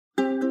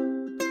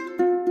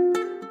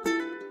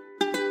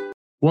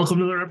Welcome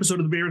to another episode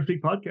of the BCBA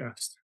Speak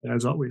podcast.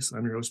 As always,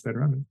 I'm your host, Ben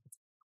Raman.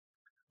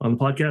 On the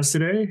podcast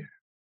today,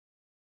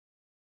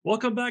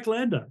 welcome back,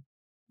 Landa.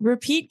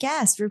 Repeat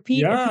guest,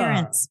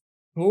 appearance.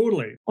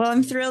 Totally. Well,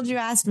 I'm thrilled you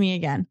asked me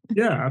again.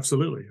 Yeah,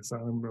 absolutely. So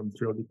I'm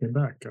thrilled you came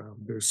back.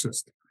 There's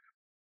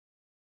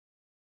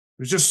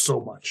just so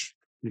much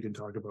you can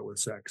talk about with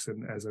sex,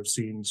 and as I've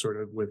seen, sort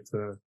of with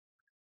the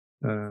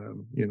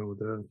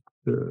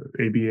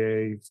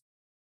ABA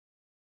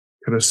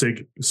kind of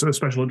SIG, so a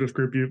special interest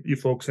group you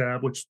folks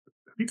have, which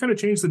you kind of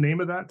changed the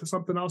name of that to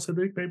something else, I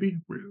think, maybe.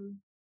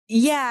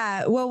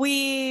 Yeah. Well,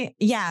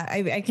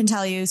 I can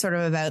tell you sort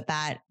of about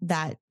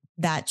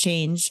that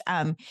change.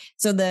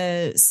 So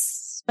the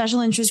special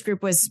interest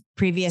group was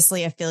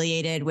previously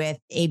affiliated with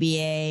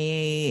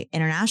ABA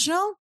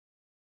International,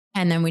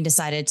 and then we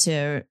decided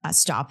to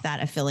stop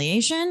that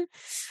affiliation.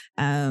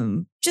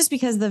 Just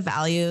because the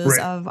values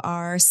of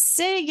our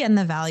SIG and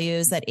the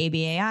values that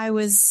ABAI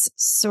was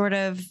sort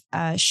of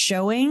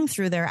showing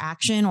through their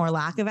action or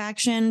lack of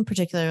action,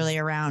 particularly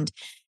around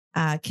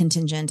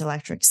contingent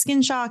electric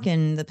skin shock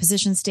and the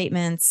position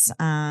statements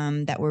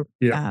that were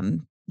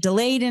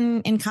delayed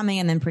in coming,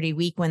 and then pretty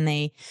weak when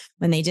they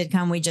did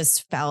come. We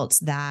just felt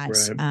that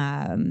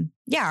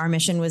our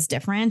mission was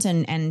different,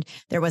 and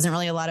there wasn't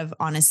really a lot of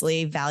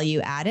honestly value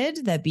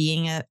added that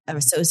being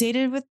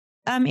associated with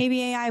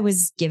ABAI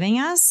was giving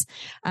us.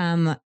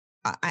 I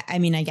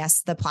mean, I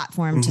guess the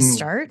platform to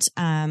start.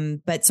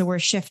 But so we're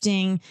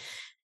shifting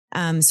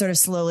sort of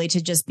slowly to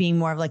just being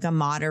more of like a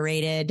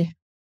moderated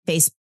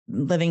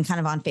living kind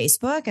of on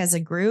Facebook as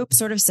a group,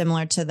 sort of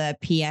similar to the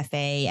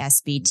PFA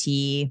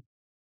SBT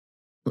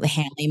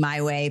Handling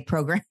My Way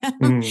program,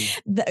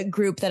 the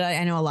group that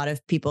I know a lot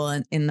of people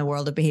in the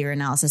world of behavior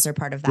analysis are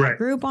part of that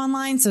group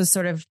online. So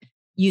sort of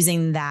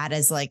using that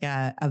as like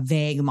a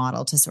vague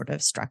model to sort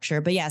of structure.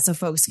 But yeah, so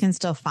folks can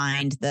still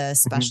find the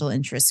special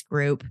interest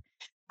group.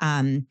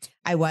 I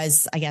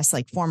was, I guess,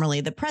 like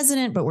formerly the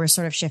president, but we're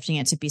sort of shifting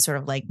it to be sort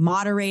of like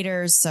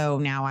moderators. So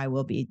now I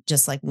will be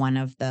just like one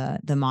of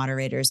the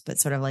moderators, but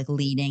sort of like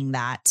leading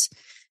that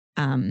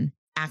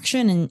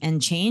action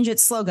and change.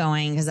 It's slow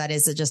going because that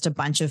is just a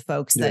bunch of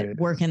folks that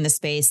work in the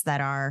space that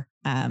are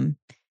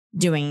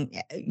doing,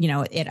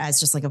 it as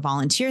just like a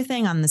volunteer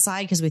thing on the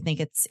side, because we think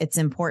it's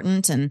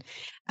important. And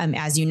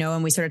as you know,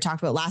 and we sort of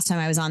talked about last time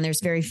I was on,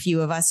 there's very few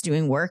of us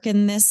doing work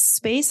in this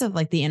space of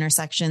like the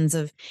intersections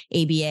of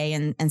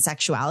ABA and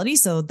sexuality.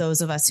 So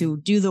those of us who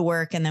do the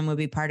work and then would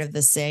be part of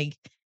the SIG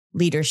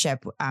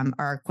leadership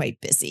are quite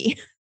busy.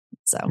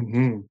 So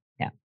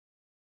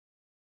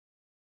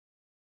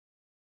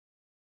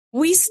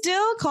we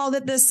still called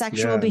it the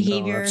Sexual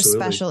Behavior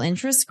Special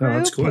Interest Group.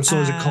 That's cool. So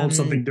is it called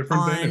something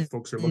different then if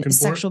folks are looking for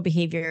Sexual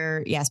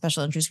Behavior,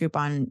 Special Interest Group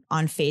on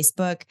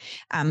Facebook.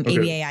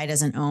 ABAI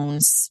doesn't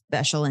own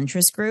Special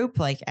Interest Group.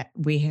 Like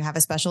we have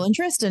a special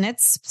interest and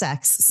it's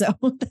sex. So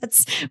and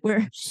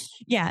we're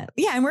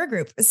a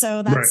group.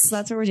 So that's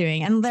what we're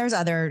doing. And there's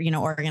other,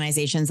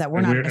 organizations that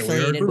we're not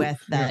affiliated with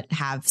that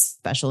have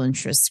special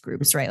interest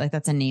groups, right? Like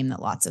that's a name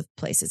that lots of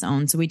places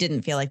own. So we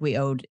didn't feel like we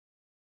owed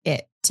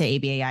it to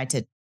ABAI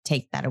to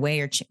take that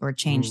away or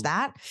change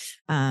that.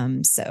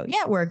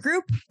 We're a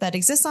group that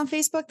exists on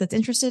Facebook that's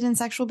interested in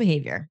sexual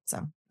behavior.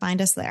 So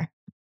find us there.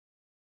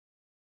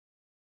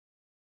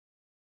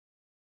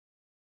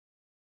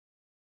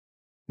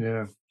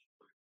 Yeah.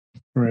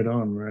 Right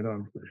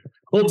on.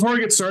 Well, before I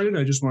get started,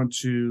 I just want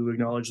to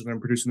acknowledge that I'm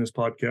producing this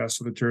podcast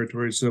for the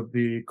territories of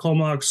the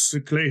Comox,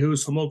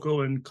 Klehus,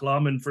 Homoko, and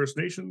Kalaman First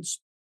Nations,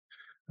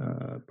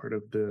 part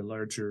of the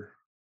larger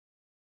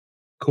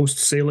Coast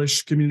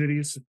Salish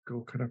communities that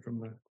go kind of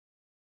from the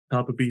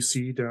top of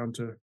BC down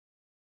to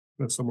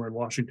somewhere in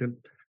Washington.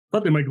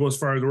 Thought they might go as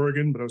far as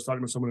Oregon, but I was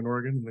talking to someone in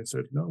Oregon and they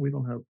said, no, we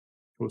don't have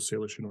Coast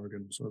Salish in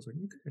Oregon. So I was like,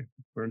 okay,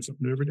 learn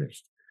something new every day.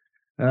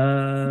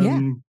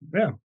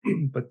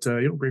 But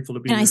grateful to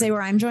be Can here. I say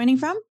where I'm joining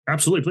from?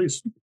 Absolutely,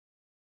 please.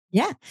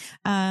 Yeah.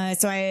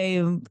 So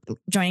I'm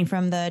joining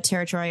from the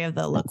territory of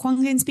the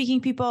Lekwungen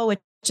speaking people, which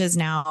is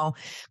now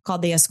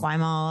called the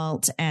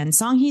Esquimalt and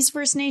Songhees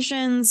First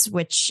Nations,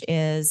 which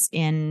is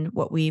in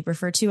what we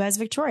refer to as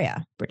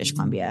Victoria, British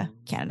Columbia,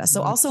 Canada.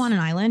 So also on an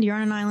island. You're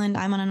on an island.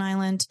 I'm on an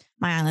island.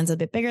 My island's a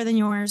bit bigger than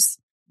yours.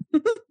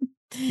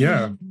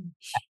 Yeah.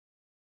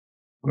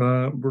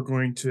 We're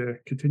going to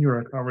continue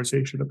our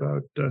conversation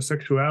about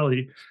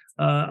sexuality.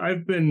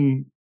 I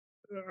kind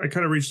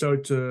of reached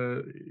out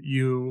to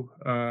you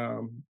a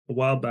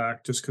while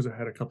back just because I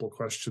had a couple of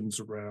questions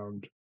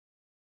around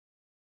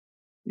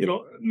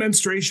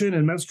menstruation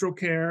and menstrual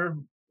care,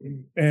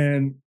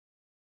 and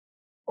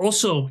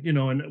also,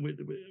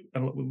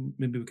 and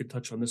maybe we could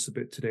touch on this a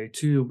bit today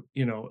too.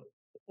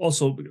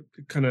 Also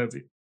kind of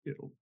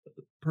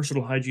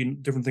personal hygiene,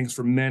 different things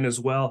for men as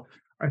well.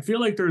 I feel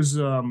like there's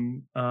a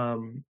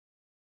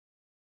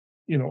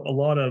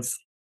lot of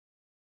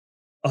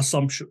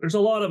assumption. There's a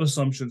lot of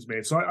assumptions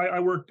made. So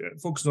I worked.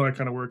 Folks know I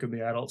kind of work in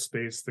the adult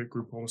space, the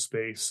group home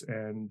space,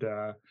 and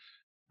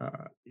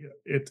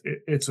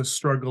it's a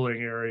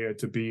struggling area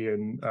to be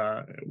in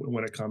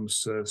when it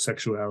comes to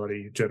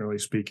sexuality, generally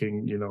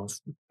speaking.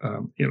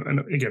 And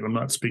again, I'm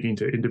not speaking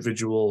to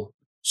individual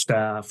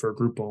staff or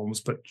group homes,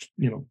 but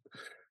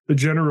the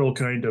general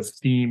kind of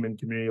theme in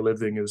community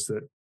living is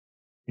that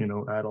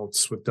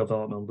adults with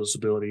developmental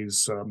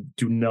disabilities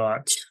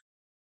not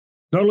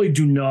only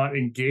do not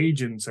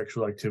engage in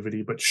sexual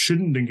activity, but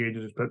shouldn't engage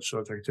in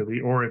sexual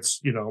activity, or it's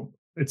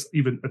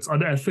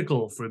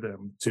unethical for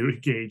them to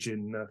engage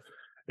in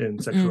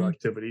sexual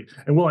activity.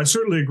 And I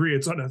certainly agree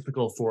it's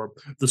unethical for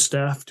the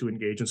staff to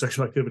engage in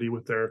sexual activity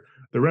with their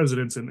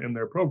residents in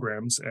their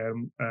programs,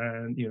 and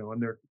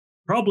there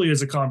probably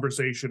is a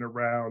conversation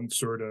around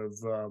sort of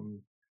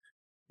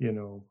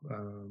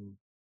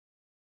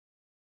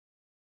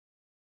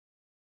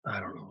I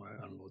don't know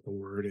what the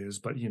word is,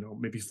 but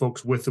maybe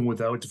folks with and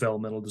without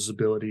developmental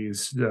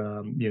disabilities,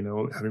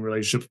 having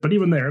relationships. But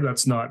even there,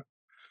 that's not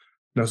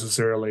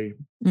necessarily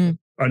a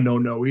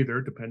no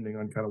either, depending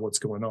on kind of what's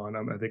going on.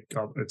 I think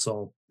it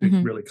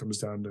really comes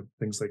down to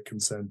things like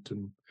consent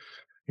and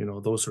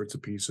those sorts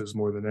of pieces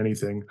more than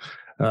anything.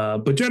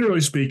 But generally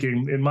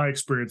speaking, in my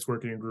experience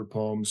working in group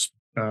homes,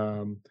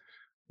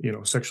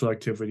 sexual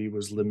activity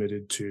was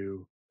limited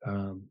to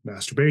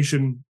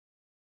masturbation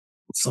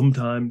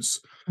sometimes,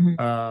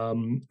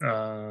 and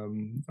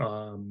that'd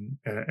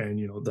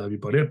be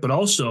about it. But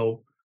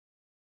also,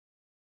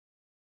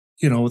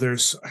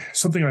 there's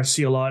something I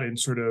see a lot in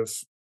sort of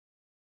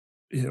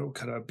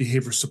kind of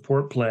behavior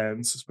support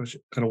plans,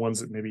 especially kind of ones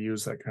that maybe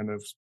use that kind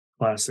of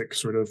classic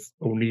sort of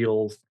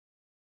O'Neill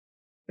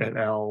et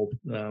al.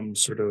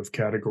 Sort of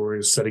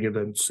categories: setting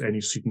events,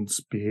 antecedents,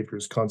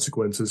 behaviors,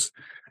 consequences.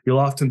 You'll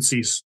often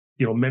see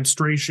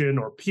menstruation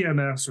or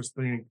PMS or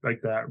something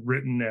like that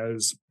written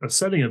as a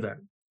setting event,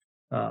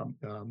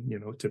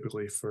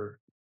 typically for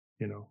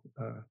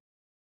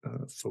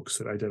folks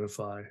that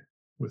identify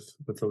with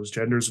those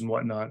genders and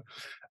whatnot.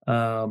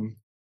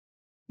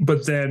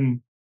 But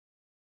then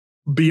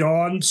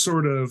beyond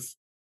sort of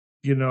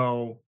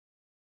the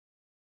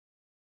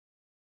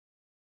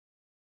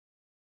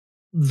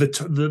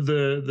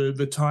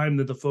time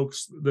that the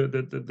folks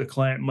the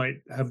client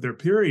might have their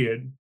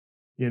period,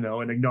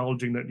 and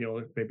acknowledging that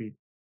maybe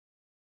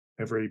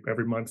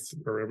every month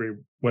or every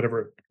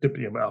whatever,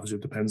 obviously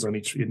it depends on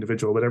each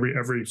individual, but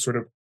every sort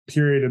of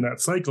period in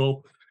that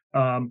cycle,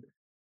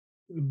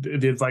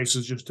 the advice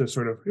is just to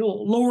sort of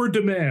lower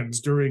demands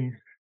during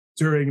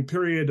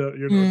period,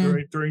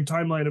 during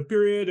timeline of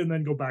period, and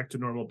then go back to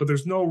normal. But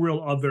there's no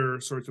real other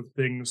sorts of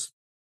things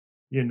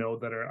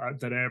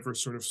that I ever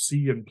sort of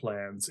see in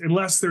plans,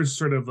 unless there's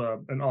sort of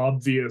an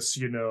obvious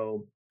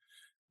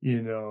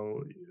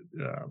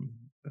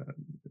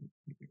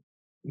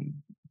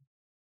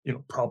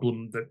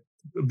problem, that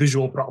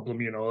visual problem,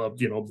 of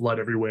blood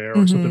everywhere,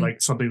 or something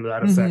to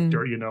that effect,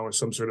 or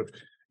some sort of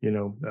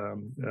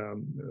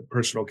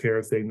personal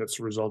care thing that's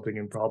resulting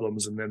in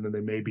problems, and then they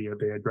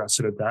address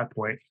it at that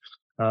point.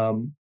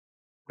 And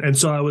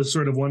so I was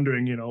sort of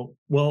wondering,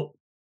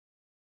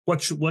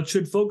 what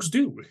should folks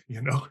do,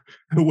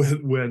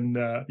 when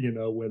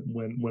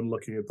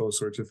looking at those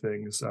sorts of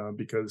things,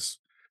 because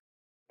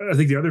I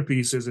think the other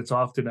piece is it's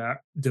often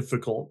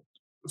difficult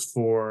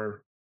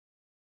for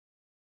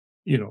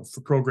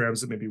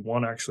programs that maybe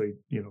want to actually,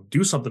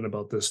 do something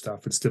about this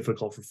stuff. It's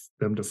difficult for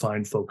them to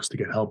find folks to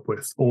get help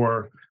with,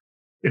 or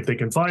if they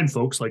can find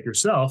folks like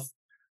yourself,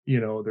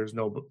 there's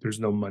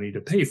no money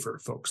to pay for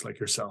folks like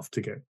yourself to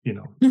get,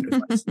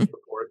 advice and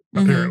support,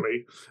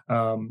 apparently.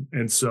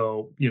 And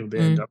so, they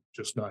end up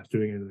just not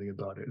doing anything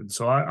about it. And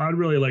so I'd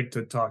really like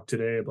to talk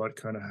today about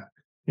kind of,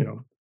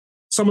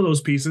 some of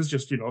those pieces,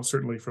 just,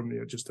 certainly from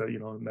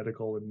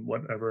medical and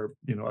whatever,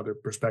 other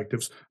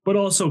perspectives, but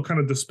also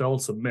kind of dispel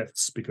some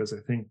myths, because I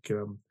think,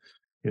 I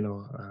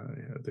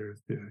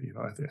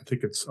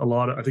think it's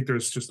I think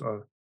there's just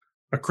a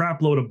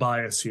crap load of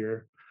bias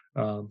here,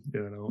 on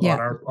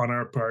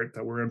our part,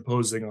 that we're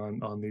imposing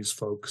on these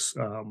folks.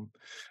 And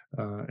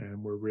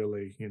we're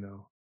really,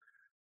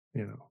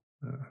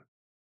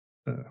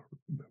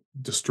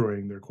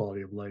 destroying their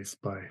quality of life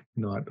by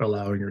not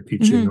allowing or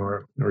teaching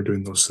or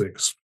doing those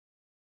things.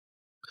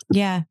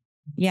 Yeah,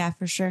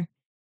 for sure.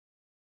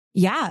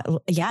 Yeah,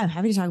 I'm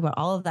happy to talk about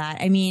all of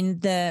that. I mean,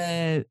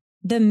 the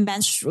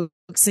menstrual,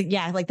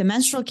 like the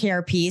menstrual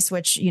care piece,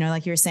 which,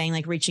 like you were saying,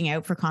 like reaching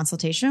out for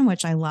consultation,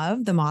 which I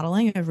love the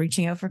modeling of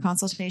reaching out for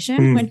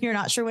consultation when you're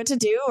not sure what to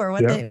do or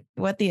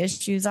what the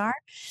issues are.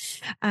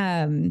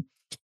 I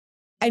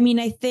mean,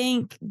 I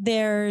think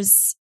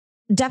there's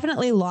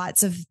definitely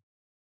lots of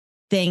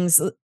things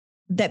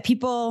that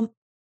people,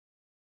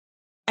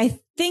 I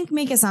think,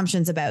 make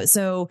assumptions about.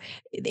 So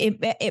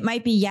it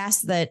might be,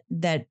 yes, that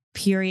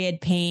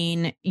period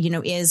pain,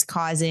 is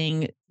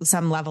causing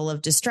some level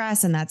of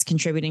distress, and that's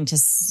contributing to,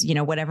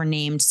 whatever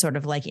named sort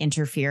of like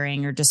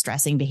interfering or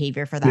distressing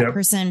behavior for that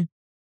person.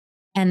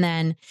 And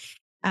then,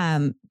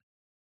 and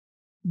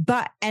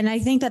I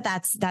think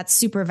that's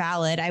super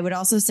valid. I would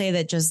also say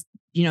that just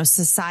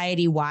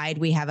society wide,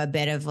 we have a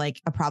bit of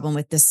like a problem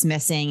with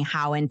dismissing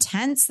how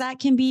intense that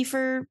can be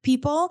for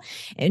people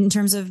in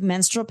terms of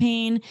menstrual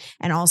pain,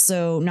 and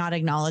also not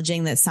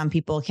acknowledging that some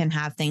people can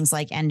have things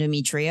like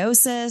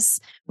endometriosis,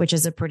 which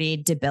is a pretty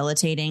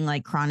debilitating,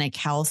 like chronic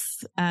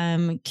health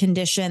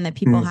condition that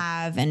people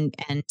have. And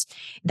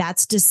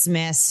that's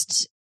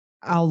dismissed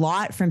a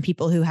lot from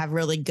people who have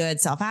really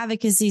good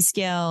self-advocacy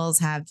skills,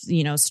 have,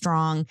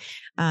 strong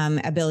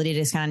ability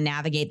to kind of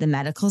navigate the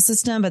medical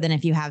system. But then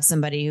if you have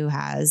somebody who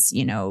has,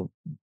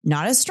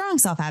 not as strong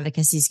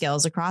self-advocacy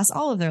skills across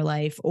all of their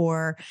life,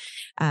 or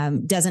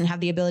doesn't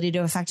have the ability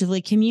to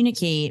effectively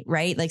communicate,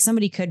 right? Like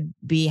somebody could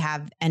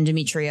have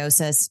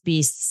endometriosis,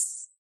 be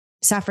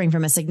suffering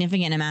from a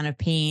significant amount of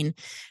pain,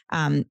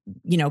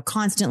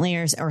 constantly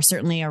or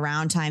certainly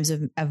around times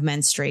of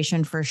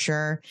menstruation for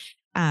sure.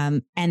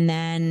 And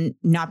then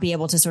not be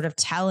able to sort of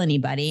tell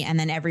anybody. And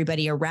then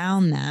everybody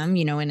around them,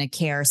 in a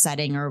care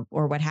setting or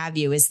what have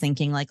you, is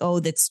thinking like,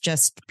 oh, that's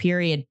just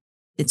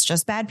it's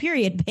just bad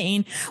period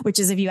pain, which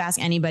is, if you ask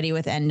anybody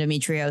with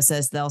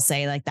endometriosis, they'll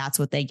say like, that's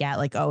what they get.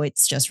 Like, oh,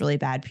 it's just really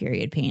bad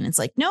period pain. It's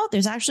like, no,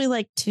 there's actually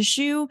like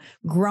tissue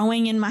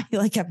growing in my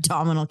like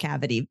abdominal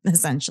cavity,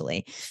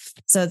 essentially.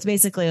 So it's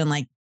basically on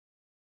like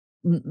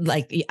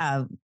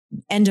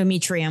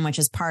endometrium, which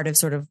is part of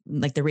sort of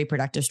like the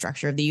reproductive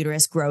structure of the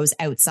uterus, grows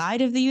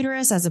outside of the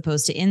uterus as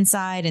opposed to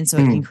inside. And so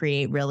it can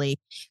create really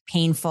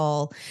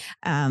painful,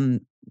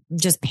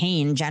 just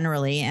pain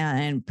generally,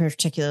 and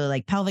particularly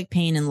like pelvic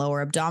pain and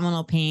lower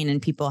abdominal pain. And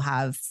people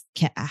have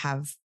to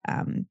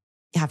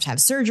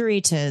have surgery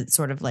to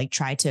sort of like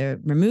try to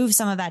remove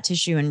some of that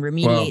tissue and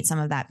remediate some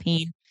of that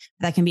pain.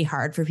 That can be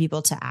hard for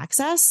people to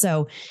access.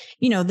 So,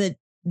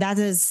 that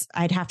is,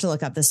 I'd have to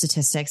look up the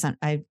statistics.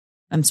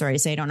 I'm sorry to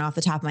say, I don't know off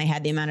the top of my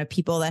head the amount of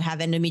people that have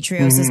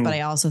endometriosis, but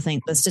I also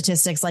think the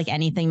statistics, like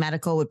anything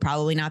medical, would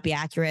probably not be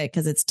accurate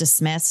because it's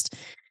dismissed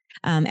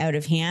out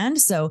of hand.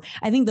 So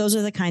I think those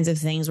are the kinds of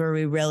things where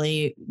we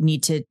really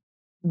need to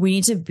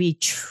be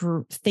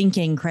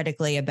thinking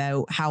critically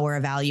about how we're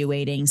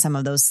evaluating some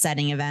of those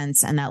setting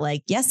events, and that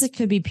like, yes, it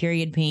could be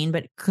period pain,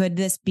 but could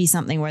this be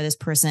something where this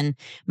person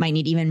might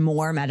need even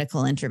more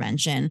medical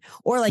intervention?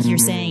 Or like you're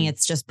saying,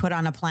 it's just put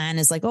on a plan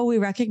is like, oh, we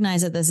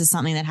recognize that this is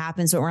something that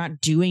happens, but we're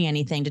not doing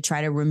anything to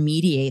try to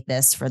remediate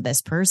this for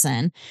this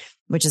person,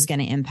 which is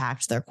going to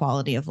impact their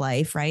quality of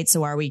life. Right.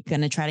 So are we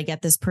going to try to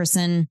get this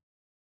person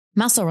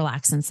muscle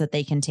relaxants that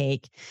they can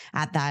take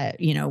at that,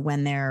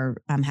 when they're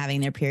having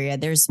their period?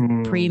 There's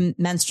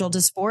premenstrual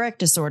dysphoric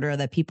disorder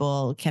that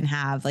people can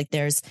have. Like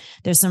there's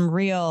some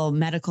real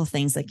medical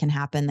things that can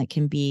happen that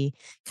can be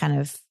kind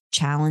of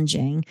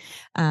challenging.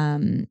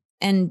 And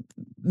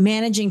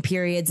managing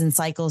periods and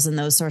cycles and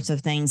those sorts of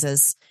things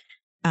is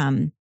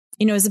a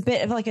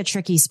bit of like a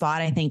tricky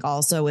spot, I think,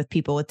 also with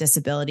people with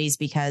disabilities,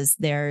 because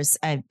there's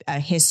a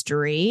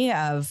history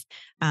of,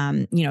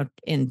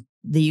 in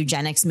the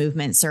eugenics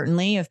movement,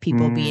 certainly, of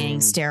people being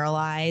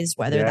sterilized,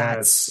 whether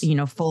that's,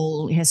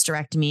 full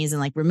hysterectomies and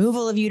like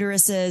removal of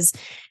uteruses.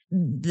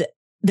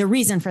 The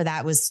reason for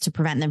that was to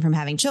prevent them from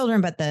having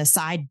children. But the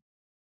side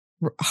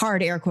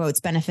hard air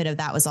quotes benefit of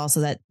that was also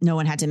that no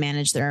one had to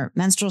manage their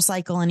menstrual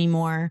cycle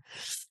anymore.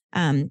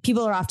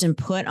 People are often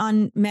put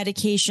on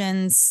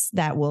medications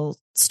that will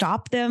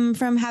stop them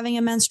from having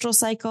a menstrual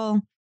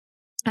cycle.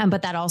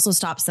 But that also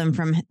stops them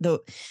from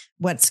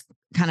what's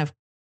kind of,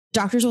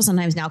 doctors will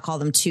sometimes now call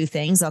them two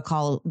things. They'll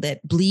call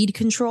that bleed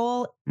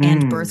control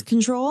and birth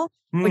control,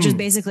 which is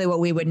basically what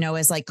we would know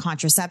as like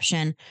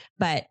contraception.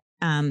 But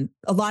a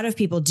lot of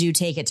people do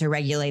take it to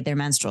regulate their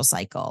menstrual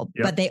cycle,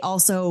 but they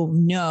also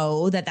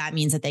know that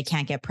means that they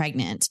can't get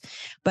pregnant.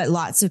 But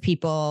lots of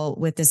people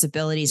with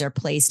disabilities are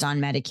placed on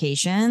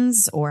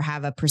medications or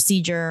have a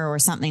procedure or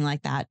something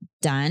like that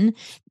done.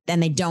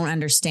 Then they don't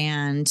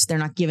understand. They're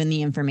not given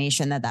the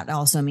information that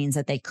also means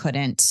that they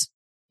couldn't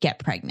get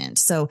pregnant.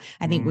 So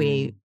I think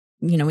we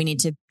need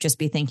to just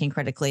be thinking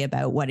critically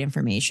about what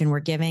information we're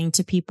giving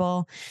to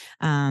people.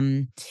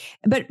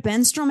 But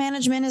menstrual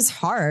management is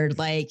hard.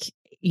 Like,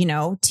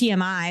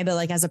 TMI, but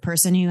like as a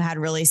person who had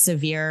really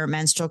severe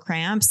menstrual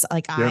cramps,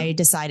 like I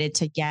decided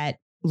to get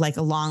like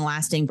a long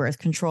lasting birth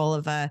control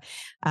of a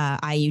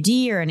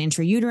IUD or an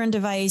intrauterine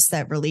device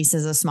that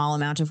releases a small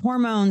amount of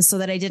hormones so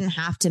that I didn't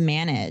have to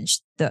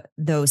manage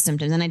those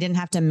symptoms, and I didn't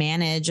have to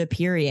manage a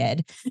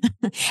period.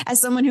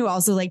 As someone who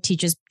also like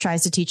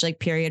tries to teach like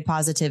period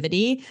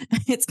positivity,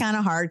 it's kind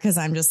of hard because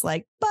I'm just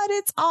like, but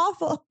it's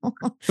awful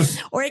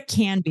or it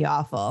can be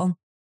awful.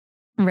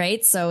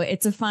 Right. So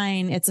it's a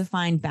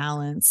fine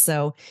balance.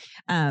 So,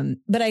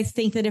 but I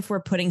think that if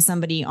we're putting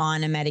somebody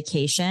on a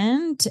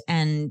medication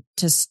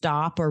to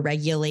stop or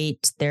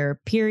regulate their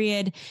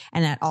period,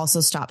 and that also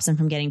stops them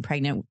from getting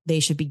pregnant, they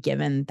should be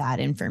given that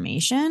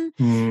information,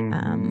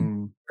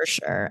 for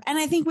sure. And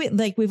I think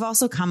we've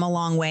also come a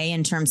long way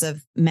in terms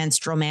of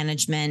menstrual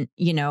management.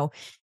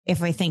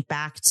 If I think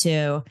back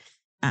to,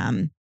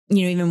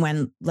 even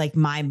when like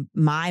my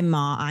mom,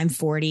 I'm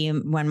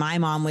 40, when my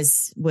mom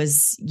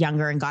was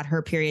younger and got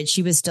her period,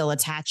 she was still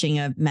attaching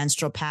a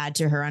menstrual pad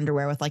to her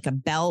underwear with like a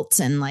belt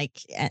and like,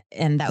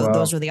 and that Wow.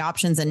 those were the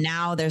options. And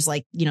now there's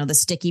like, the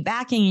sticky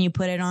backing and you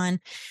put it on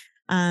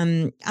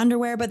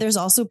underwear, but there's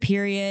also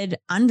period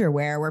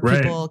underwear where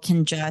Right. people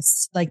can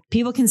just like,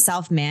 people can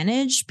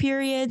self-manage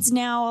periods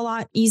now a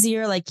lot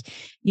easier. Like,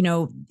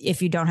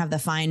 if you don't have the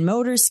fine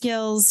motor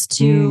skills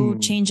to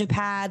change a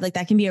pad, like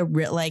that can be a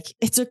real, like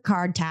it's a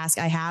hard task.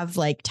 I have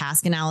like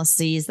task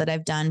analyses that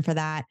I've done for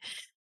that.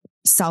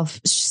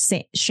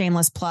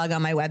 Shameless plug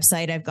on my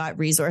website. I've got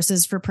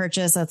resources for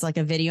purchase. That's like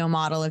a video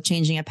model of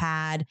changing a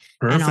pad.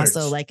 Perfect. And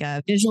also like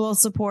a visual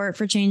support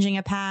for changing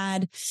a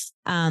pad.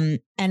 And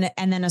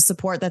then a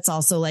support that's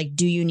also like,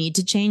 do you need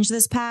to change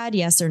this pad?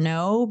 Yes or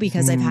no?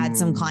 Because I've had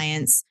some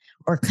clients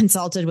or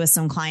consulted with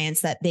some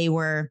clients that they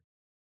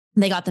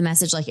got the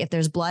message, like if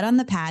there's blood on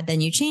the pad,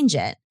 then you change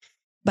it.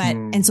 But,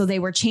 and so they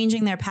were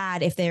changing their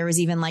pad if there was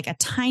even like a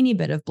tiny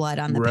bit of blood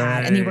on the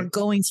pad, and they were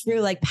going through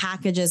like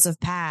packages of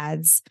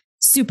pads,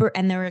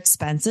 and they were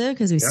expensive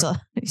because we still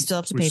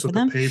have to pay for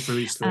them. Pay for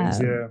these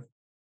things.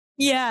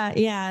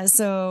 Yeah.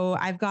 So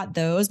I've got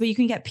those, but you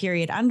can get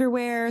period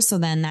underwear. So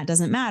then that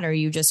doesn't matter.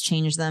 You just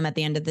change them at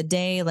the end of the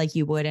day, like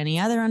you would any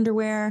other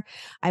underwear.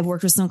 I've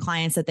worked with some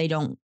clients that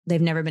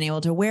they've never been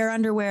able to wear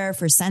underwear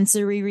for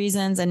sensory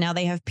reasons. And now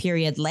they have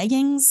period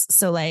leggings.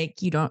 So like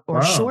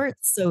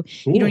shorts. So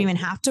you don't even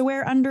have to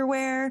wear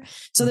underwear.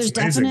 So there's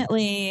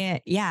definitely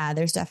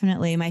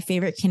my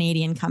favorite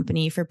Canadian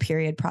company for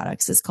period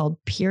products is called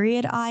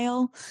Period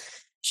Isle.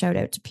 Shout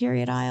out to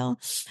Period Isle.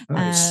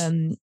 Nice.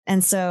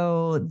 And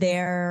so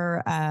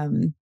they're a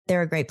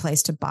great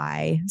place to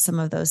buy some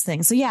of those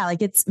things. So yeah,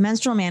 like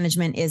menstrual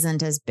management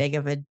isn't as big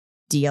of a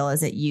deal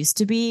as it used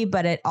to be,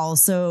 but it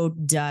also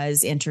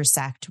does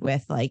intersect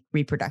with like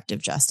reproductive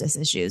justice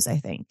issues, I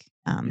think.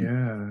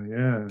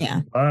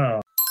 Yeah. Wow.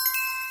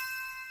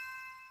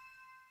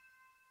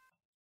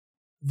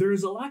 There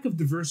is a lack of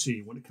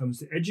diversity when it comes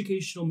to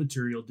educational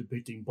material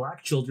depicting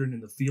Black children in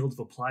the field of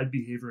applied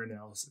behavior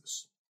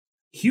analysis.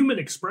 Human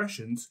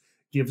Expressions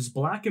gives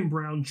Black and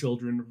brown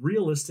children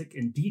realistic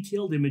and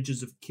detailed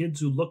images of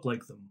kids who look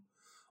like them,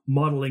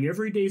 modeling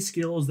everyday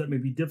skills that may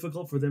be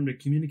difficult for them to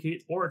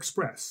communicate or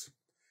express.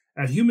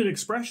 At Human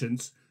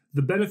Expressions,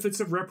 the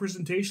benefits of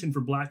representation for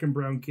Black and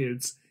brown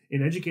kids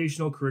in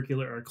educational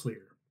curricula are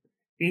clear.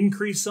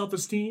 Increased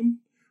self-esteem,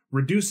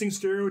 reducing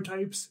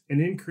stereotypes,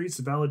 and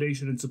increased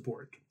validation and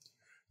support.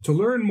 To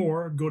learn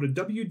more, go to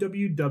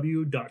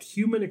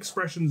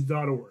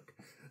www.humanexpressions.org.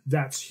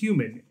 That's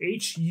human,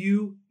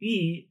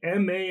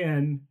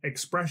 HUEMAN,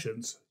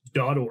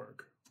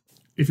 expressions.org.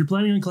 If you're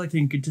planning on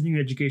collecting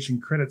continuing education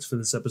credits for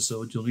this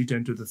episode, you'll need to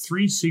enter the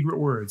 3 secret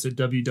words at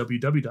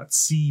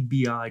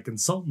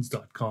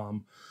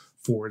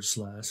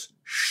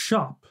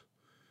www.cbiconsultants.com/shop.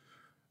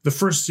 The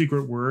first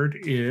secret word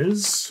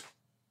is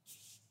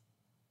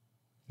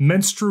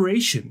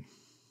menstruation.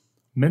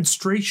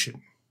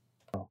 Menstruation.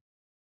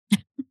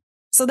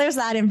 So there's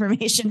that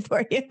information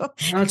for you.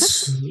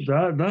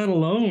 That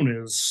alone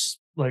is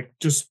like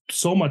just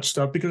so much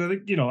stuff, because I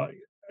think,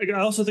 I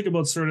also think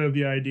about sort of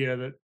the idea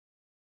that,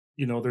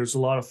 there's a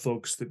lot of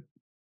folks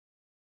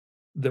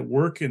that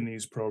work in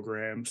these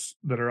programs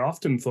that are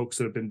often folks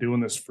that have been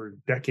doing this for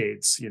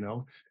decades,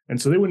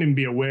 and so they wouldn't even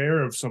be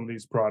aware of some of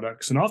these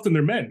products, and often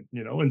they're men,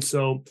 and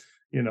so,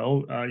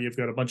 you've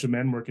got a bunch of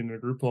men working in a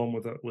group home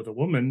with a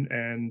woman,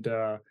 and,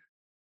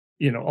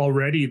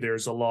 already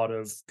there's a lot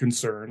of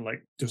concern,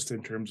 like just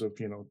in terms of,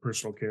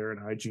 personal care and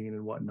hygiene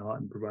and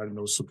whatnot, and providing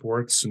those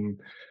supports, and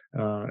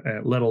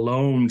let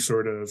alone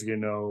sort of,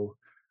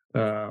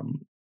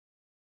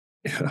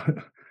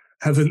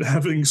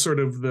 having sort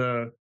of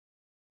the,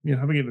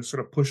 having to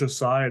sort of push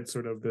aside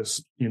sort of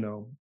this,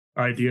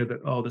 idea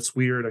that, oh, that's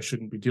weird, I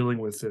shouldn't be dealing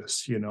with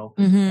this,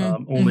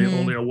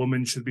 only a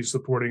woman should be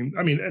supporting.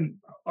 I mean, and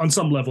on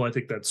some level, I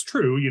think that's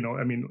true.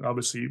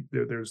 Obviously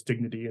there's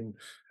dignity and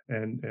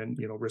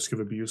risk of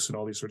abuse and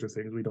all these sorts of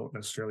things. We don't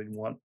necessarily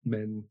want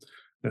men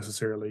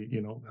necessarily,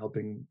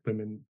 helping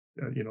women,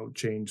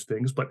 change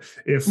things. But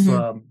if,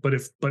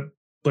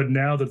 but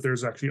now that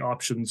there's actually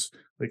options,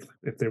 like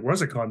if there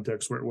was a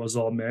context where it was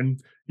all men,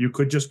 you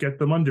could just get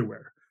them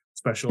underwear,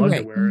 special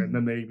underwear, and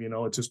then they,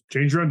 it's just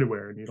change your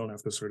underwear, and you don't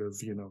have to sort of,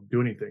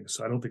 do anything.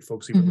 So I don't think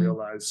folks even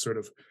realize sort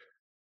of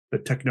the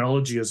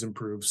technology has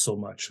improved so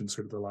much in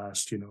sort of the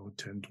last, 10,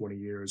 20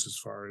 years as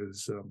far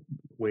as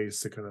ways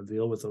to kind of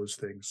deal with those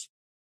things.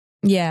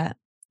 Yeah,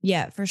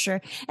 for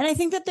sure. And I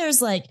think that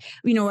there's like,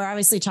 we're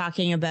obviously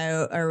talking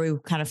about, or we're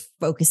kind of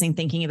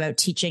thinking about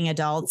teaching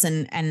adults,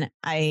 and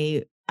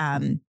I,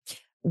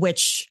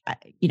 which,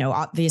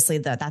 obviously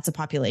that's a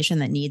population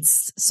that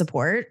needs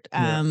support,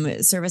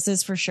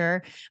 services for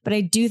sure. But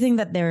I do think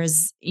that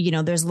there's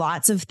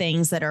lots of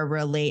things that are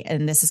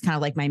and this is kind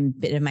of like my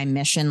bit of my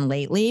mission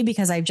lately,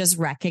 because I've just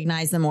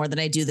recognized the more that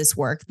I do this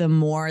work, the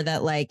more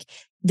that like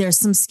there's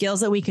some skills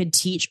that we could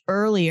teach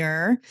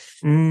earlier,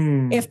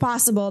 if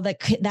possible,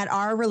 that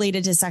are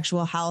related to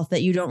sexual health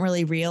that you don't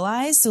really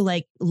realize. So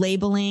like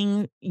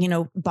labeling,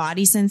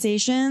 body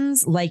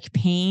sensations like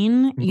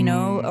pain,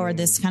 or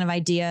this kind of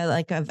idea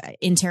like of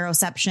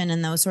interoception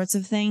and those sorts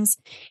of things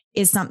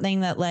is something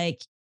that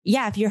like,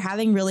 yeah, if you're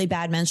having really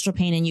bad menstrual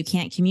pain and you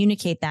can't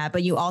communicate that,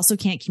 but you also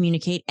can't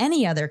communicate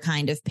any other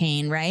kind of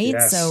pain, right?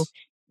 Yes. So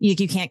you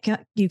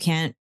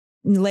can't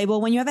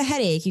label when you have a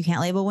headache. You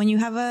can't label when you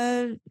have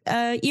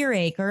a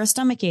earache or a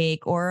stomach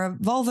ache or a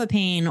vulva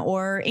pain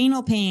or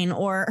anal pain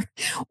or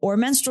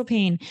menstrual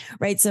pain,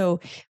 right?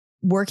 So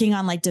working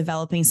on like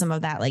developing some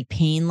of that like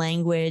pain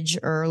language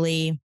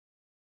early,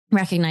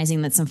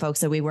 recognizing that some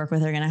folks that we work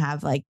with are going to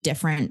have like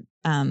different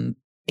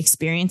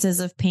experiences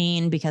of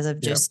pain because of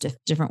just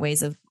different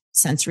ways of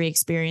sensory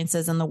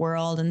experiences in the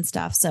world and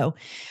stuff. So,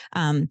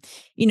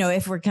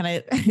 if we're kind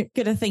of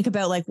going to think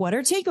about like, what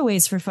are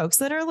takeaways for folks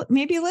that are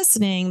maybe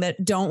listening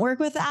that don't work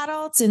with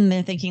adults and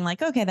they're thinking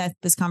like, okay, that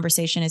this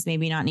conversation is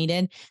maybe not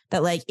needed,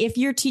 that like, if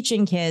you're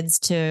teaching kids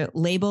to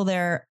label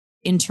their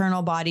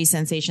internal body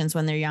sensations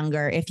when they're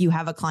younger, if you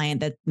have a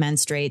client that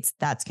menstruates,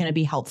 that's going to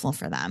be helpful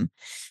for them.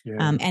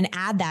 And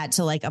add that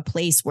to like a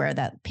place where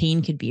that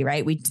pain could be,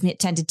 right? We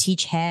tend to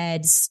teach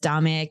head,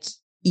 stomach,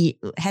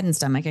 head and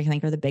stomach, I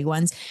think are the big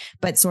ones,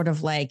 but sort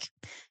of like,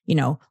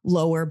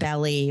 lower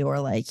belly or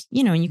like,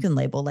 and you can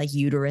label like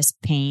uterus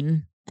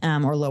pain,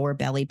 or lower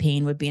belly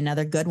pain would be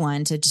another good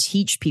one to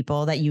teach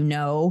people that,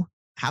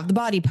 have the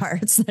body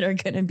parts that are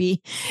going to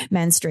be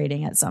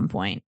menstruating at some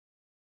point.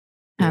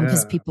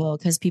 Because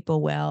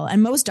people will,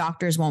 and most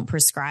doctors won't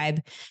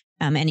prescribe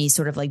any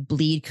sort of like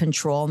bleed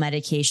control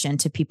medication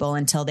to people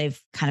until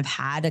they've kind of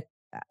had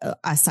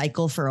a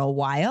cycle for a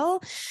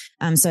while.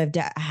 So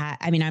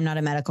I'm not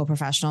a medical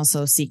professional,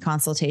 so seek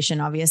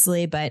consultation,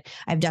 obviously, but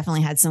I've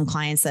definitely had some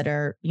clients that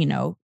are,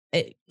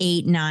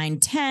 8, 9,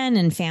 10,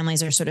 and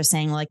families are sort of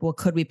saying like, well,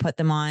 could we put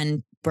them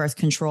on birth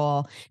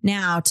control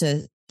now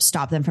to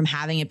stop them from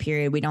having a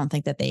period? We don't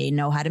think that they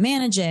know how to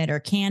manage it or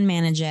can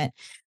manage it.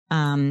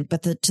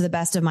 But to the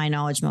best of my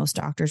knowledge, most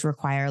doctors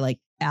require like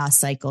a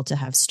cycle to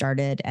have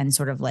started and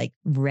sort of like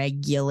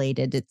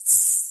regulated.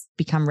 It's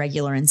become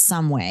regular in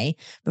some way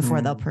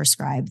before they'll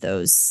prescribe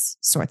those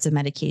sorts of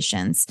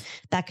medications.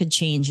 That could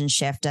change and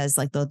shift as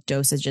like the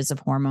dosages of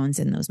hormones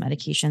in those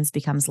medications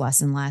becomes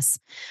less and less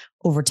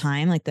over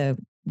time. Like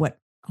what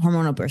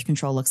hormonal birth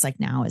control looks like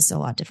now is a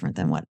lot different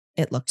than what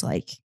it looked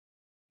like.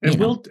 And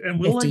will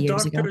like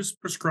doctors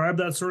prescribe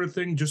that sort of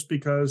thing just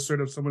because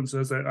sort of someone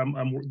says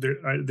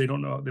that they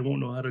don't know, they won't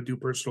know how to do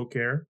personal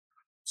care.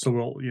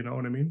 So you know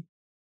what I mean?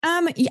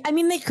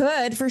 They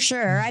could for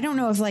sure. I don't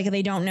know if like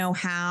they don't know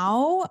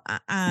how.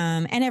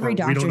 And every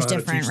doctor's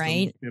different,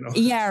 right? Them,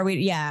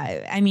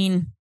 Yeah. I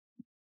mean,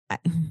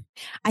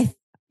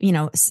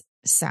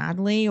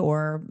 sadly,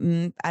 or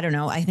I don't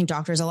know. I think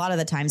doctors a lot of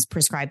the times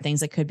prescribe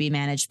things that could be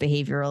managed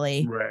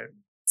behaviorally. Right.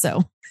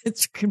 So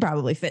it could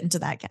probably fit into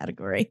that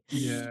category.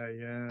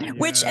 Yeah.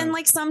 Which, and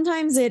like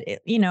sometimes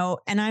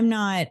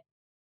and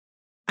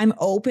I'm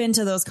open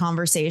to those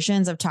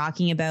conversations of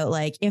talking about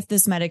like, if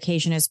this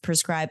medication is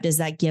prescribed, does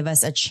that give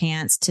us a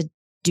chance to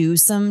do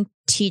some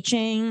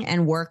teaching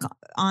and work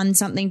on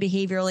something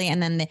behaviorally?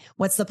 And then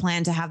what's the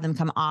plan to have them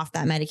come off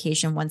that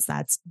medication once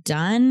that's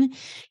done,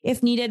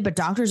 if needed? But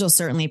doctors will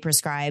certainly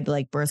prescribe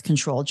like birth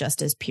control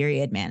just as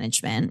period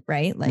management,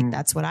 right? Like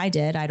that's what I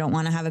did. I don't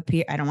want to have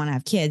I don't want to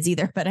have kids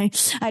either, but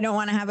I don't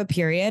want to have a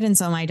period. And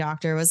so my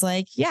doctor was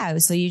like, yeah,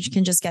 so you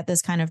can just get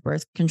this kind of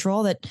birth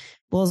control that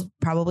will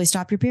probably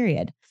stop your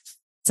period.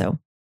 So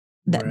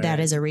that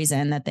is a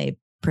reason that they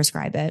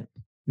prescribe it.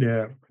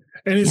 Yeah.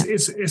 And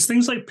it's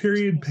things like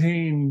period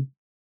pain,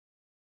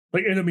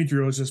 like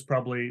endometriosis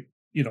probably,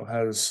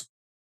 has,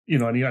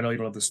 and I know you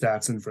don't have the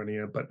stats in front of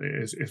you, but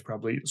it's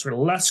probably sort of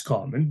less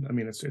common. I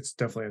mean, it's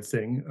definitely a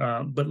thing.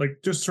 But like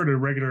just sort of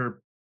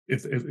regular,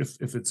 if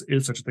it's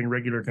is such a thing,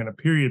 regular kind of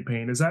period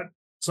pain, is that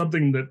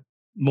something that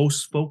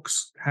most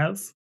folks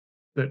have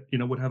that,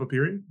 would have a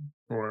period?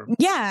 Or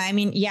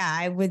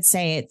I would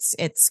say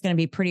it's going to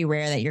be pretty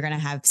rare that you're going to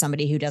have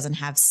somebody who doesn't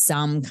have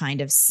some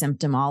kind of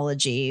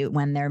symptomology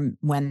when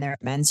they're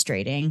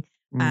menstruating.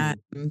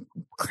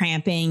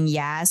 Cramping,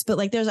 yes, but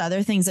like there's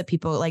other things that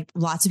people, like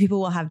lots of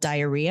people will have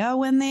diarrhea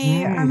when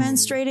they are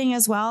menstruating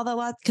as well.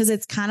 Because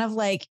it's kind of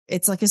like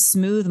it's like a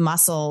smooth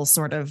muscle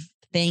sort of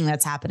thing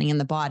that's happening in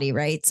the body,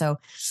 right? So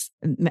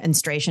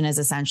menstruation is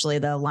essentially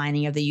the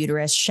lining of the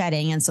uterus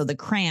shedding, and so the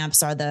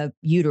cramps are the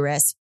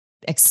uterus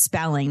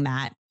expelling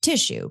that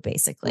tissue.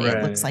 Basically,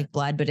 It looks like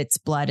blood, but it's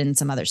blood and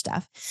some other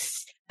stuff.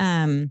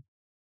 And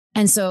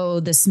so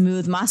the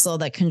smooth muscle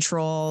that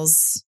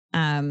controls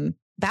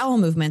bowel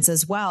movements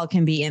as well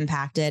can be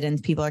impacted,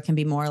 and people can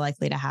be more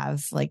likely to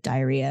have like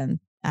diarrhea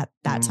at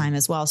that time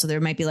as well. So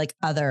there might be like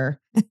other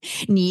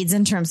needs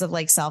in terms of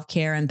like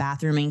self-care and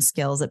bathrooming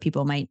skills that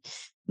people might,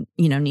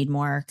 need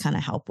more kind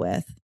of help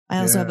with. I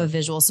also have a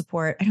visual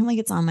support. I don't think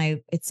it's on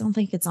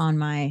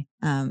my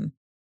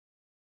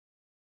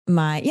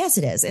yes,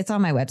 it is. It's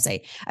on my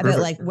website about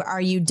like,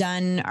 are you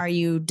done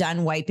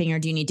wiping, or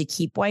do you need to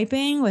keep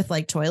wiping with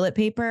like toilet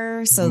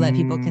paper so that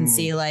people can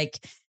see, like,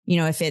 you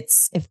know, if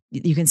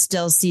you can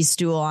still see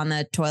stool on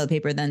the toilet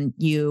paper, then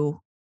you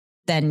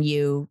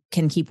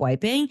can keep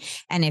wiping.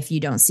 And if you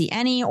don't see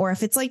any, or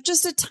if it's like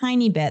just a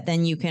tiny bit,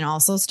 then you can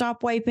also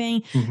stop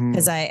wiping.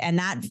 Because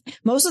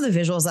most of the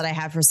visuals that I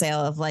have for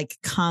sale have like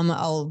come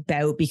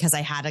about because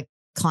I had a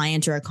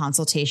client or a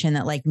consultation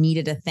that like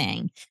needed a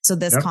thing. So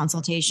this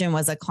consultation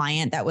was a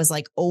client that was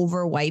like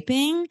over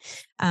wiping.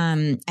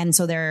 And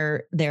so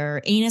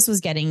their anus was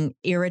getting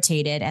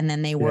irritated, and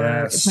then they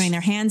were putting their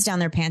hands down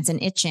their pants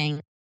and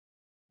itching.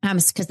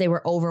 Because they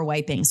were over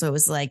wiping. So it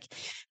was like,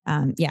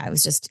 it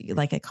was just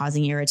like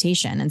causing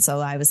irritation. And so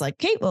I was like,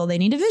 okay, well, they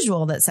need a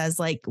visual that says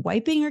like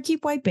wiping or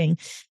keep wiping.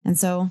 And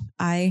so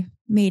I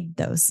made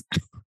those.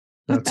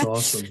 That's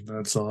awesome.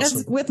 That's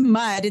That's with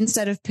mud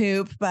instead of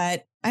poop,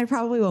 but I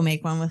probably will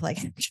make one with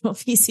like actual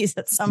feces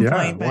at some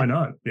point. But why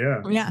not?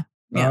 Yeah.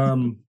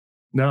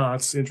 No,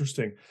 that's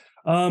interesting.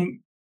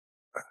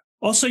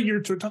 Also,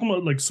 you're talking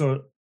about like,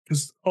 so,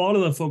 because a lot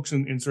of the folks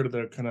in sort of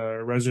the kind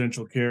of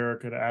residential care,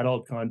 kind of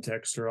adult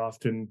context are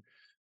often,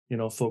 you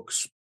know,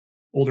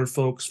 older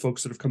folks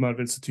that have come out of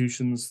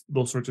institutions,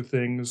 those sorts of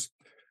things,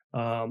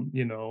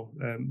 you know,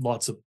 and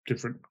lots of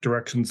different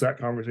directions that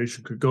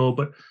conversation could go.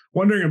 But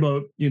wondering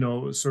about, you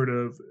know, sort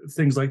of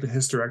things like the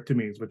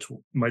hysterectomies, which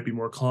might be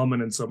more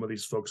common in some of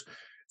these folks.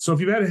 So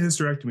if you've had a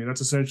hysterectomy, that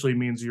essentially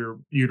means your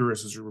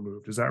uterus is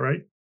removed. Is that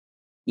right?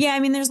 Yeah,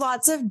 I mean, there's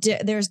lots of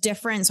there's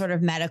different sort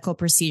of medical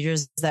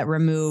procedures that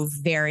remove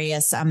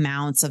various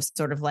amounts of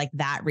sort of like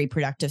that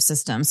reproductive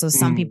system. So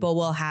some people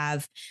will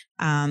have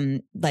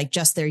like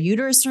just their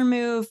uterus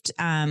removed,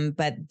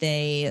 but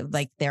they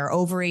like their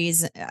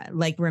ovaries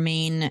like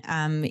remain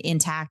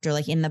intact or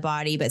like in the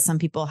body. But some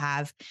people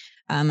have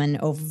an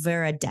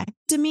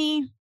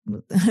ovarodectomy.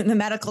 The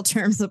medical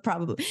terms are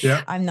probably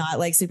I'm not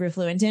like super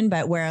fluent in,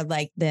 but where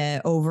like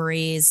the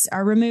ovaries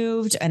are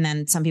removed, and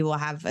then some people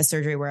have a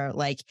surgery where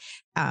like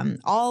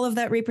all of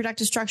that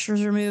reproductive structure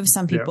is removed.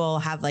 Some people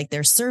have like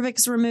their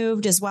cervix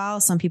removed as well.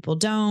 Some people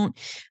don't,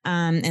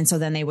 and so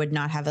then they would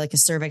not have like a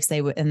cervix.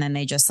 They would, and then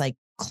they just like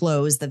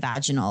close the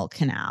vaginal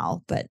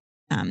canal. But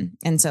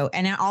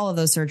and all of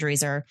those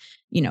surgeries are,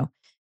 you know,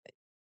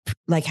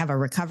 like have a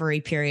recovery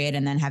period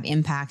and then have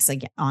impacts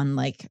like on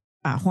like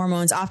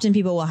hormones. Often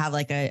people will have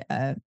like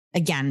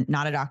again,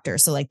 not a doctor,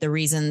 so like the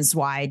reasons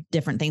why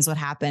different things would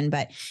happen,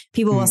 but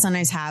people will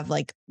sometimes have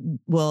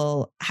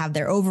will have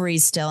their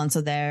ovaries still. And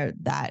so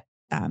that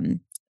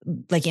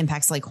like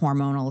impacts like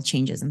hormonal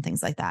changes and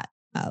things like that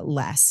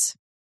less.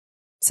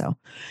 So,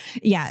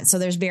 so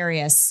there's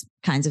various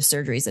kinds of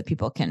surgeries that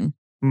people can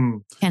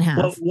have.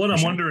 Well, what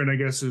I'm wondering, I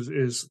guess,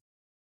 is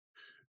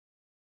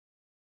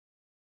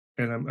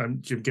and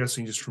I'm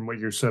guessing just from what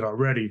you said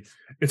already,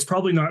 it's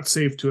probably not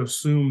safe to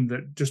assume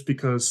that just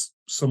because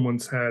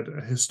someone's had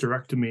a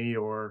hysterectomy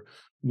or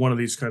one of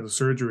these kinds of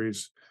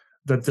surgeries,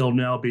 that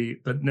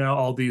now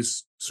all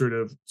these sort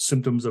of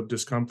symptoms of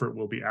discomfort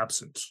will be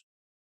absent.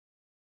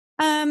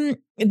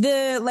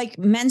 The like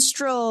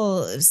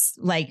menstrual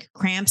like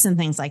cramps and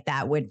things like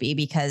that would be,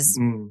 because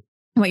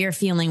what you're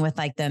feeling with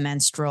like the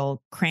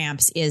menstrual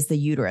cramps is the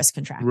uterus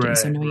contracting.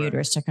 So no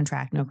uterus to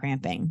contract, no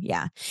cramping.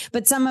 Yeah.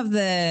 But some of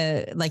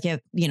the, like,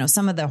 if, you know,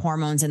 some of the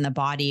hormones in the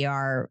body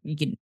you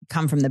can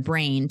come from the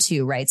brain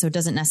too, right? So it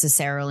doesn't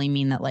necessarily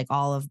mean that like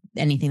all of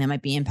anything that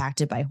might be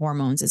impacted by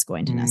hormones is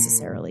going to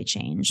necessarily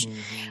change.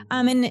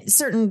 And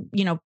certain,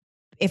 you know,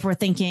 if we're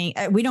thinking,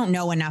 we don't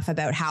know enough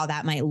about how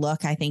that might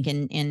look, I think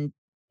in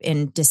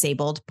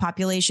disabled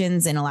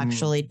populations,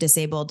 intellectually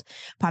disabled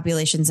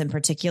populations in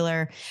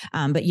particular.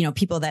 But, you know,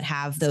 people that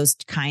have those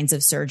kinds of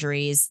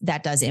surgeries,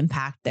 that does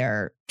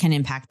can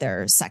impact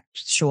their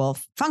sexual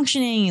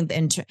functioning.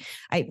 And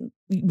I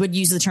would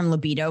use the term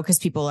libido because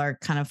people are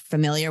kind of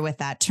familiar with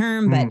that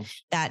term, but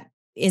that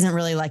isn't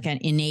really like an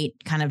innate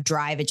kind of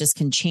drive. It just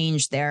can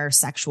change their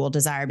sexual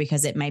desire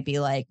because it might be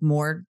like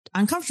more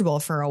uncomfortable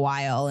for a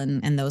while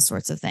and those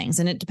sorts of things.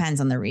 And it depends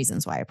on the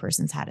reasons why a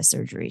person's had a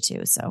surgery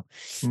too. So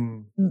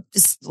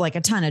just like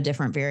a ton of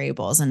different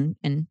variables and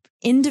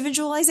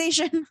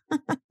individualization.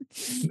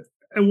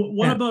 And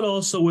what about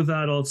also with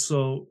that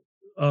also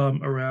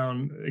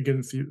around,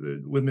 again,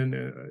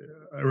 women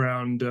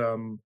around,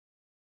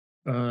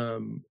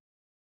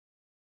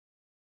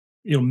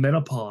 you know,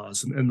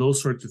 menopause and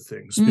those sorts of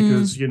things,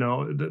 because, you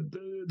know,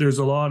 there's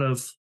a lot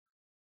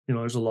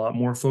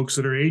more folks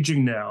that are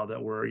aging now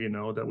that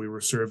we were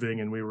serving,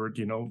 and we were,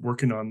 you know,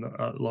 working on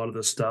a lot of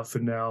this stuff.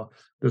 And now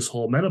this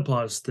whole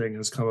menopause thing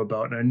has come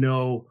about. And I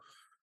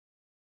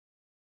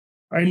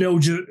know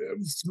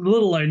just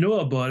little I know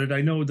about it.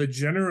 I know that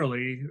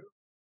generally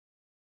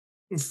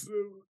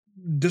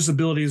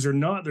disabilities or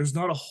not, there's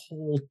not a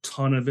whole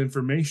ton of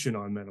information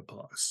on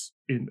menopause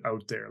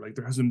out there. Like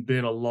there hasn't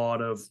been a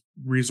lot of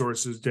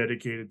resources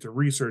dedicated to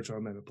research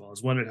on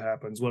menopause, when it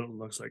happens, what it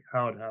looks like,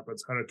 how it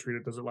happens, how to treat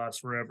it, does it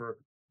last forever?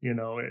 You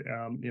know,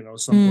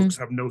 some folks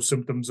have no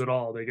symptoms at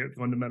all. They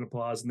go into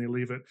menopause and they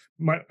leave it.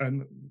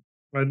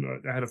 I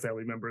had a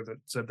family member that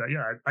said that,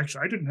 yeah, I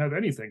didn't have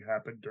anything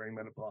happen during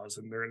menopause,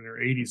 and they're in their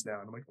 80s now.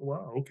 And I'm like,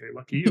 wow, okay,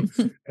 lucky you.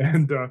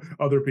 And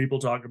other people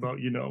talk about,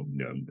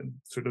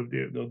 sort of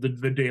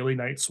the daily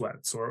night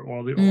sweats, or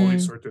all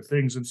these sorts of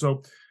things. And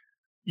so,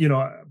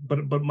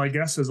 but my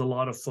guess is a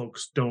lot of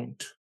folks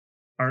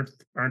aren't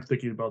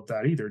thinking about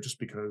that either, just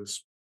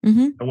because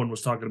no one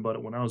was talking about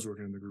it when I was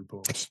working in the group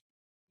homes.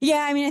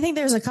 Yeah, I mean, I think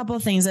there's a couple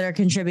of things that are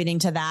contributing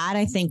to that.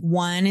 I think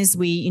one is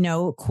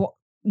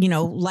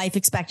life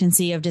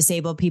expectancy of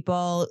disabled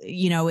people,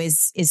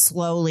 is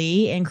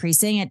slowly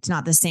increasing. It's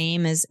not the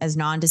same as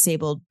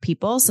non-disabled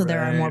people. So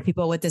there are more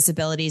people with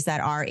disabilities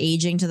that are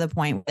aging to the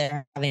point where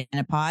they're having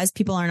menopause.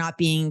 People are not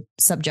being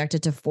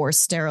subjected to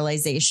forced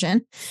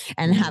sterilization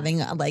and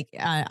having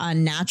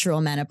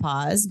unnatural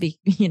menopause,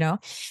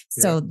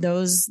 So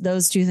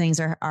those two things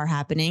are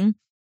happening.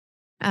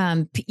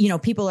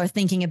 People are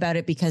thinking about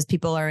it because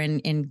people are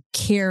in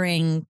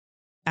caring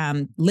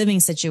living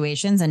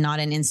situations and not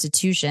in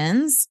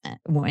institutions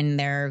when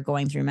they're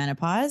going through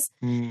menopause.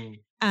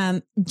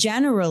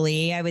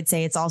 Generally, I would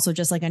say it's also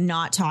just like a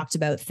not talked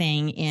about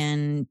thing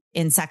in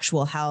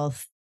sexual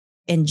health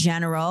in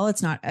general.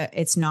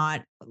 It's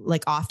not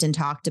like often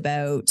talked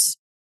about,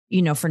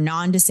 for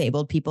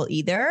non-disabled people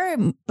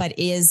either, but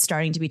is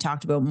starting to be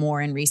talked about more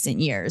in recent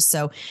years.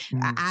 So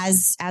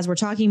as we're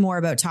talking more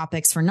about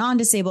topics for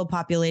non-disabled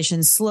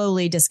populations,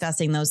 slowly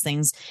discussing those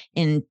things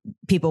in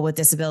people with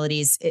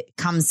disabilities, it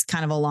comes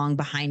kind of along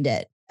behind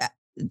it,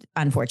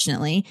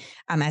 unfortunately,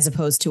 as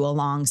opposed to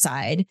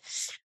alongside.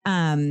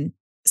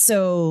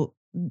 So,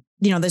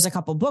 there's a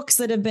couple books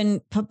that have been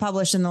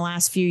published in the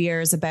last few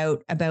years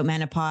about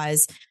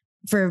menopause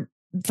for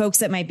folks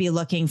that might be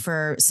looking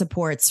for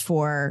supports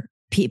for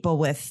people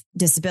with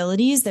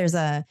disabilities. There's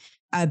a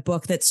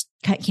book that's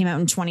came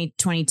out in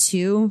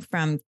 2022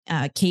 from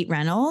Kate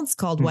Reynolds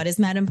called What is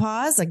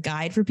Menopause? A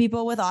Guide for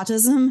People with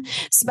Autism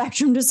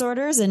Spectrum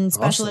Disorders and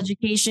Special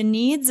Education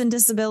Needs and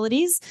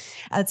Disabilities.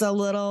 It's a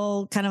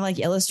little kind of like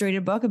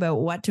illustrated book about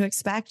what to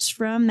expect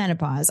from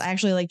menopause. I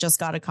actually just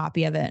got a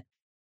copy of it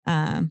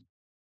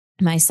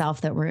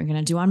myself that we're going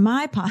to do on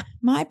my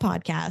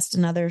podcast.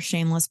 Another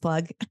shameless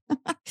plug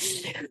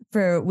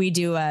we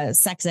do a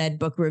sex ed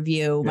book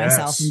review,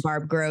 myself and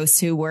Barb Gross,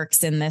 who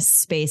works in this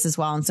space as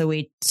well. And so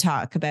we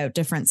talk about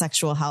different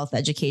sexual health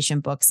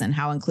education books and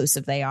how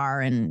inclusive they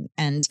are and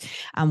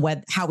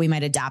how we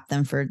might adapt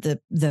them for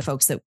the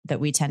folks that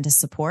we tend to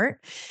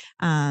support.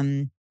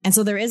 And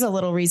so there is a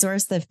little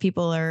resource that if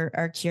people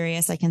are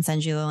curious, I can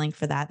send you the link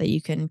for that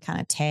you can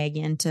kind of tag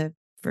into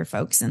for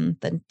folks in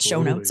the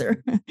show notes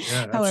or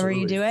however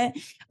you do it.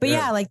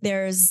 But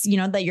there's,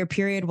 that your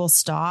period will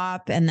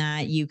stop and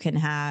that you can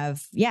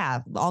have,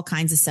 all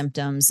kinds of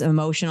symptoms,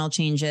 emotional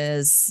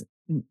changes,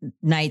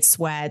 night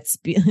sweats,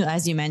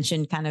 as you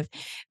mentioned, kind of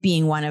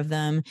being one of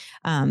them,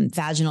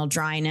 vaginal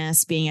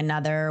dryness being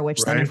another,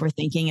 which then if we're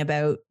thinking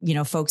about,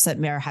 folks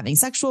that are having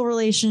sexual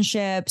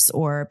relationships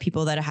or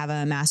people that have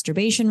a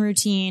masturbation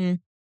routine,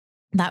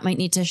 that might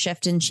need to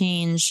shift and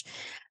change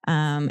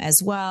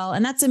as well.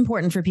 And that's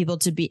important for people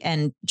to be,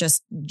 and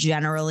just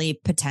generally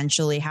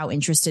potentially how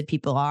interested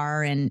people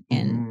are in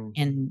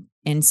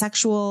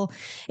sexual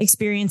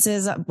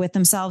experiences with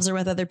themselves or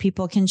with other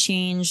people can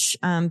change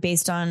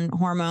based on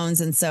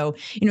hormones. And so,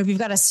 if you've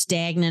got a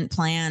stagnant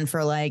plan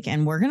for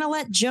and we're going to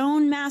let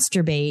Joan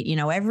masturbate,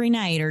 every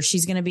night, or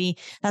that's going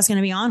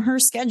to be on her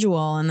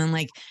schedule. And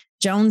then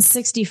Joan's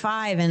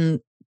 65 and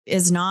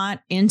is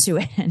not into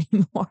it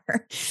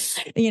anymore.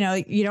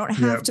 You don't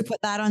have to put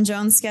that on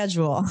Joan's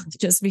schedule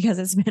just because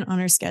it's been on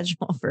her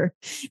schedule for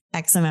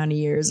X amount of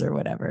years or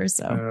whatever.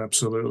 So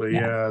absolutely.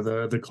 Yeah.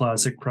 The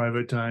classic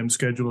private time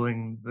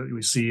scheduling that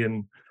we see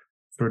in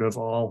sort of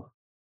all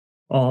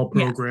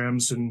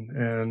programs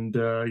and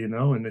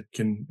it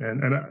can,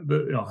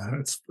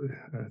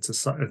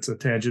 it's a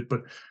tangent,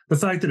 but the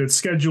fact that it's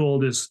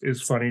scheduled is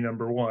funny.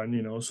 Number one,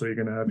 so you're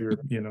going to have your,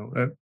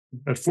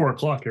 at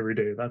 4:00 every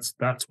day. That's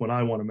when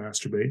I want to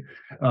masturbate.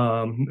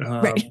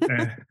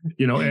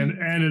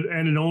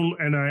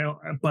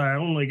 But I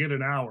only get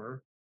an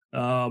hour.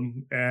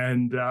 And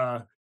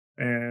then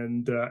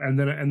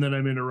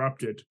I'm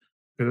interrupted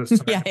because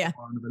it's time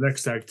on to the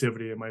next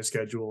activity in my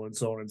schedule and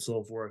so on and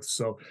so forth.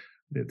 So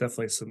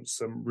definitely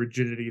some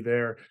rigidity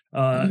there.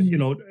 There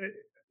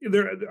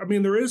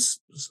is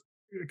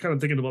kind of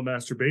thinking about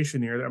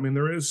masturbation here.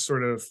 There is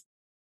sort of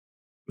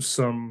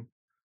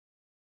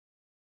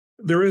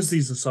there is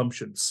these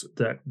assumptions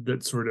that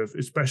sort of,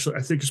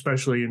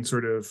 especially in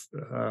sort of,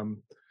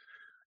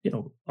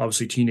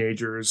 obviously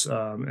teenagers,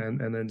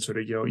 and then sort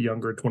of,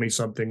 younger 20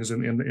 somethings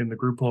in the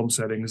group home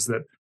settings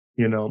that,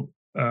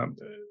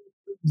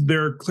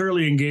 they're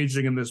clearly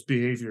engaging in this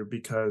behavior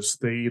because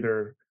they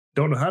either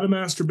don't know how to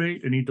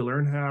masturbate and need to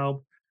learn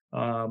how.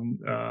 I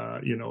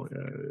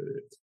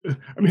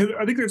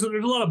think there's a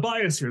lot of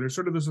bias here. There's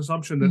sort of this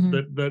assumption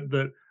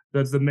that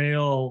the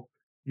male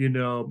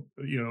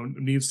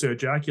needs to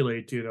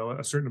ejaculate,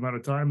 a certain amount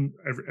of time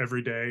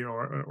every day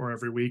or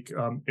every week,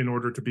 in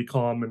order to be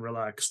calm and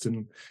relaxed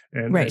and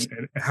Right.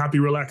 and happy,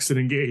 relaxed, and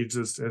engaged,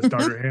 as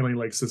Dr. Hanley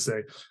likes to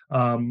say.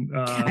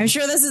 I'm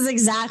sure this is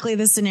exactly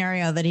the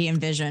scenario that he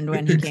envisioned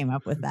when he came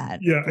up with that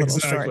Yeah, little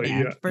exactly.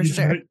 shorthand, for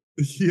sure.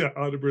 Yeah,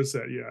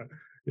 100%.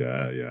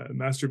 Yeah.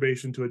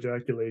 Masturbation to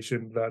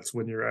ejaculation. That's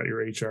when you're at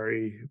your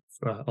HRE.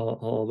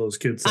 All those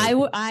kids.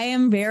 I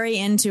am very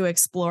into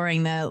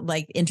exploring the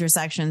like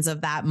intersections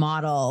of that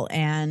model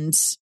and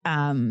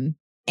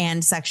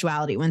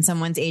sexuality when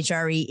someone's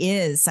HRE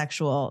is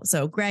sexual.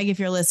 So Greg, if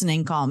you're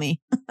listening, call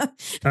me.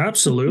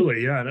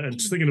 Absolutely. Yeah. And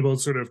just thinking about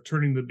sort of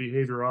turning the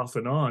behavior off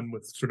and on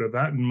with sort of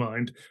that in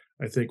mind,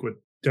 I think would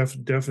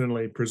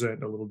definitely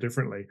present a little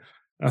differently.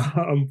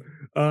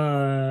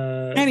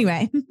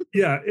 Anyway.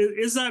 Yeah.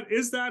 Is that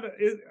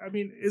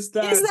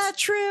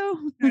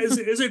true?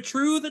 is it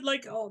true that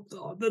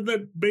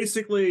that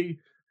basically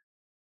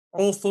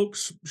all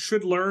folks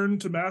should learn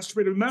to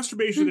masturbate? And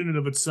masturbation in and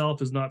of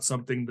itself is not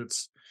something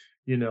that's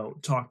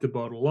talked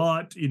about a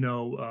lot,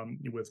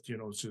 with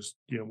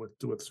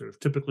with sort of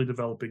typically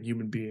developing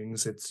human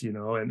beings. It's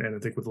and I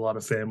think with a lot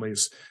of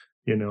families,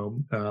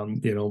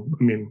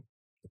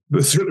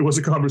 this really was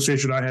a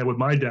conversation I had with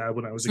my dad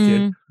when I was a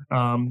kid,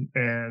 and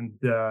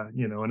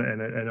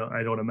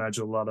I don't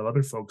imagine a lot of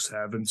other folks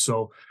have. And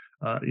so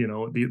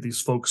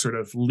these folks sort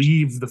of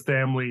leave the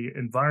family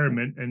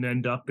environment and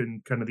end up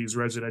in kind of these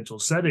residential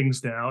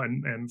settings now,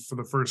 and for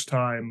the first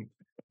time,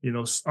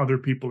 other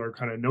people are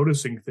kind of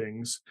noticing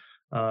things,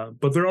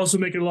 but they're also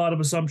making a lot of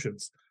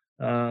assumptions.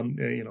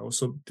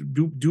 So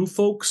do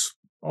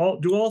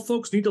all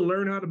folks need to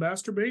learn how to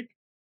masturbate?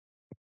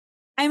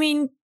 I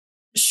mean,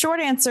 short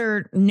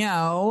answer,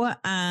 no.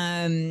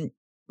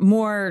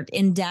 More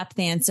in-depth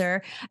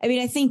answer. I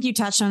mean, I think you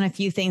touched on a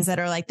few things that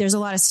are like, there's a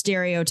lot of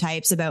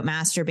stereotypes about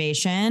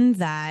masturbation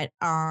that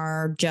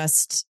are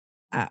just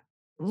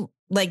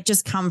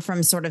just come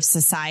from sort of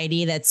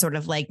society that's sort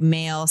of like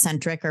male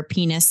centric or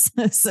penis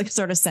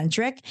sort of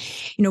centric.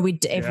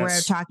 If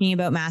we're talking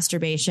about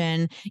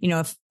masturbation,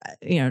 if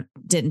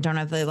don't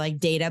have the like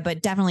data,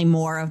 but definitely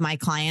more of my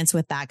clients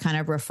with that kind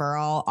of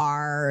referral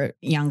are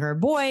younger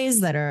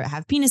boys that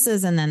have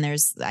penises. And then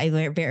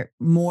I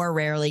more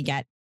rarely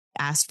get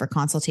asked for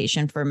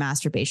consultation for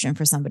masturbation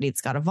for somebody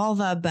that's got a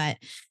vulva. But,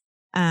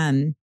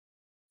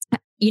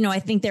 I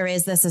think there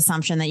is this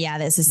assumption that,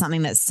 this is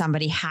something that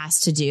somebody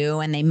has to do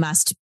and they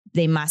must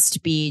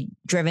be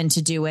driven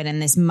to do it.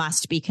 And this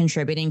must be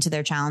contributing to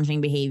their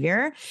challenging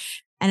behavior.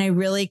 And I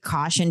really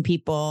caution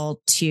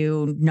people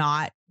to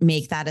not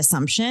make that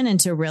assumption and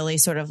to really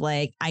sort of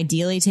like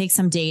ideally take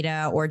some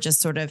data, or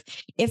just sort of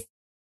if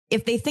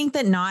they think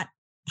that not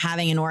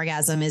having an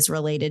orgasm is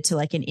related to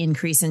like an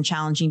increase in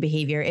challenging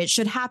behavior, it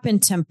should happen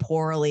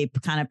temporally,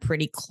 kind of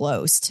pretty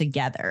close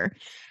together,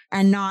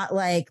 and not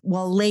like,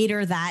 well,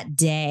 later that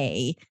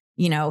day,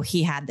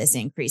 he had this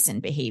increase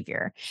in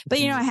behavior. But,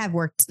 I have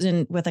worked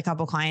with a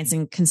couple clients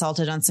and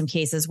consulted on some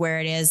cases where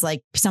it is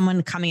like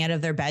someone coming out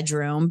of their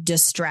bedroom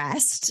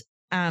distressed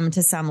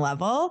to some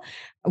level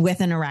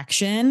with an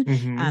erection.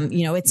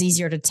 It's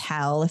easier to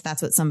tell if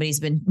that's what somebody's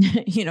been,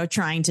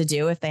 trying to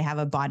do, if they have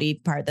a body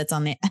part that's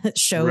on the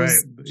shows, right.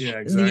 Yeah,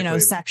 exactly.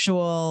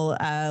 Sexual,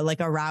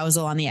 like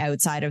arousal on the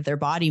outside of their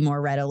body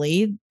more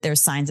readily. There's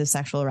signs of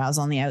sexual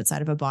arousal on the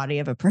outside of a body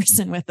of a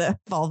person with a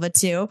vulva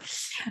too.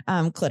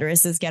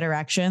 Clitorises get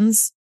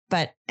erections,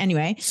 but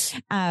anyway,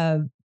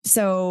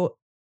 so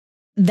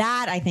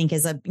that I think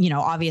is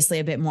obviously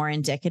a bit more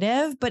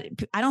indicative, but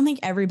I don't think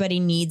everybody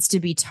needs to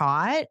be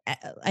taught.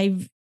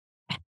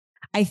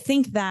 I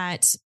think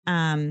that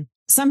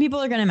some people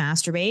are going to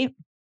masturbate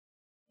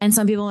and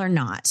some people are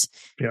not.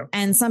 Yeah.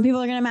 And some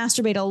people are going to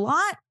masturbate a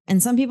lot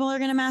and some people are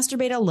going to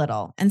masturbate a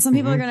little. And some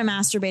people are going to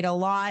masturbate a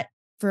lot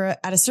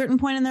at a certain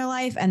point in their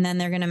life, and then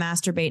they're going to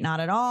masturbate not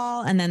at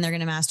all, and then they're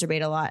going to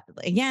masturbate a lot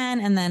again,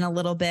 and then a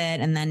little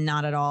bit, and then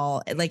not at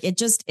all. Like it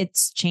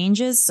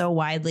changes so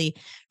widely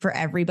for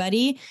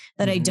everybody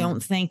that I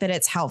don't think that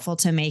it's helpful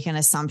to make an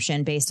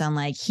assumption based on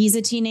like, he's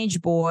a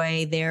teenage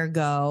boy, there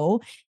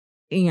go.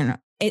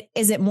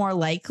 Is it more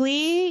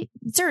likely?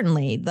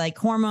 Certainly, like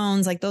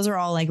hormones, like those are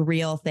all like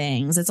real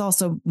things. It's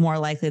also more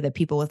likely that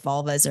people with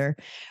vulvas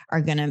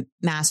are going to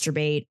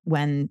masturbate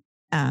when,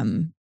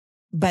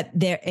 but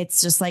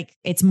it's just like,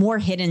 it's more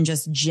hidden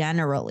just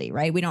generally,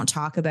 right? We don't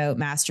talk about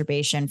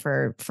masturbation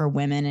for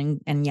women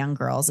and young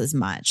girls as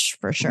much,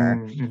 for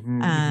sure.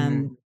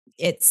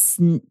 It's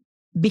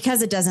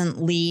because it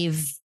doesn't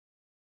leave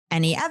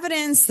any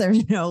evidence.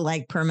 There's no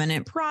like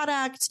permanent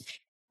product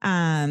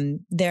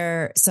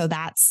there. So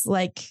that's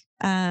like,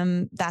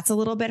 that's a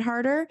little bit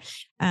harder,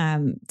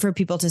 for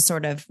people to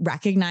sort of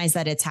recognize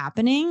that it's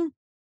happening.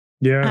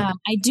 Yeah.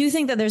 I do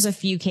think that there's a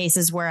few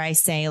cases where I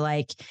say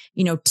like,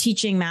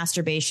 teaching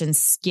masturbation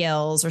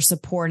skills or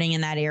supporting in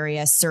that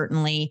area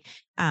certainly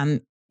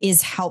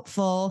is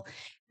helpful.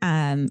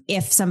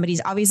 If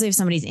somebody's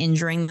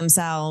injuring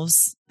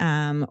themselves,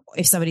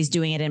 if somebody's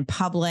doing it in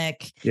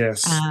public,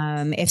 Yes.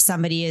 If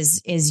somebody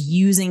is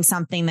using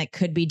something that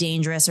could be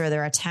dangerous, or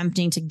they're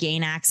attempting to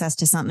gain access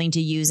to something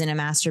to use in a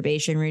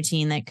masturbation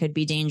routine that could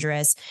be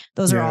dangerous.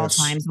 Those are all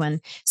times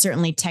when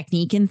certainly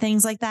technique and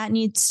things like that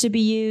needs to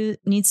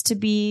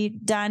be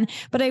done.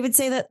 But I would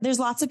say that there's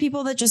lots of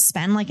people that just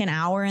spend like an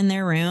hour in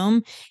their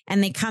room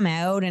and they come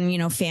out, and, you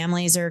know,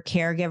 families or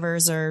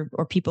caregivers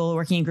or people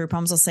working in group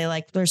homes will say,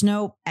 like, there's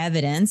no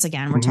evidence.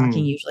 Again, we're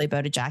talking usually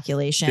about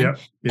ejaculation,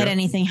 that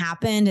anything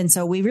happened. And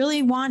so we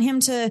really want him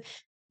to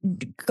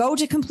go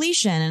to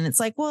completion. And it's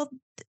like, well,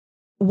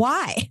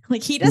 why?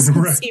 Like, he doesn't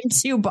seem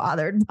too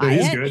bothered by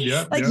it.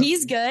 Good.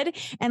 He's good.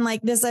 And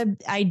like this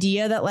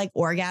idea that like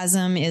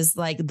orgasm is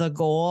like the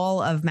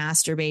goal of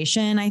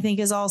masturbation, I think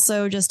is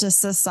also just a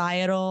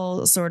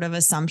societal sort of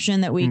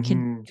assumption that we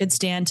could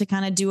stand to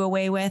kind of do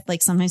away with.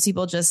 Like, sometimes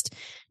people just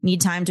need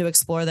time to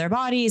explore their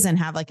bodies and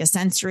have like a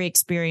sensory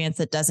experience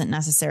that doesn't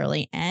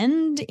necessarily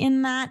end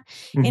in that,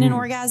 in an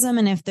orgasm.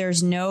 And if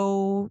there's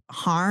no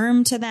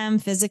harm to them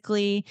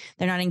physically,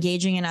 they're not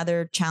engaging in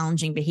other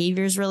challenging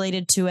behaviors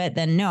related to it,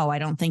 then no, I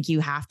don't think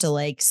you have to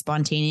like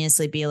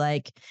spontaneously be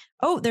like,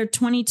 oh, they're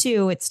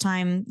 22. It's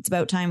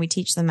about time we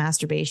teach them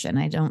masturbation.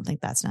 I don't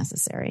think that's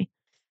necessary.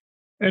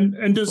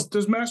 And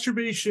does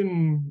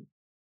masturbation,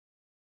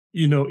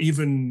 you know,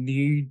 even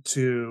need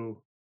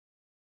to,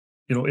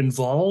 you know,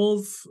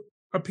 involve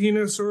a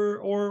penis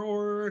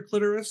or a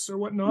clitoris or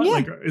whatnot?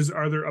 Like,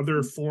 are there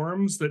other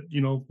forms that,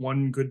 you know,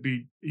 one could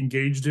be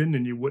engaged in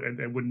and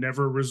would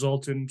never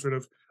result in sort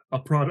of a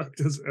product,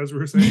 as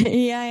we're saying?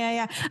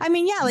 Yeah. I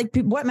mean, like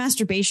what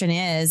masturbation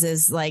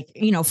is like,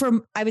 you know,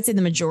 I would say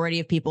the majority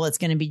of people, it's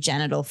going to be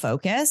genital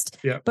focused.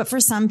 Yeah. But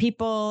for some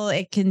people,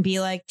 it can be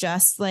like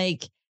just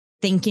like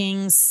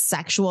thinking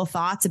sexual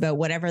thoughts about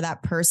whatever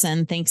that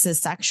person thinks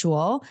is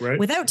sexual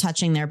without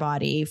touching their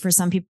body. For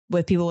some people,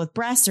 with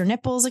breasts or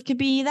nipples, it could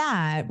be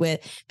that. With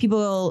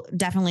people,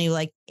 definitely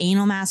like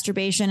anal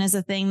masturbation is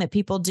a thing that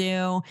people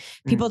do.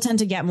 People tend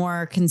to get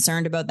more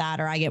concerned about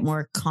that, or I get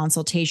more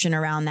consultation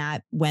around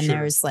that when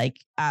there's like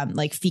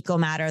fecal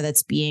matter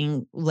that's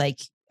being like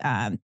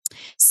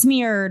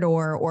smeared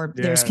or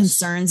there's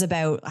concerns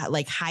about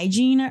like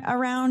hygiene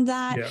around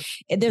that.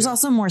 There's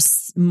also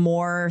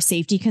more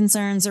safety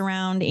concerns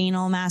around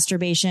anal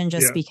masturbation,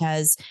 just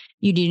because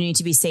you do need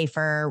to be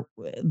safer,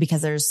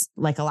 because there's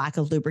like a lack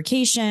of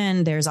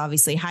lubrication. There's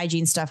obviously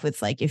hygiene stuff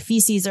with like, if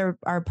feces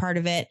are part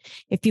of it.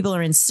 If people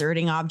are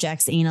inserting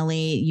objects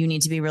anally, you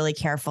need to be really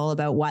careful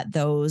about what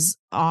those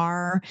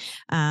are.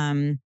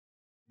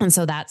 And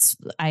so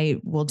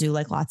I will do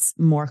like lots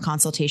more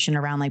consultation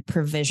around like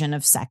provision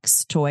of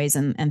sex toys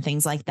and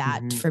things like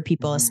that for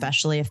people,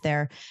 especially if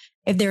they're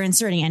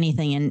inserting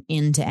anything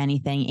into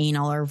anything,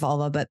 anal or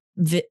vulva,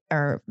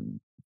 or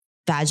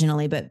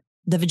vaginally, but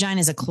the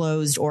vagina is a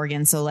closed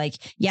organ. So like,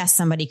 yes,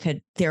 somebody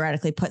could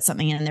theoretically put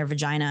something in their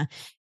vagina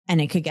and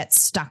it could get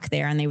stuck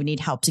there and they would need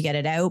help to get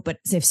it out. But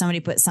if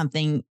somebody put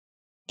something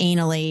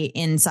anally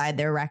inside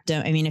their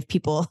rectum, I mean, if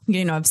people,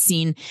 you know, I've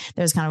seen,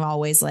 there's kind of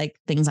always like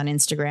things on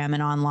Instagram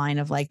and online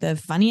of like the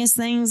funniest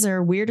things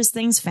or weirdest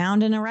things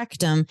found in a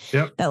rectum,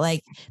 that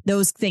like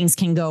those things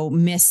can go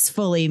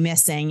fully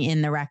missing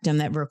in the rectum,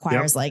 that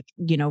requires like,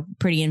 you know,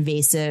 pretty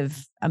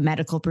invasive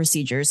medical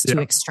procedures to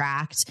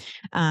extract.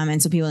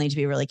 And so people need to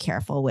be really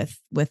careful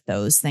with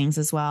those things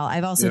as well.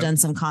 I've also done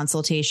some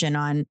consultation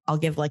on, I'll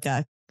give like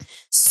a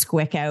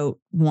squick out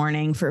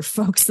warning for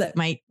folks that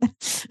might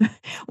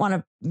want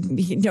to,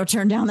 you know,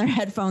 turn down their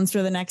headphones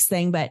for the next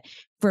thing. But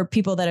for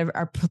people that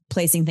are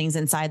placing things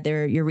inside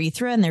their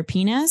urethra and their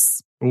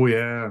penis. Oh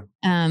yeah.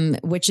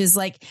 Which is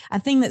like a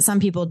thing that some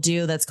people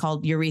do that's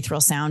called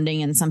urethral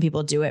sounding, and some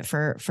people do it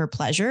for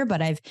pleasure.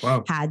 But I've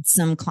had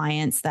some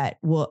clients that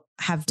will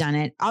have done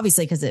it,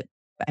 obviously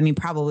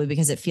probably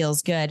because it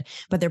feels good,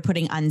 but they're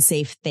putting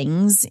unsafe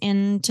things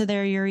into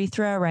their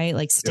urethra, right?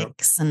 Like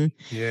sticks and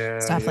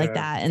stuff like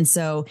that. And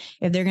so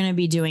if they're going to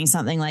be doing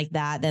something like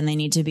that, then they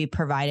need to be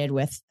provided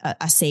with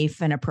a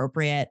safe and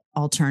appropriate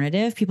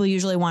alternative. People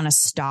usually want to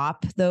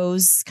stop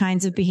those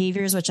kinds of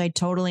behaviors, which I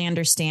totally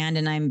understand.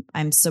 And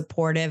I'm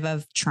supportive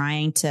of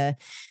trying to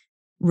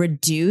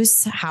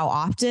reduce how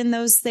often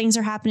those things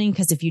are happening,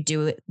 because if you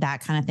do that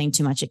kind of thing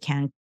too much, it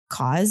can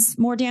cause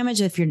more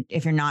damage if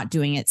you're not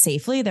doing it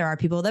safely. There are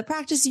people that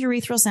practice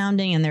urethral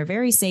sounding and they're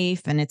very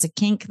safe, and it's a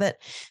kink that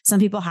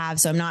some people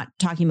have. So I'm not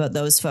talking about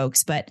those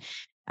folks, but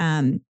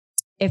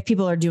if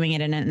people are doing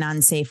it in an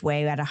unsafe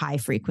way at a high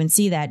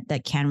frequency,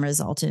 that can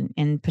result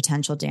in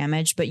potential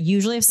damage. But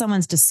usually if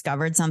someone's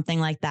discovered something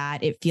like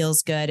that, it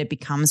feels good, it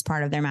becomes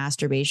part of their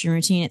masturbation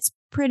routine, it's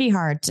pretty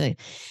hard to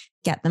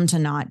get them to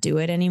not do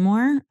it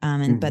anymore.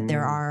 But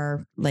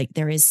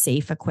there is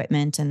safe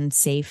equipment and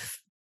safe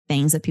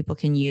things that people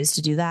can use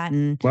to do that.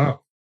 And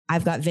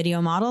I've got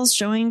video models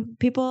showing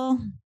people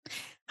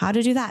how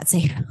to do that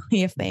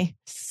safely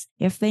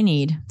if they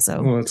need.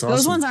 So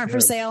those ones aren't for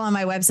sale on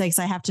my website, because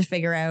I have to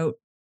figure out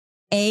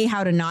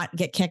how to not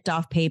get kicked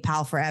off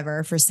PayPal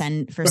forever for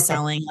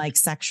selling like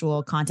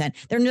sexual content.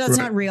 That's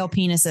not real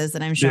penises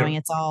that I'm showing.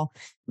 It's all,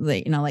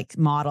 you know, like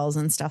models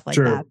and stuff like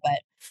that. But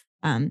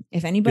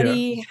If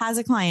anybody has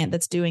a client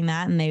that's doing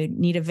that and they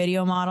need a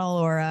video model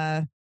or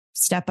a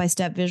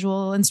step-by-step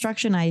visual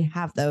instruction, I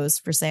have those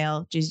for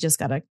sale. You just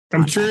got to.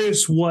 I'm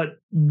curious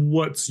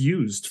what's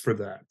used for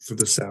that, for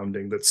the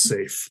sounding that's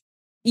safe.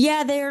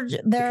 Yeah,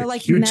 they're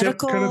like Q-tip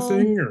medical kind of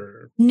thing,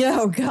 or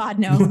no, God,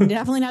 no,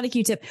 definitely not a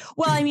Q-tip.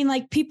 Well, I mean,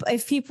 like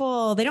if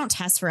people, they don't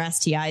test for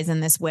STIs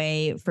in this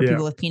way for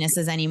people with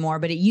penises anymore,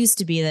 but it used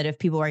to be that if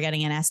people were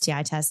getting an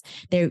STI test,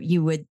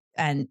 you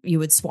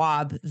would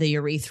swab the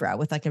urethra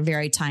with like a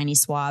very tiny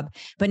swab.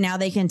 But now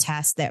they can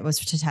test, that was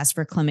to test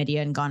for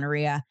chlamydia and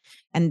gonorrhea.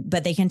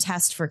 But they can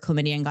test for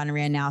chlamydia and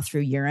gonorrhea now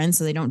through urine.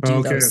 So they don't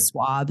do those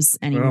swabs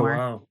anymore.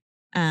 Oh,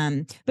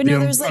 wow. But no,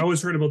 there's I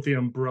always heard about the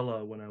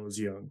umbrella when I was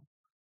young.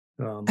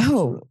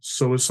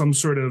 So it's some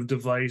sort of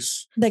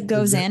device that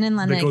goes in and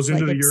then that goes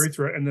into the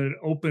urethra and then it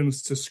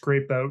opens to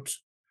scrape out,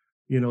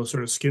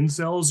 sort of skin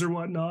cells or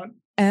whatnot.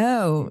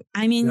 Oh,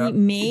 I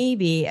mean,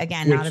 maybe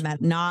again,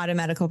 not a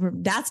medical.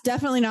 That's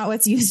definitely not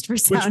what's used for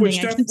sounding.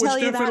 I can tell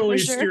you that for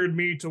sure. Steered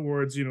me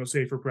towards,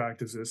 safer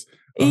practices.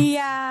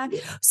 Yeah.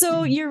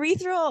 So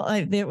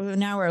urethral.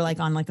 Now we're like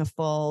on like a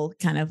full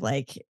kind of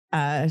like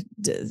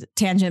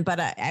tangent, but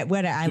I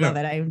love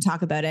it. I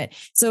talk about it.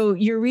 So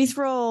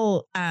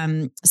urethral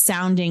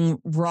sounding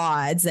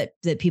rods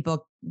that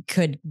people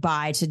could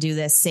buy to do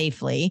this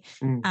safely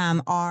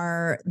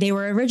they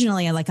were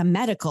originally like a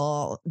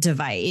medical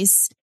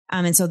device.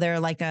 And so they're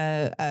like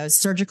a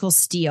surgical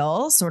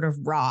steel sort of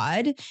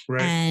rod,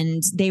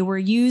 and they were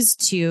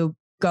used to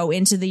go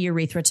into the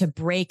urethra to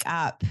break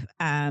up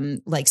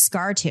like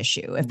scar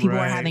tissue. If people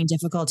are having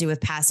difficulty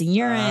with passing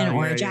urine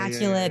or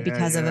ejaculate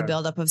because of a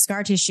buildup of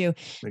scar tissue,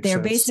 they're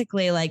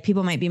basically like,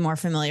 people might be more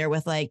familiar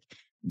with like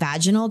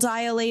vaginal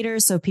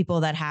dilators. So people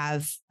that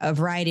have a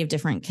variety of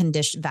different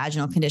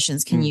vaginal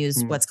conditions can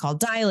use what's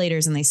called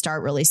dilators, and they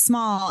start really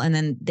small and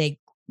then they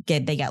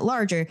get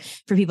larger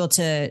for people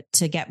to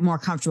get more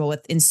comfortable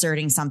with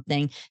inserting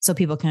something, so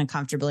people can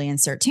comfortably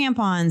insert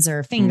tampons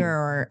or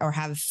finger or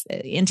have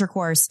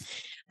intercourse.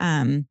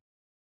 And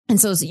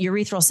so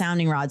urethral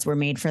sounding rods were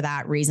made for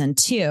that reason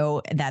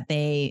too, that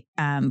they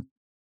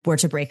were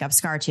to break up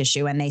scar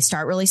tissue, and they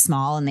start really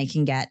small and they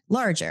can get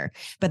larger.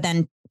 But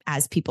then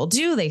as people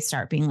do, they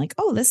start being like,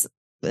 oh, this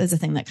is a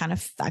thing that kind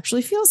of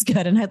actually feels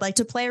good, and I'd like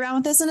to play around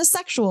with this in a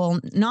sexual,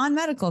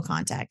 non-medical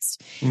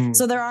context.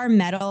 So there are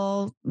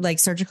metal, like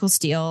surgical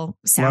steel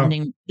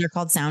sounding, they're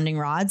called sounding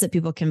rods that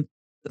people can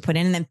put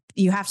in, and then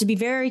you have to be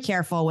very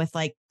careful with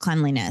like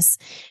cleanliness.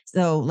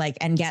 So like,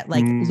 and get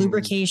like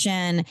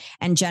lubrication,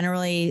 and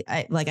generally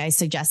I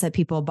suggest that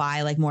people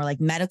buy like more like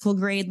medical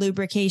grade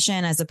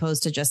lubrication as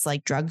opposed to just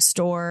like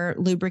drugstore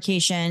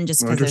lubrication,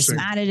 just because there's some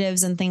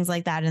additives and things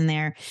like that in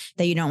there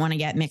that you don't want to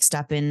get mixed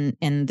up in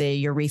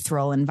the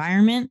urethral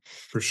environment.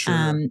 For sure.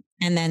 And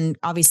then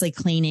obviously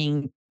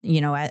cleaning,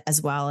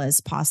 as well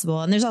as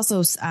possible. And there's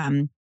also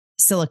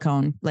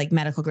silicone, like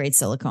medical grade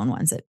silicone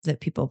ones that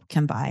people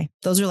can buy.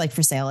 Those are like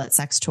for sale at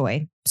sex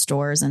toy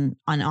stores and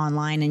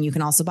online. And you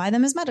can also buy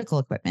them as medical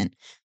equipment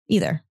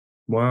either.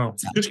 Wow.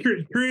 So. Just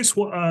curious,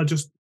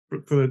 just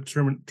for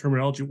the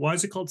terminology, why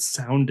is it called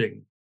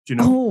sounding? Do you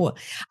know? Oh,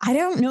 I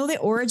don't know the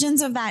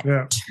origins of that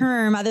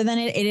term, other than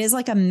it is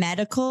like a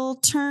medical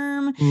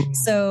term.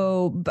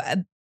 So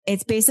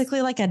it's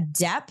basically like a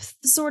depth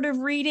sort of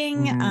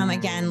reading.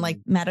 Again, like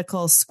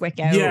medical squick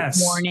out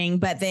warning,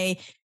 but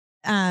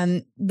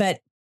but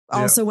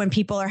also when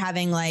people are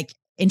having like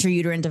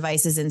intrauterine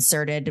devices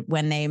inserted,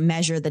 when they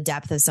measure the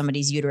depth of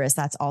somebody's uterus,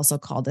 that's also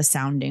called a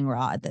sounding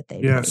rod that they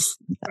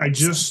it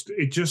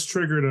just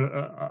triggered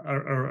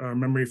a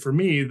memory for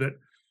me that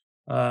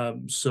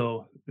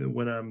so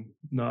when I'm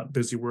not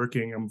busy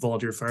working, I'm a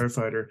volunteer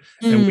firefighter,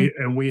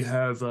 and we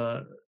have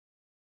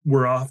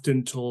we're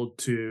often told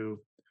to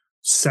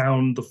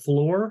sound the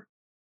floor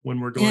when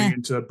we're going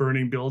into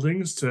burning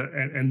buildings,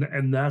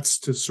 and that's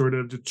to sort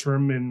of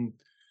determine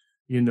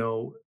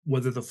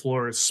whether the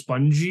floor is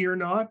spongy or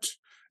not,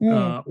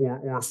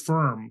 or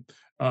firm,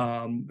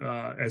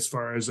 as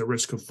far as the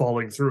risk of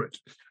falling through it.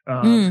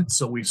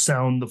 So we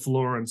sound the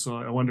floor. And so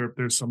I wonder if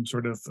there's some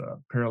sort of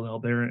parallel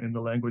there in the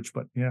language,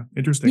 but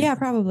interesting. Yeah,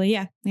 probably.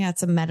 Yeah.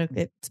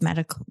 It's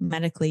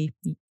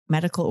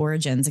medical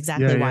origins.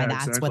 Exactly why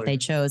that's what they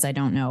chose, I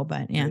don't know,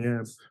 but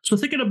So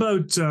thinking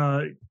about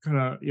kind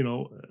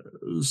of,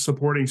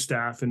 supporting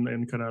staff in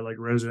kind of like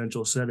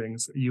residential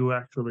settings, you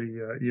actually,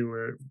 you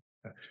were,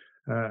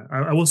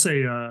 I will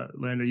say,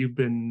 Landa, you've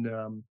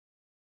been,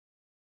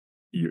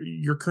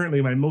 you're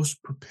currently my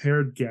most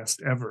prepared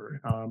guest ever.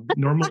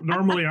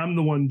 Normally I'm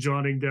the one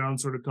jotting down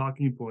sort of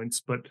talking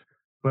points, but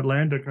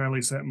Landa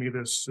kindly sent me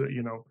this,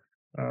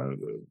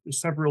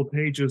 several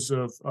pages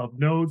of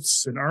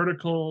notes and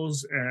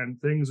articles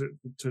and things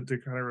to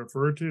kind of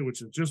refer to,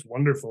 which is just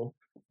wonderful.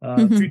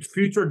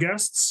 Future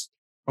guests,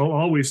 I'll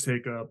always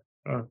take a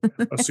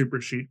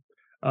super sheet.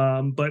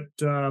 But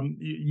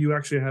you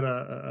actually had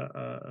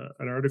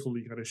an article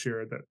you kind of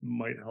shared that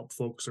might help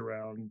folks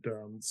around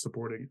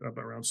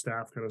around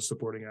staff kind of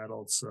supporting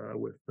adults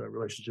with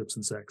relationships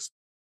and sex.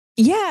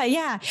 Yeah.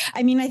 Yeah.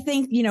 I mean, I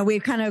think,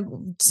 we've kind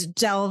of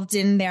delved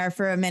in there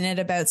for a minute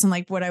about some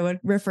like what I would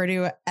refer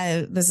to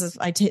as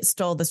I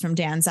stole this from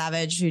Dan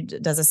Savage, who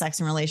does a sex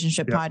and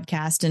relationship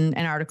podcast and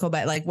an article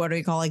about like, what do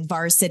we call like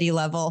varsity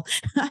level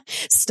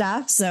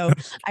stuff. So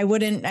I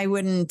wouldn't,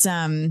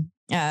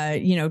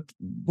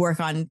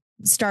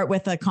 start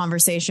with a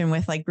conversation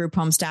with like group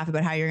home staff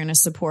about how you're going to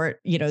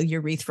support,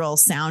 urethral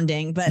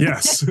sounding, but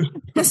yes.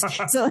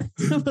 So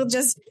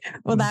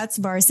that's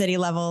varsity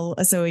level.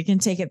 So we can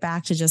take it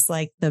back to just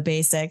like the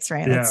basics,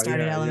 right? Let's start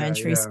at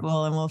elementary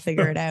school and we'll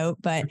figure it out.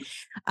 But,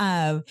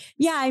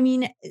 I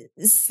mean,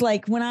 it's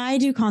like when I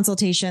do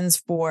consultations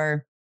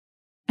for,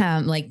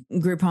 like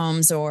group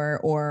homes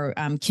or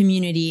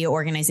community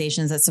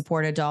organizations that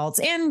support adults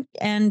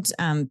and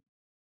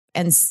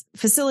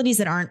facilities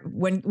that aren't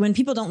when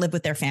people don't live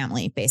with their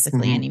family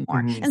basically anymore.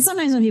 And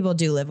sometimes when people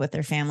do live with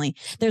their family,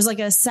 there's like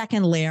a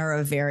second layer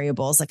of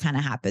variables that kind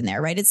of happen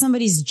there, right? It's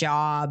somebody's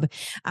job.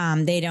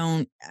 They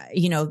don't,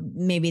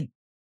 maybe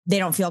they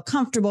don't feel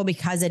comfortable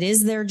because it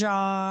is their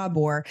job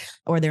or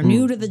they're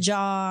new to the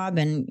job.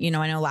 And,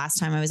 I know last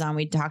time I was on,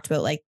 we talked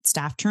about like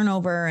staff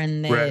turnover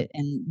and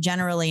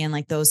generally and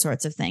like those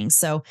sorts of things.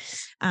 So,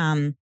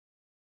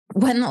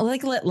 one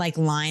like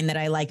line that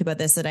I like about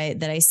this that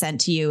I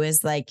sent to you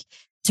is like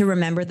to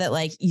remember that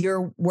like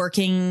you're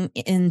working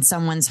in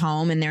someone's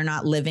home and they're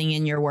not living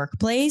in your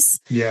workplace.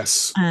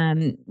 Yes.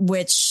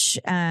 Which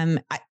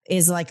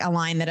is like a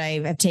line that I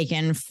have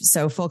taken.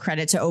 So full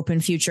credit to Open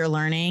Future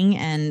Learning,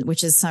 and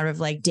which is sort of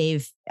like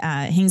Dave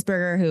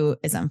Hingsberger, who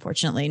is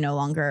unfortunately no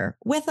longer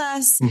with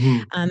us,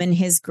 and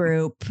his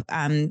group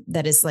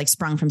that is like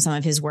sprung from some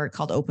of his work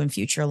called Open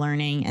Future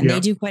Learning. And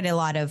they do quite a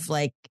lot of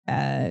like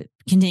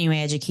continuing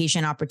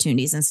education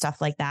opportunities and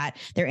stuff like that.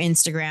 Their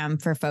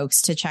Instagram for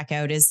folks to check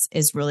out is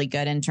really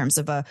good in terms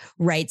of a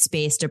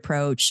rights-based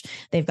approach.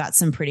 They've got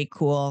some pretty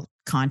cool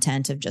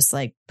content of just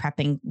like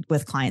prepping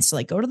with clients to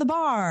like go to the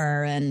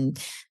bar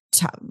and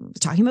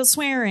talking about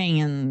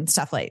swearing and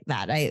stuff like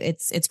that.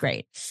 It's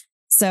great.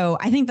 So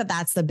I think that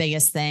that's the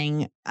biggest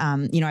thing.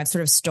 I've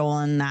sort of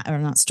stolen that, or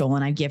not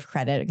stolen, I give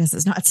credit because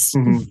it's not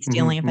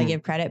stealing if I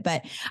give credit,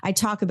 but I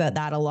talk about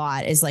that a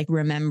lot, is like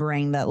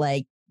remembering that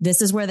like,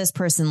 this is where this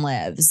person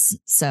lives.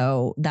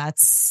 So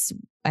that's,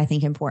 I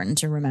think, important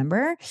to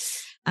remember.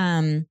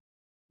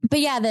 But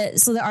yeah,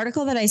 the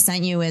article that I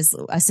sent you is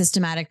a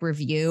systematic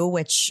review,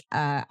 which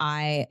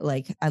I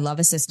love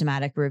a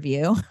systematic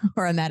review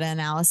or a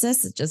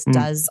meta-analysis. It just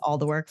does all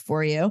the work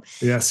for you.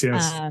 Yes.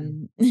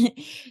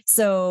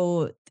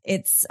 So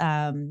it's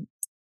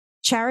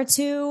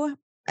Charitu.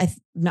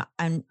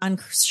 I'm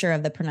unsure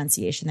of the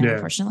pronunciation there,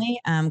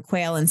 unfortunately.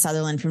 Quayle and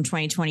Sutherland from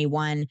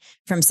 2021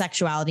 from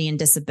Sexuality and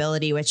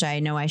Disability, which I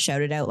know I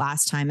shouted out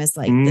last time, is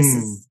like, this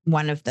is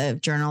one of the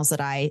journals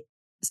that I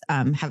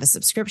have a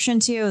subscription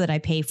to, that I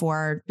pay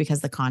for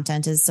because the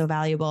content is so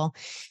valuable.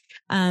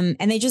 And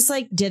they just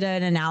like did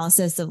an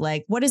analysis of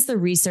like, what does the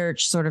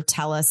research sort of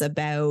tell us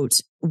about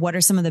what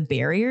are some of the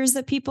barriers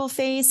that people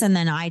face? And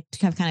then I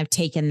have kind of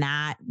taken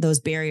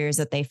those barriers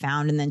that they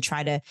found and then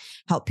try to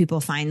help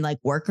people find like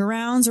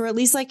workarounds, or at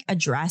least like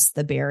address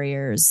the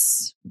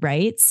barriers.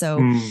 Right. So,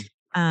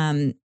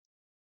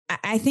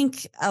 I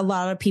think a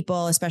lot of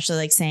people, especially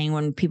like saying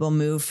when people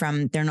move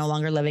from, they're no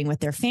longer living with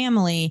their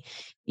family,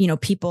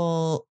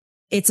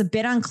 it's a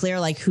bit unclear,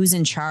 like who's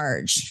in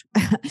charge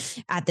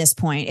at this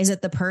point. Is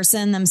it the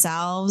person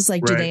themselves?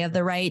 Like, do they have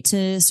the right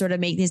to sort of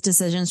make these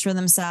decisions for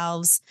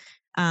themselves?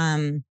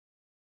 Do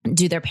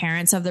their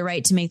parents have the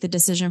right to make the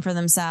decision for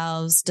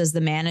themselves? Does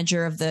the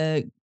manager of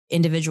the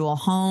individual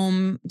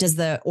home, does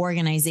the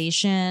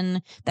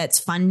organization that's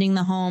funding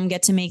the home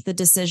get to make the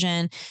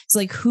decision? So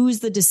like,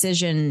 who's the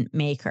decision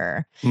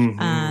maker?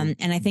 And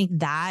I think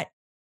that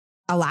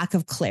a lack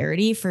of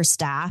clarity for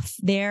staff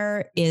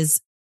there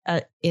is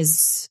a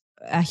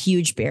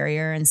huge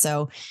barrier. And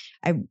so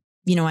I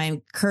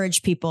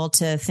encourage people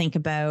to think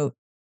about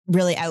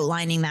really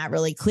outlining that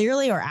really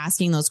clearly, or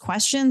asking those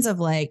questions of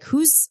like,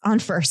 who's on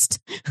first,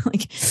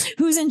 like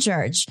who's in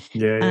charge?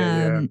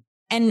 And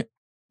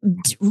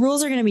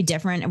rules are going to be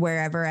different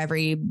wherever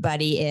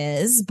everybody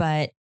is.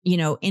 But,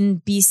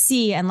 in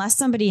BC, unless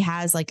somebody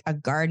has like a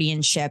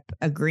guardianship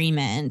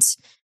agreement,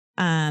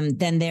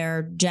 then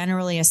they're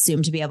generally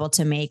assumed to be able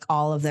to make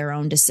all of their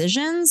own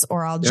decisions.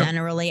 Or I'll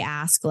generally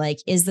ask, like,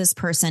 is this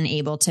person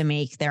able to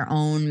make their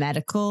own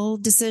medical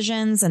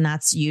decisions? And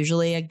that's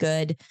usually a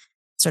good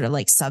sort of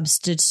like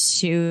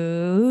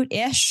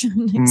substitute-ish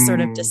sort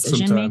of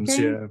decision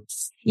making.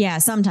 Yeah,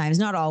 sometimes,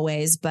 not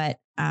always, but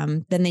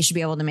then they should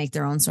be able to make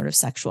their own sort of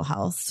sexual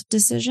health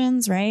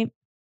decisions, right?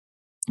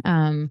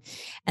 And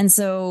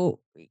so,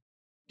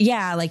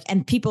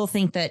 and people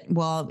think that,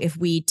 well, if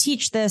we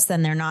teach this,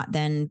 then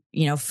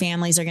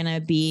families are going to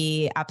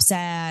be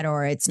upset,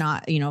 or it's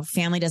not,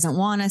 family doesn't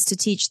want us to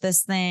teach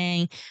this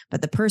thing,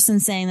 but the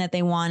person's saying that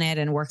they want it,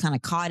 and we're kind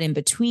of caught in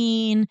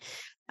between.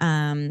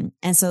 And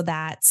so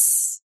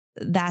that's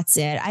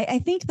it.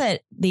 I think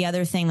that the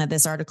other thing that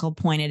this article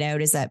pointed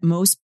out is that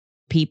most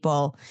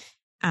people,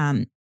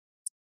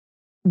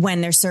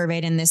 when they're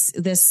surveyed, and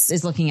this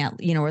is looking at,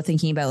 we're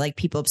thinking about like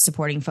people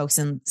supporting folks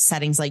in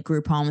settings like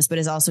group homes, but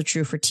is also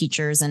true for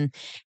teachers, and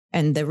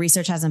the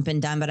research hasn't been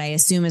done, but I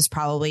assume is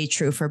probably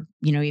true for,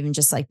 even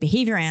just like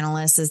behavior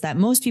analysts, is that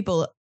most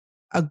people,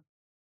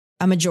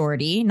 a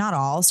majority, not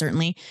all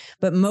certainly,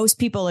 but most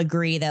people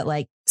agree that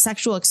like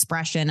sexual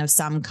expression of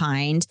some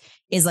kind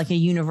is like a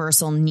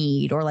universal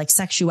need, or like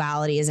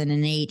sexuality is an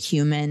innate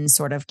human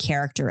sort of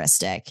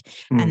characteristic.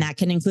 And that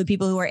can include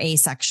people who are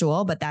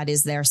asexual, but that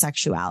is their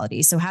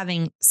sexuality. So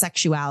having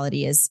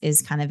sexuality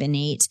is kind of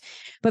innate,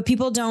 but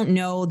people don't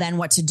know then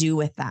what to do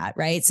with that.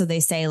 Right. So they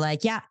say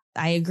like, yeah,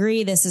 I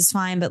agree, this is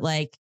fine, but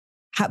like,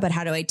 how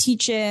do I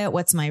teach it?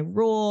 What's my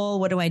role?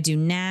 What do I do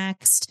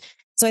next?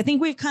 So I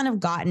think we've kind of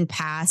gotten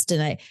past,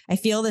 and I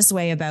feel this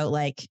way about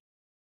like,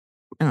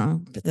 I don't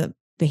know, the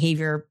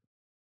behavior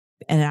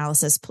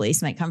analysis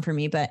police might come for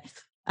me, but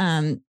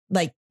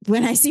like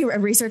when I see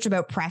research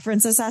about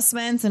preference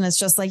assessments, and it's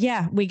just like,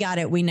 yeah, we got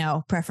it. We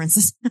know preference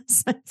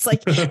assessments.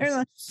 Like,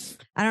 I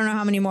don't know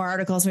how many more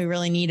articles we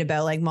really need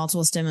about like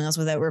multiple stimulus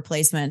without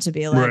replacement to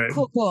be like,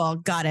 cool,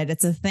 got it.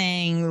 It's a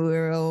thing.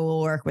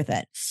 We'll work with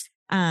it.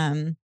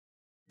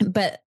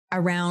 But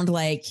around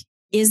like,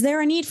 is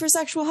there a need for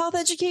sexual health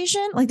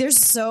education? Like there's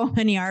so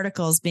many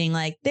articles being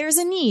like, there's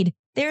a need.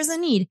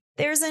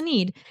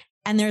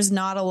 And there's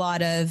not a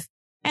lot of,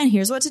 and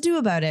here's what to do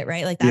about it.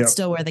 Right. Like that's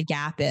still where the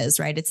gap is.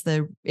 Right. It's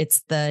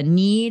the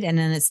need. And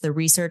then it's the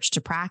research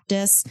to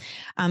practice.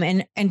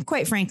 And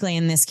quite frankly,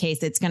 in this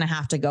case, it's going to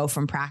have to go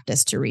from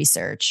practice to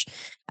research.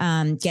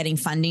 Getting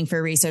funding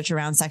for research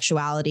around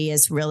sexuality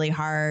is really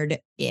hard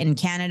in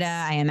Canada.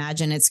 I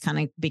imagine it's kind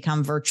of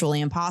become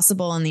virtually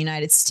impossible in the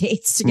United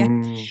States to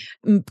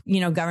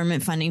get,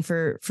 government funding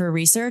for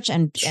research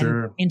and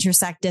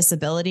intersect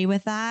disability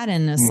with that.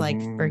 And it's like,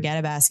 forget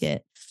a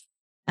basket.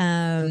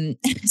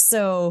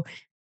 So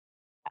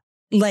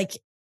like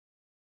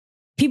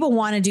people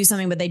want to do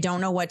something, but they don't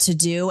know what to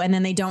do. And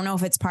then they don't know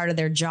if it's part of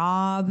their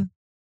job.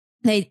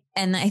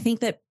 And I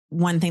think that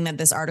one thing that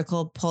this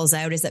article pulls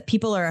out is that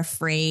people are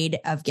afraid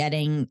of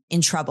getting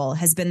in trouble,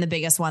 has been the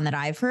biggest one that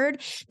I've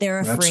heard. They're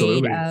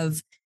afraid of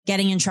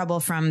getting in trouble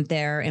from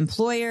their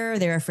employer.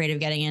 They're afraid of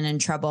getting in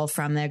trouble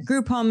from the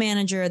group home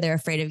manager. They're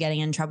afraid of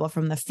getting in trouble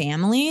from the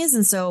families.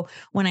 And so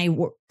when I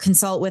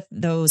consult with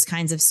those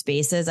kinds of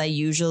spaces, I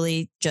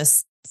usually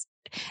just,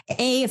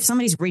 if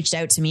somebody's reached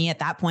out to me at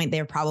that point,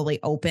 they're probably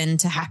open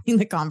to having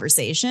the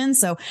conversation.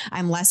 So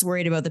I'm less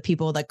worried about the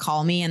people that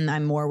call me, and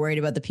I'm more worried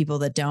about the people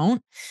that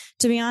don't,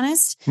 to be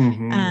honest.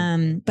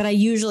 But I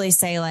usually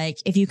say like,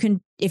 if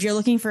you're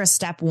looking for a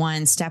step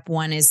one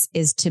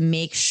is to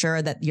make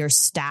sure that your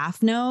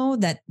staff know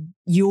that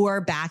you're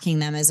backing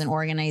them as an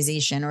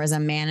organization or as a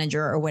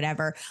manager or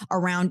whatever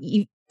around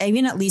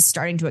even at least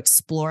starting to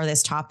explore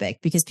this topic,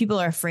 because people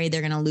are afraid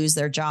they're going to lose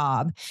their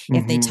job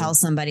if they tell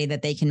somebody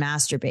that they can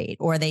masturbate,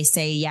 or they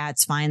say, yeah,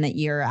 it's fine that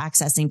you're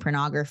accessing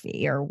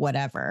pornography or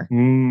whatever.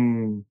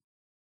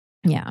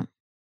 Yeah.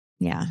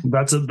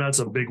 That's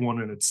a big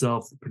one in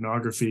itself, the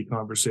pornography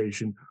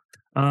conversation.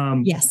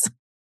 Yes.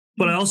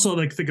 But I also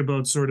like think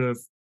about sort of,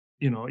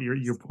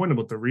 your point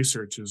about the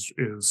research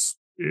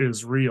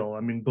is real.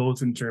 I mean,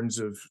 both in terms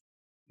of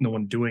no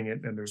one doing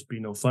it and there's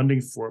been no funding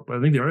for it. But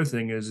I think the other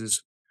thing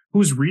is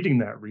who's reading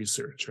that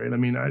research, right? I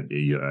mean, I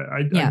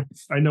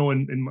know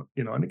and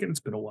again, it's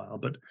been a while,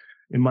 but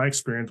in my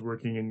experience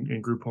working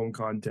in group home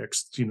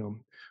context,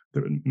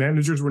 the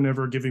managers were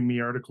never giving me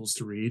articles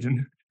to read,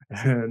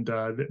 and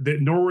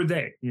nor were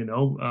they,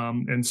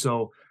 and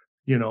so,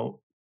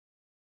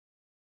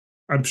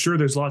 I'm sure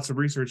there's lots of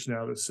research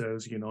now that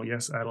says,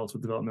 yes, adults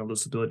with developmental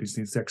disabilities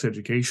need sex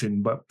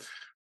education,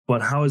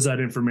 but how is that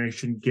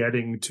information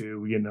getting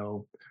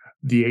to,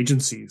 the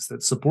agencies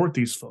that support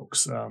these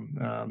folks?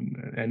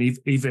 And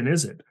even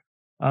is it?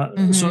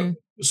 So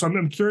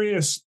I'm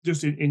curious,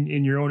 just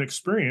in your own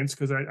experience,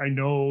 because I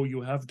know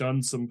you have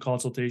done some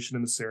consultation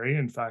in this area.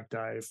 In fact,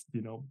 I've,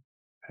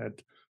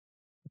 had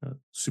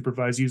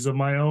supervisees of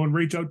my own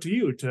reach out to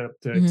you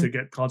to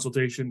get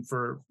consultation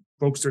for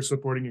folks they're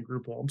supporting in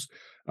group homes.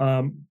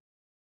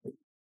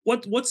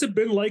 What's it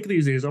been like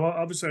these days?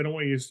 Obviously, I don't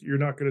want you're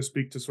not going to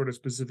speak to sort of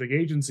specific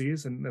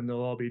agencies, and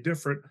they'll all be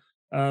different.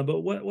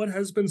 But what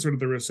has been sort of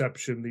the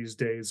reception these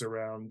days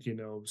around,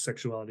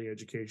 sexuality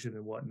education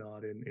and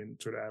whatnot in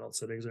sort of adult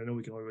settings? I know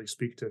we can only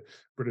speak to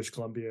British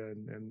Columbia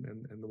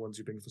and the ones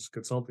you've been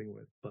consulting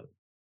with, but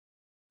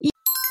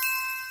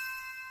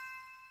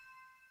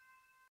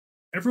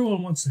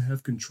everyone wants to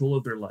have control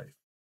of their life,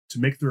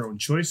 to make their own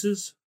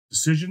choices,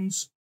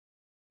 decisions,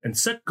 and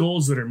set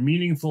goals that are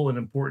meaningful and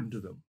important to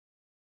them.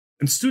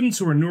 And students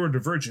who are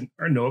neurodivergent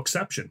are no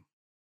exception.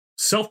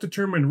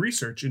 Self-determined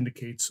research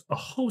indicates a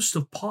host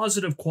of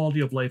positive quality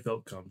of life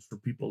outcomes for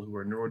people who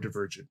are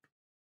neurodivergent,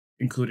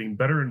 including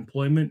better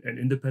employment and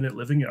independent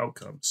living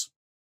outcomes.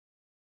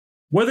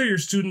 Whether your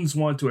students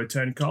want to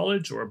attend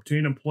college or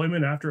obtain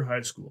employment after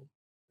high school,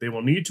 they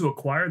will need to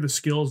acquire the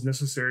skills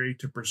necessary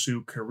to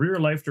pursue career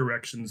life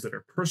directions that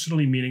are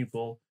personally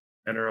meaningful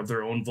and are of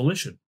their own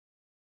volition.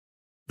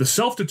 The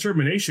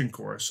self-determination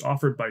course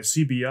offered by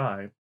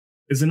CBI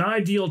is an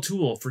ideal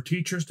tool for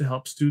teachers to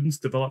help students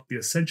develop the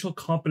essential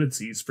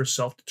competencies for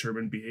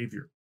self-determined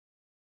behavior.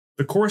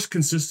 The course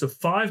consists of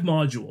 5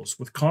 modules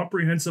with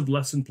comprehensive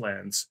lesson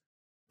plans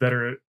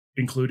that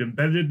include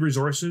embedded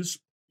resources,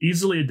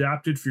 easily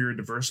adapted for your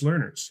diverse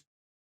learners.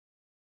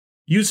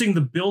 Using the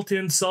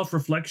built-in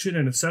self-reflection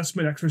and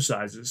assessment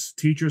exercises,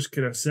 teachers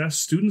can assess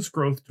students'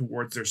 growth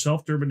towards their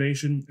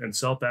self-determination and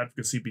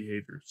self-advocacy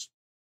behaviors.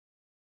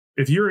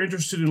 If you're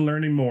interested in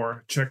learning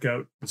more, check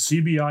out the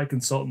CBI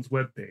Consultants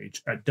webpage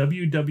at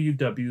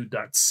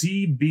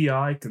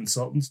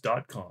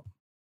www.cbiconsultants.com.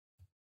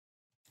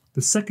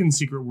 The second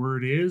secret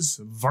word is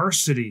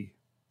varsity.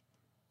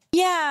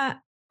 Yeah.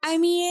 I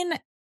mean,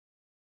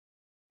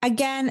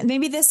 again,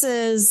 maybe this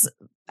is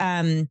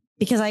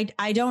because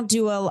I don't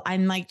do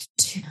I'm like,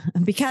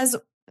 because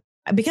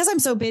I'm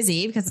so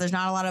busy, because there's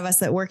not a lot of us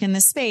that work in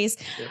this space,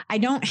 I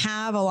don't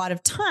have a lot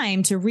of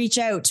time to reach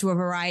out to a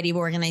variety of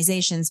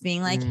organizations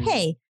being like,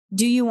 hey,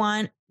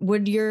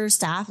 would your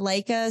staff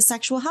like a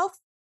sexual health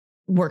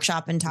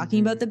workshop and talking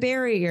about the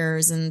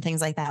barriers and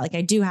things like that? Like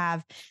I do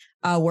have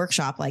a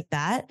workshop like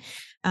that,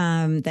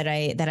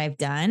 that I've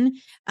done.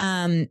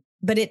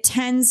 But it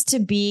tends to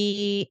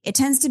be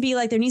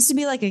like, there needs to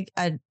be like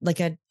a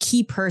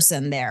key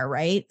person there.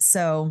 Right.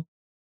 So,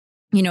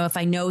 if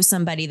I know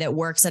somebody that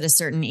works at a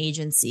certain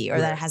agency or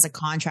that has a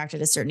contract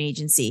at a certain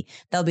agency,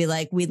 they'll be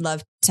like, we'd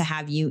love to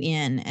have you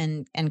in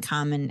and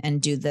come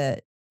and do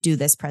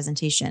this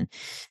presentation.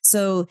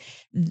 So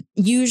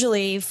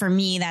usually for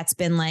me, that's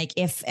been like,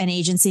 if an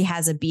agency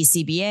has a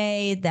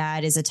BCBA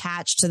that is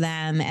attached to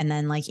them, and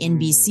then like in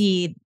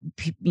BC,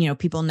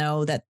 people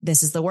know that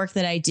this is the work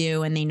that I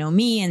do and they know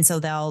me. And so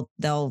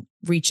they'll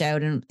reach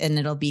out and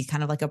it'll be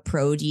kind of like a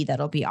pro-D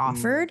that'll be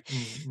offered.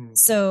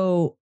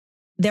 So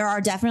there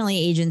are definitely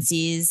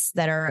agencies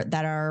that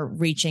are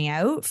reaching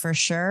out for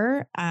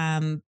sure.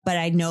 But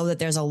I know that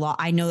there's a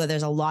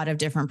lot of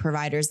different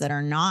providers that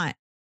are not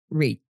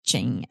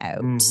reaching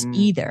out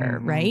either.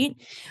 Right.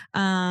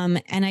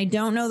 And I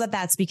don't know that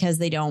that's because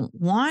they don't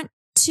want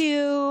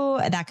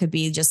to. That could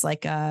be just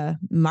like a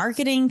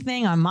marketing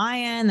thing on my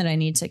end that I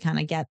need to kind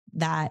of get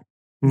the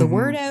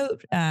word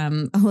out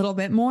a little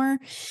bit more.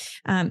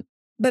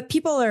 But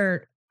people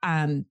are,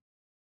 I've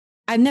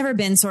never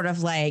been sort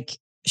of like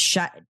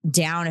shut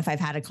down if I've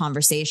had a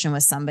conversation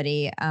with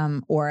somebody,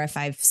 or if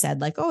I've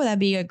said like, oh, that'd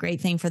be a great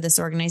thing for this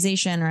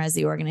organization, or has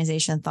the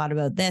organization thought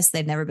about this?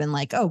 They've never been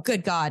like, oh,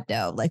 good God,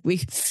 no, like we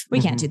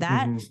can't do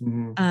that.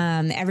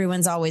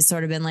 Everyone's always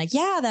sort of been like,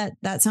 yeah,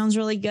 that sounds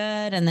really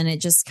good. And then it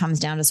just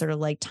comes down to sort of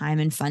like time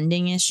and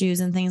funding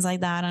issues and things like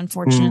that,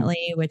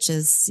 unfortunately, which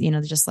is,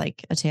 just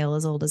like a tale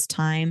as old as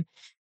time.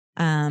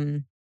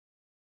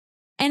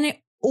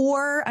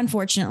 Or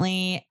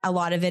unfortunately, a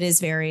lot of it is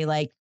very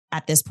like,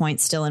 at this point,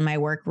 still in my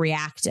work,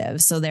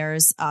 reactive. So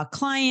there's a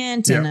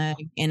client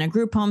in a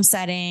group home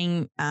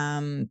setting,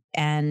 and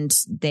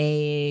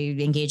they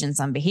engage in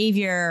some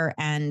behavior,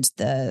 and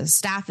the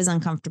staff is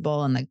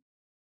uncomfortable, and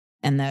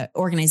the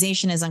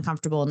organization is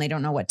uncomfortable, and they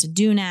don't know what to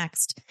do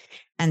next.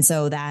 And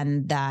so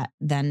then that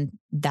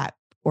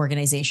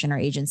organization or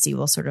agency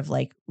will sort of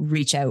like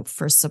reach out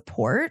for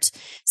support,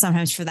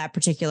 sometimes for that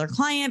particular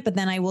client. But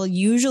then I will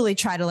usually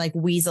try to like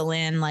weasel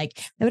in, like,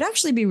 it would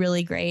actually be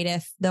really great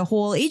if the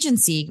whole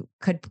agency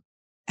could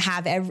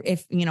have I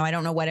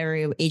don't know what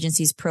every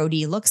agency's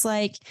pro-D looks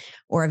like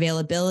or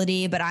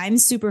availability, but I'm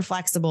super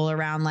flexible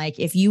around like,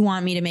 if you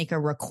want me to make a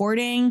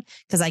recording,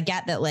 because I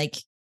get that like,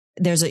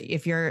 especially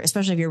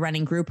if you're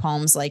running group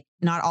homes, like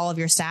not all of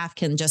your staff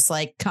can just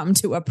like come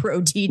to a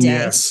pro-D day.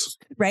 Yes.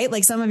 Right.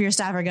 Like some of your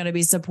staff are going to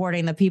be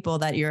supporting the people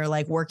that you're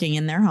like working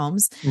in their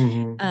homes.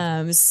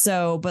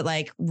 But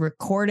like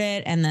record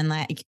it, and then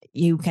like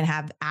you can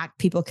have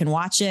people can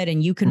watch it,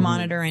 and you can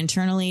monitor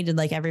internally to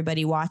like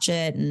everybody watch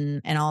it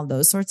and all of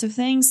those sorts of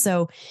things.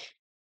 So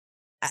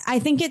I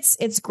think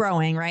it's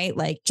growing, right?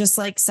 Like just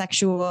like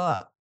sexual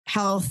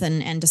health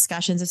and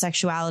discussions of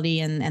sexuality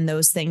and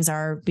those things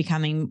are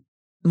becoming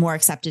more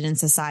accepted in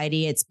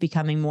society. It's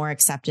becoming more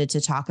accepted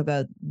to talk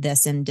about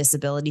this in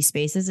disability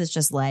spaces. It's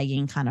just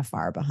lagging kind of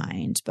far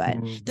behind, but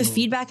the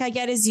feedback I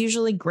get is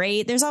usually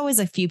great. There's always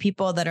a few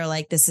people that are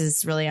like, this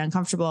is really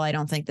uncomfortable. I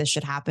don't think this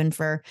should happen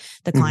for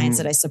the clients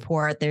that I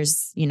support.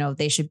 There's,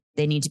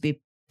 they need to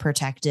be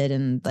protected,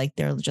 and like,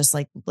 they're just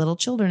like little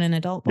children in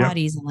adult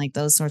bodies, and like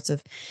those sorts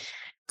of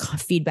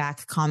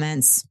feedback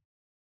comments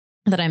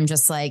that I'm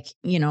just like,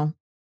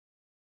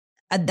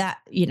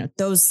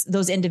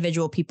 those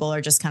individual people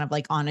are just kind of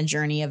like on a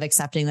journey of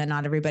accepting that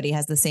not everybody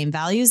has the same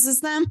values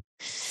as them.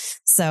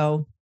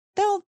 So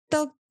they'll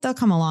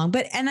come along.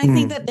 And I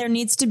think that there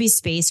needs to be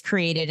space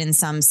created in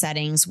some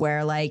settings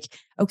where like,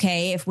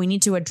 okay, if we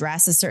need to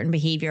address a certain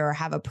behavior or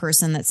have a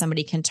person that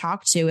somebody can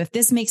talk to, if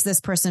this makes this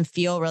person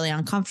feel really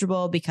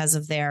uncomfortable because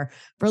of their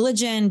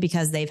religion,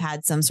 because they've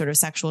had some sort of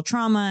sexual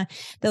trauma,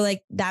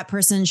 that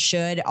person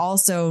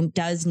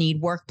does need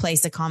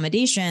workplace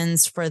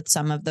accommodations for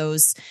some of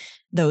those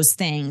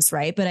things.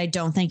 Right. But I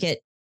don't think an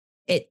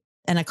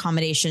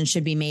accommodation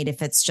should be made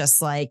if it's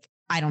just like,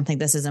 I don't think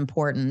this is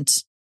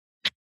important.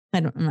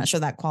 I'm not sure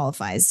that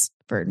qualifies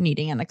for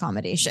needing an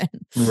accommodation.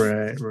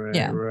 Right.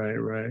 Yeah.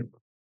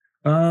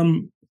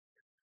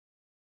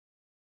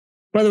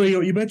 By the way,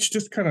 you mentioned,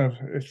 just kind of,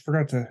 I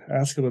forgot to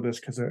ask about this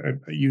because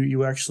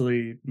you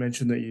actually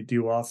mentioned that you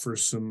do offer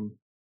some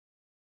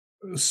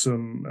kind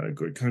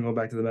of go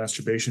back to the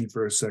masturbation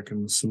for a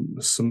second,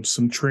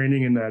 some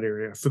training in that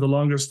area. For the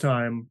longest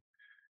time,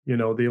 you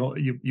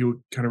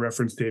kind of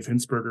referenced Dave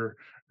Hinsberger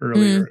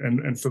earlier,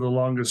 and for the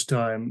longest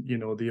time,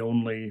 the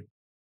only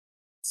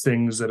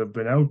things that have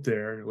been out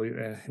there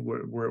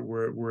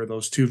were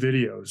those two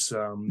videos,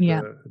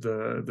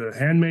 the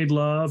handmade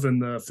love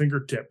and the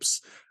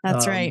fingertips.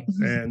 That's right.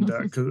 And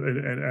I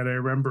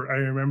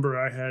remember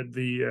I had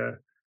the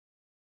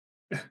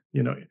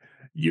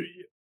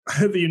I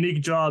had the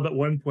unique job at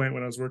one point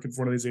when I was working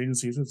for one of these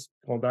agencies. It's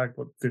going back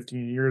about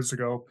 15 years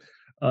ago,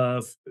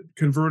 of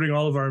converting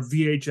all of our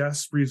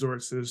VHS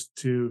resources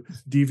to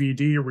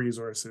DVD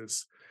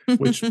resources,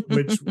 which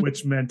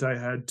meant I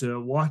had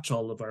to watch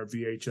all of our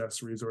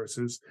VHS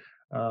resources,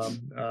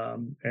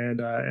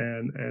 and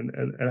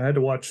I had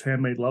to watch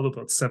Handmade Love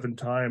about 7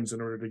 times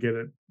in order to get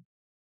it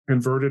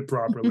converted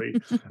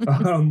properly.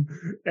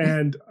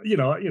 And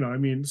I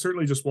mean,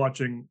 certainly just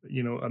watching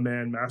a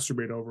man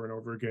masturbate over and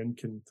over again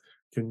can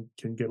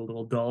get a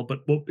little dull,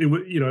 but it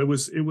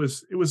was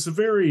a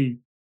very,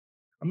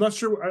 I'm not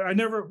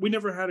sure. We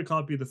never had a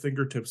copy of the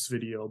fingertips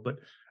video, but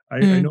I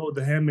know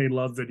the Handmade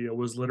Love video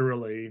was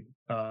literally,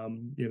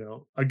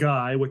 a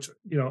guy, which,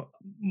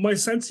 my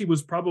sense he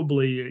was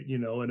probably,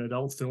 an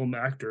adult film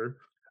actor,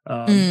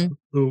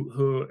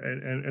 who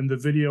and the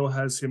video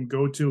has him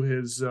go to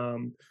his,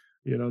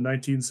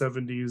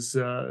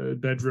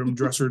 1970s bedroom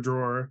dresser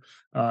drawer.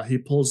 He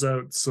pulls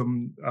out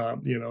some,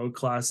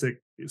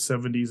 classic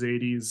 70s,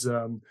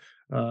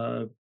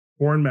 80s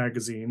porn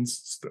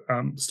magazines,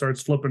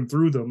 starts flipping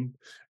through them,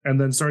 and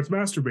then starts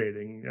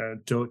masturbating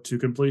to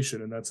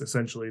completion, and that's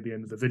essentially the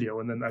end of the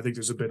video. And then I think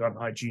there's a bit on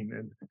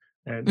hygiene,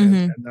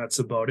 and that's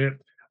about it.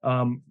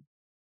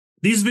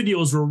 These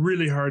videos were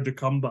really hard to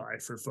come by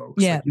for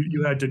folks. Yeah,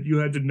 like you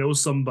had to know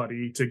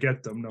somebody to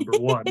get them. Number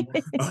one,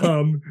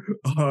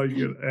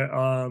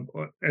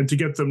 and to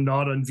get them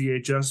not on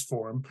VHS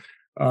form.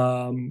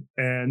 And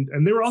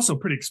they were also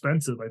pretty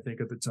expensive, I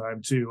think, at the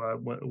time too.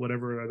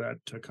 Whatever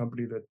that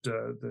company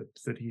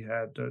that he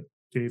had,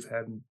 Dave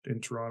had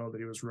in Toronto that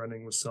he was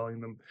running, was selling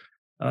them.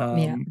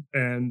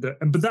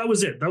 But that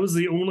was it. That was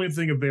the only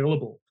thing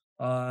available.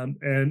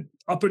 And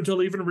up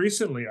until even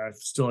recently, I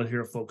still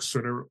hear folks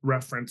sort of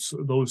reference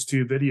those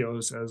two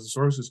videos as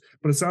sources.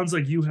 But it sounds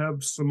like you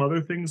have some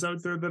other things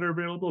out there that are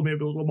available,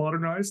 maybe a little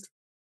modernized.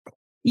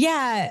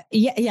 Yeah,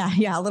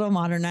 a little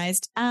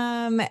modernized.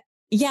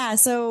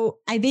 So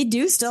they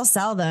do still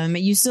sell them.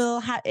 You still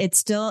have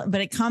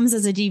but it comes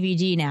as a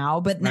DVD now.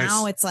 But nice.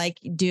 Now it's like,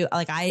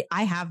 I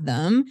have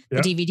them, the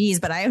DVDs,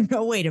 but I have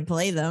no way to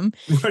play them.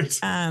 Right.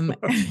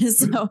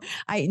 So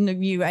I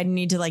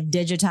need to like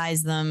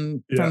digitize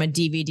them from a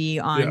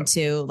DVD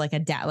onto like a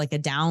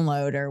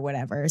download or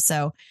whatever.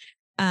 So,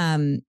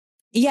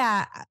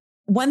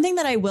 one thing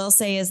that I will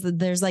say is that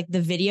there's like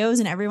the videos,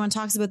 and everyone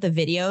talks about the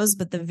videos,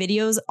 but the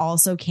videos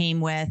also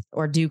came with,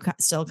 or do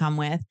still come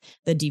with,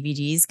 the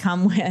DVDs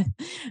come with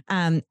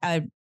a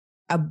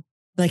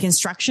like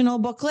instructional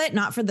booklet,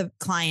 not for the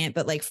client,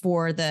 but like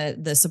for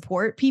the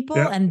support people.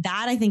 Yep. And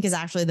that I think is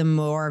actually the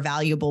more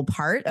valuable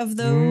part of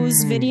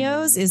those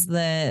videos is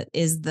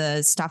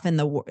the stuff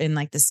in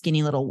like the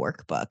skinny little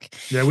workbook.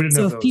 Yeah, we didn't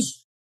have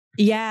those.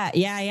 Yeah.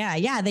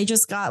 They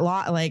just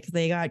got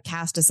they got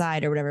cast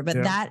aside or whatever,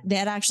 but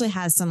that actually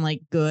has some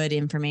like good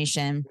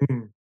information.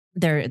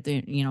 They're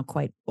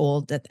quite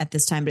old at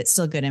this time, but it's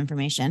still good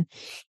information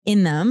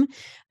in them.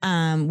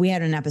 We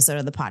had an episode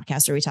of the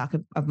podcast where we talk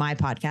of my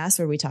podcast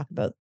where we talk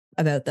about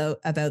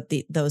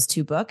those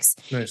two books.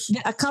 Nice.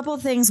 A couple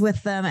of things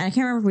with them, and I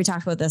can't remember if we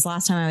talked about this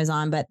last time I was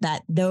on, but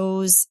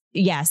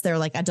they're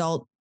like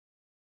adult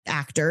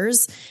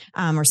actors,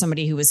 or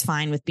somebody who was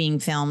fine with being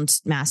filmed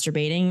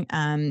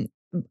masturbating,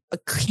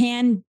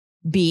 can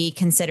be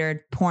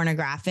considered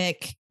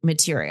pornographic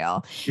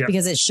material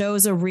because it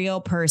shows a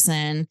real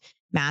person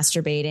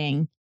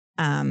masturbating.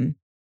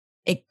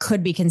 It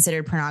could be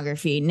considered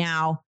pornography.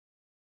 Now,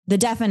 the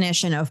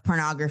definition of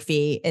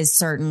pornography is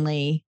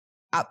certainly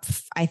up,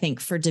 I think,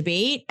 for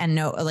debate. And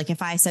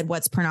if I said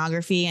what's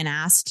pornography and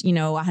asked,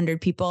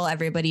 100 people,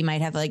 everybody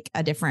might have like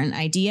a different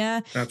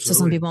idea. Absolutely. So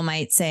some people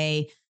might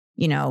say,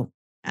 we don't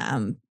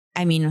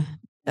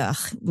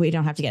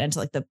have to get into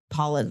like the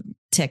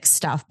politics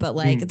stuff, but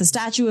like the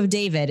Statue of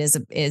David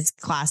is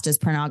classed as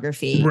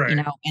pornography, right,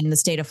 in the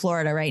state of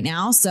Florida right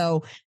now.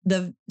 So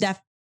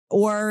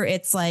or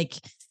it's like,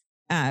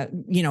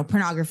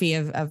 pornography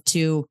of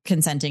two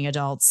consenting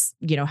adults,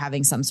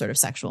 having some sort of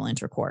sexual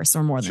intercourse,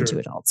 or more than two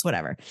adults,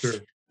 whatever. Sure.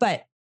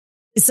 But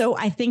so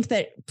I think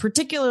that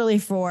particularly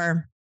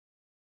for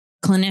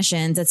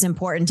clinicians, it's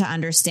important to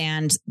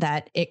understand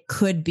that it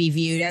could be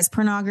viewed as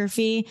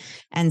pornography.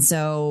 And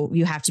so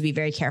you have to be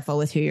very careful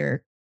with who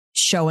you're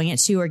showing it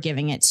to or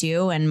giving it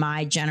to. And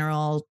my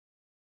general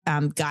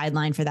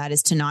guideline for that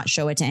is to not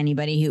show it to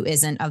anybody who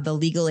isn't of the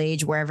legal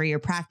age wherever you're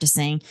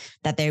practicing,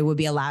 that they would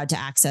be allowed to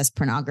access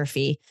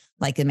pornography,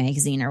 like the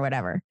magazine or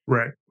whatever.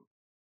 Right.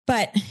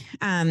 But,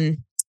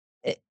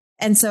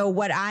 and so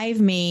what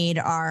I've made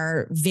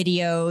are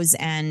videos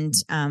and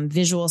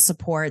visual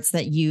supports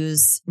that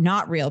use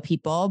not real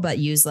people, but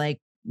use like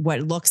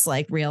what looks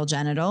like real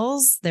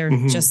genitals. They're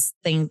just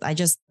things I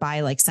just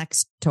buy, like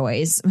sex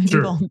toys.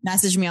 People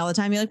message me all the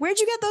time. You're like, where'd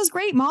you get those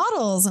great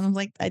models? And I'm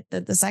like,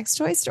 the sex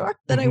toy store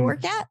that I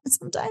work at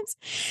sometimes.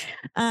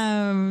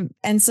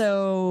 And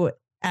so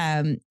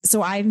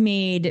I've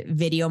made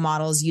video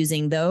models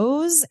using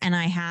those. And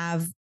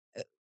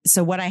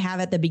so what I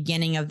have at the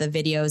beginning of the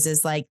videos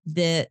is like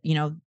the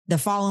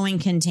following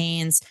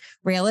contains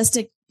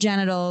realistic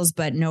genitals,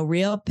 but no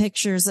real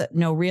pictures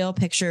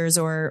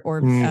or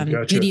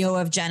gotcha. Video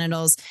of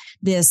genitals.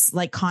 This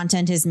like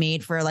content is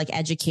made for like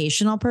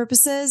educational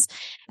purposes.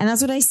 And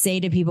that's what I say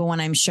to people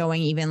when I'm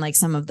showing even like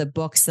some of the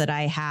books that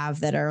I have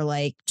that are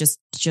like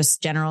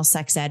just general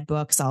sex ed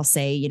books. I'll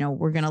say,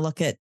 we're going to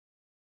look at,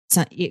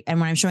 and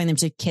when I'm showing them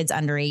to kids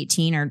under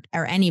 18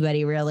 or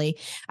anybody really,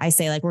 I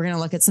say like, we're going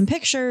to look at some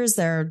pictures.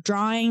 There are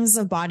drawings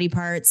of body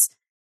parts.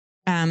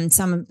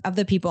 Some of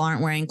the people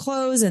aren't wearing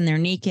clothes and they're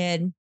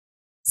naked.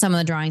 Some of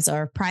the drawings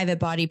are private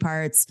body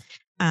parts.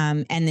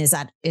 And is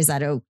that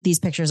these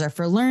pictures are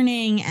for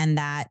learning and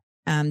that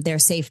they're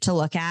safe to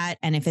look at.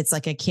 And if it's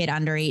like a kid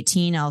under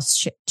 18, I'll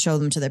show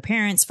them to their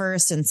parents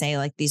first and say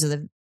like, these are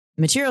the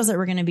materials that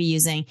we're going to be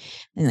using.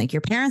 And like,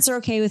 your parents are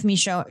okay with me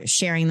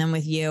sharing them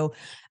with you.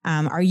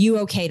 Are you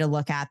okay to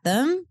look at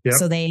them? Yep.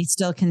 So they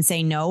still can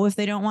say no if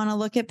they don't want to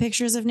look at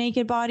pictures of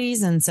naked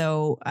bodies. And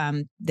so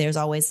there's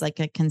always like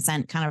a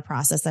consent kind of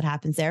process that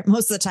happens there.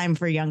 Most of the time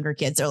for younger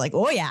kids, they're like,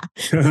 oh yeah,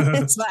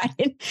 it's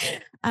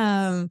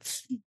fine.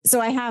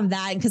 So I have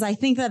that because I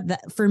think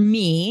that for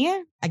me,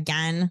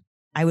 again,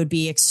 I would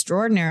be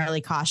extraordinarily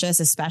cautious,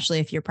 especially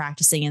if you're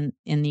practicing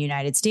in the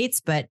United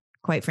States, but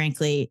quite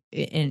frankly,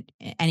 in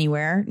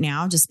anywhere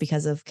now, just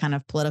because of kind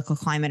of political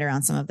climate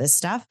around some of this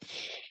stuff.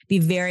 Be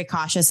very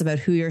cautious about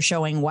who you're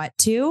showing what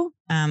to.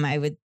 I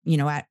would,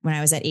 when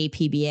I was at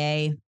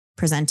APBA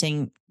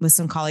presenting with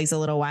some colleagues a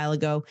little while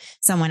ago,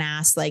 someone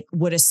asked like,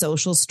 would a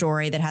social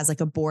story that has like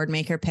a board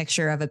maker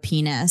picture of a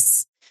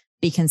penis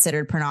be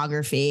considered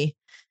pornography?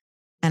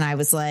 And I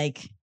was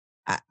like,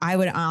 I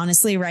would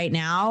honestly right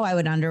now, I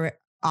would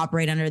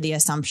operate under the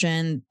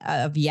assumption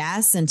of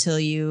yes, until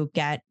you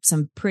get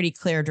some pretty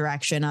clear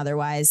direction.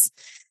 Otherwise,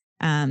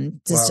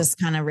 it's just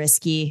kind of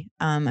risky,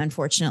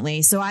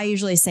 unfortunately. So I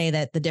usually say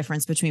that the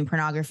difference between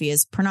pornography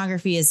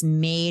is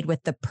made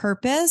with the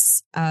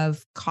purpose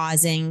of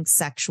causing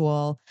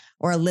sexual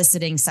or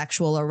eliciting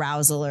sexual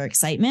arousal or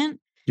excitement.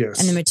 Yes.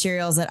 And the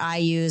materials that I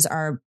use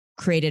are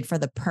created for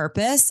the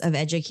purpose of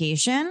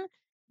education.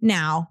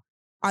 Now,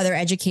 are there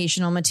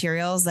educational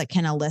materials that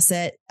can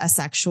elicit a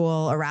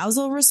sexual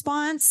arousal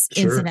response?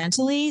 Sure.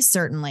 Incidentally?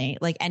 Certainly.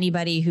 Like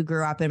anybody who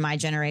grew up in my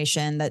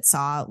generation that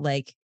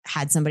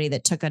had somebody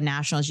that took a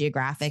National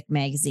Geographic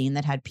magazine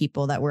that had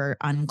people that were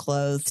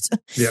unclothed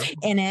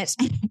in it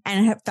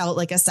and it felt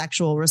like a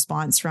sexual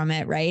response from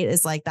it, right?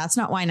 It's like, that's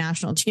not why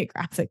National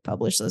Geographic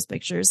published those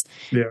pictures.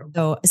 Yeah.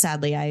 So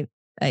sadly, I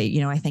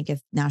think if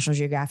National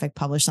Geographic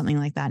published something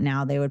like that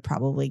now, they would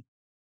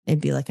it'd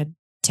be like a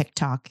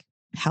TikTok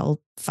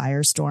hell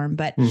firestorm.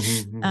 But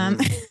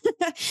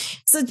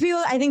so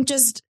people, I think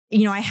just,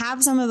 I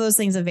have some of those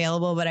things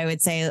available, but I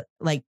would say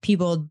like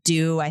people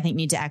I think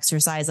need to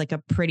exercise like a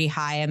pretty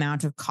high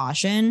amount of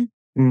caution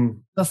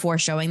before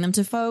showing them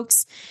to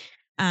folks.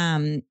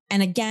 And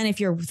again,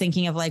 if you're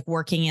thinking of like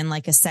working in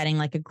like a setting,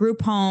 like a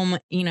group home,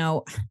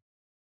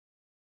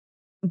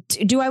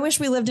 do I wish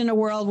we lived in a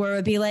world where it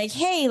would be like,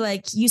 hey,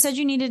 like you said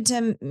you needed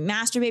to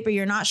masturbate, but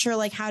you're not sure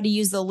like how to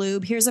use the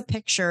lube. Here's a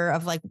picture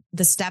of like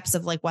the steps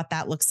of like what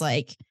that looks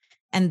like.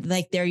 And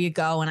like, there you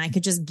go. And I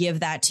could just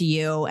give that to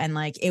you and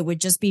like, it would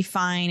just be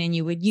fine and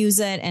you would use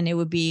it and it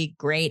would be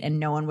great and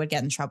no one would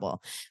get in trouble.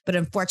 But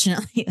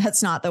unfortunately,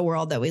 that's not the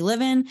world that we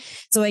live in.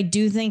 So I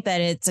do think that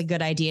it's a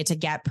good idea to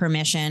get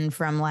permission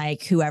from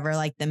like whoever,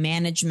 like the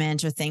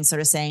management or things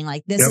sort of saying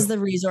like, this is the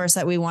resource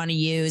that we want to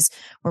use.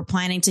 We're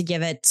planning to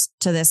give it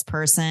to this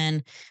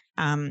person.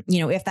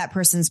 If that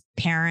person's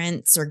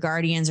parents or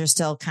guardians are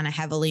still kind of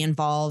heavily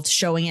involved,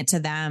 showing it to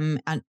them,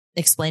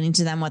 explaining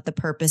to them what the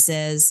purpose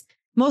is.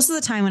 Most of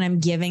the time when I'm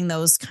giving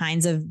those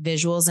kinds of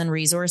visuals and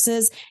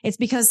resources, it's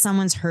because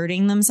someone's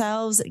hurting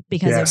themselves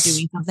because of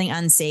doing something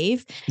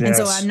unsafe. And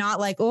so I'm not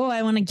like, oh,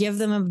 I want to give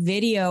them a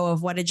video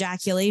of what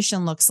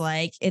ejaculation looks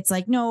like. It's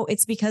like, no,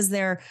 it's because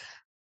the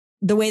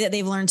way that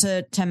they've learned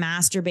to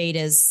masturbate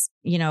is,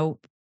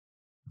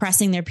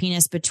 pressing their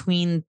penis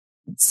between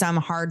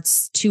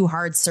two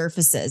hard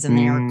surfaces and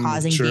they are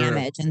causing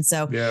damage. And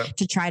so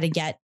to try to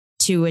get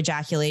to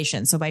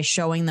ejaculation. So by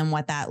showing them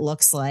what that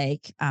looks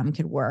like,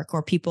 could work.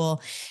 Or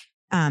people,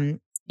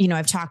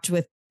 I've talked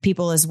with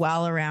people as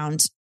well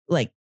around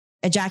like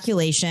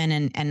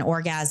ejaculation and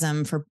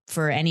orgasm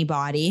for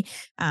anybody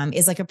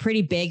is like a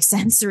pretty big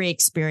sensory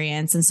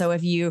experience. And so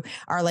if you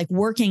are like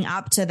working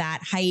up to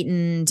that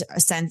heightened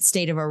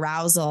state of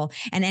arousal,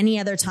 and any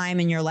other time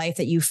in your life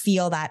that you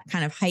feel that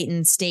kind of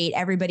heightened state,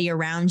 everybody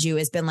around you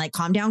has been like,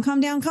 calm down, calm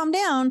down, calm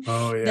down.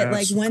 Oh, yes, that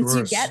like once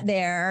you get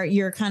there,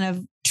 you're kind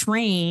of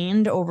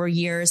trained over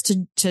years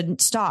to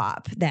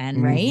stop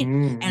then, right?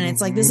 And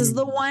it's like, this is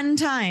the one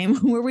time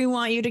where we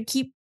want you to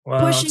keep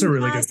pushing that's a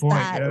really past good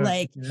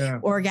point. that,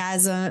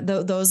 orgasm,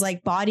 those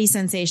like body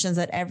sensations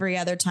that every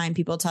other time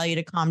people tell you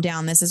to calm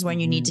down, this is when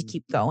you need to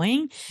keep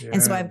going.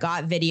 And so I've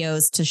got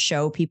videos to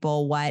show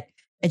people what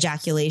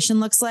ejaculation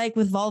looks like.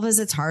 With vulvas,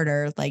 it's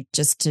harder, like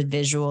just to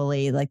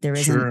visually, like there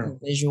isn't a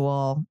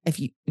visual. If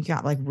you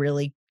got like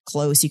really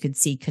close, you could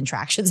see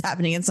contractions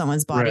happening in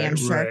someone's body, I'm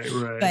sure.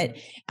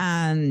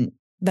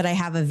 But I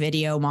have a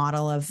video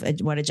model of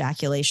what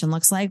ejaculation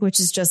looks like, which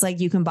is just like,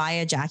 you can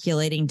buy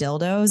ejaculating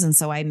dildos. And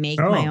so I make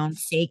my own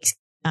fake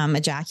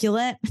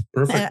ejaculate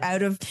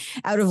out of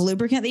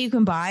lubricant that you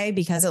can buy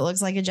because it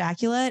looks like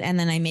ejaculate. And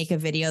then I make a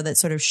video that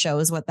sort of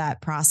shows what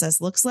that process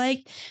looks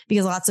like,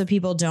 because lots of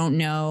people don't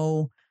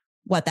know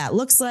what that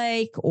looks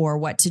like or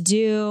what to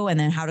do and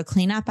then how to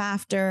clean up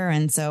after.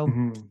 And so,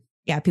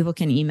 people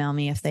can email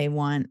me if they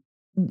want.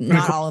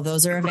 Not all of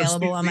those are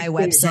available on my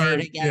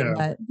website again,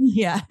 but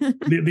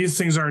these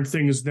things aren't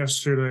things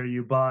necessarily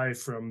you buy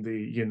from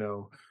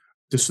the,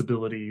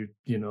 disability,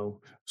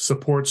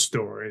 support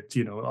store. It,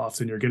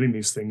 often you're getting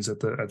these things at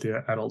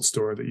the adult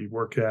store that you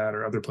work at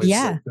or other places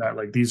like that.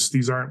 Like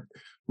these aren't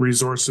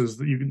resources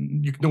that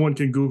no one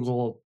can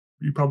Google.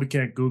 You probably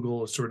can't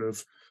Google a sort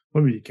of,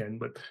 well, maybe you can,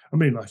 but I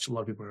mean, actually, a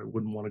lot of people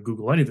wouldn't want to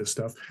Google any of this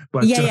stuff.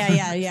 But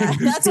yeah.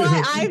 That's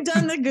why I've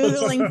done the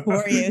Googling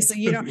for you. So,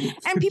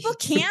 and people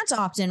can't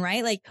opt in,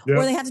 right? Like,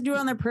 or they have to do it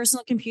on their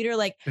personal computer.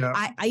 Like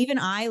I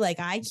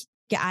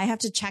have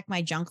to check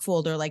my junk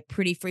folder like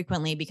pretty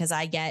frequently because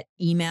I get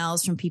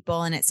emails from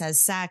people and it says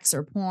sex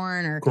or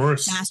porn or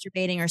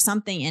masturbating or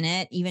something in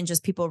it, even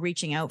just people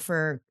reaching out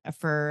for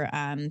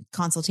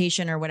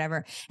consultation or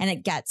whatever. And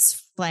it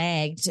gets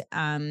flagged,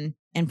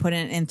 and put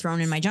in and thrown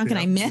in my junk. And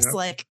I miss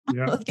like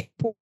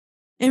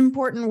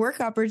important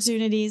work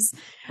opportunities.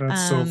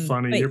 That's so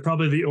funny. You're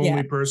probably the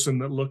only person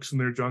that looks in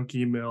their junk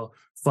email,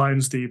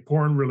 finds the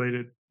porn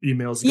related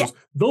emails, and goes,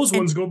 those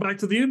ones go back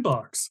to the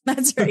inbox.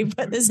 That's right.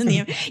 Put this in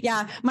the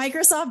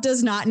Microsoft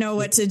does not know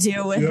what to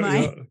do with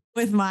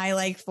my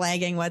like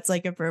flagging what's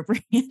like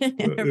appropriate.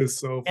 It's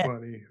so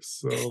funny.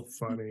 So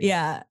funny.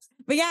 Yeah.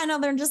 But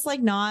they're just like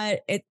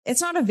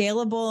it's not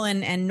available,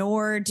 and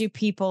nor do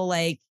people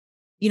like,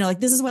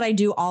 like this is what I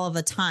do all of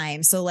the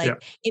time. So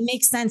like it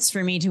makes sense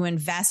for me to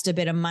invest a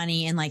bit of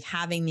money in like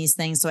having these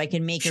things so I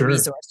can make a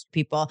resource for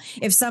people.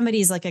 If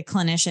somebody's like a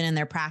clinician and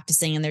they're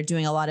practicing and they're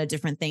doing a lot of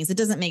different things, it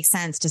doesn't make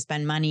sense to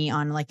spend money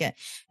on like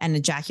an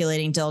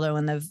ejaculating dildo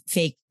and the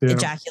fake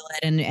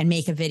ejaculate and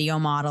make a video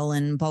model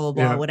and blah, blah,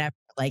 blah, whatever.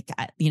 Like,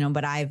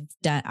 but I've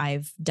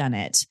done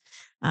it.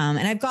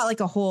 And I've got like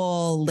a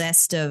whole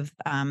list of,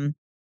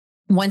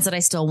 ones that I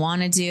still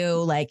want to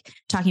do, like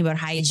talking about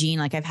hygiene.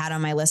 Like I've had on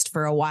my list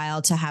for a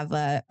while to have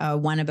a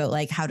one about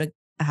like how to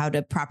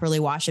properly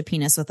wash a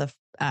penis with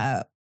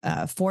a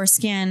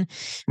foreskin.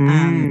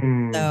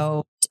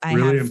 So I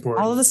really have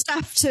important. All of the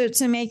stuff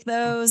to make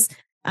those.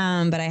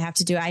 But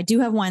I do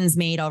have ones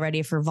made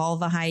already for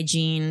vulva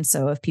hygiene.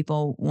 So if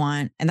people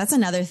want, and that's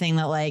another thing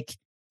that like,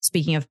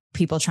 speaking of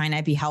people trying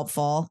to be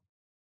helpful,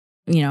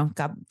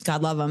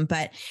 God love them,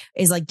 but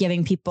is like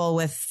giving people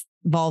with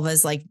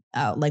vulvas like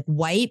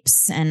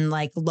wipes and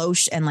like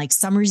lotion and like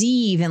Summer's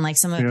Eve and like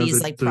some of these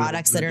like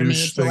products that are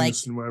made to like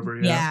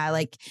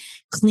like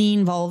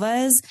clean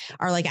vulvas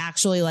are like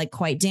actually like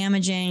quite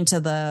damaging to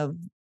some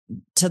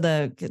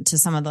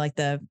of the like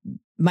the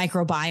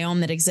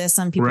microbiome that exists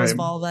on people's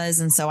vulvas.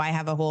 And so I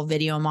have a whole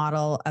video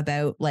model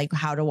about like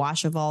how to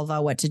wash a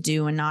vulva, what to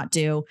do and not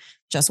do.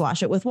 Just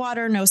wash it with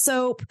water, no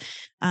soap.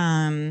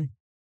 And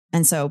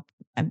so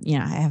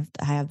I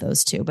have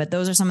those too, but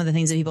those are some of the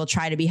things that people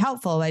try to be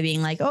helpful by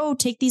being like, oh,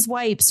 take these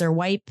wipes or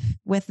wipe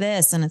with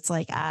this. And it's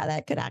like,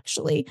 that could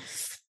actually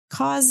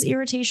cause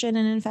irritation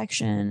and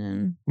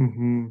infection.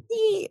 And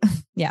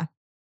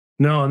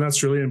No, and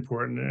that's really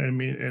important. I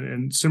mean,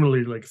 and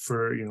similarly, like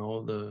for,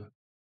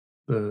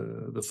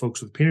 the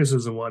folks with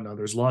penises and whatnot,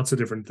 there's lots of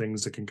different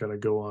things that can kind of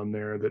go on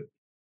there that,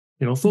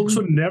 folks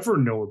would never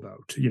know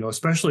about,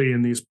 especially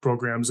in these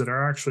programs that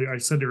are actually, I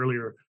said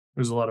earlier,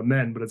 there's a lot of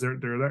men, but they're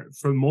there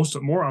for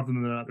more often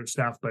than not, they're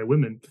staffed by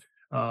women,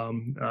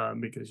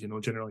 because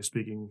generally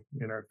speaking,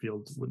 in our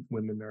field,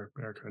 women are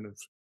kind of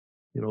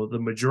the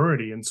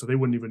majority, and so they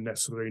wouldn't even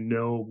necessarily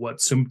know what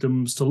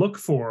symptoms to look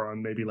for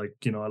on maybe like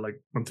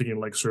I'm thinking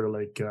like sort of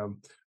like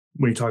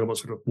when you talk about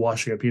sort of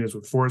washing a penis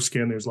with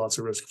foreskin, there's lots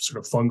of risk of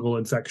sort of fungal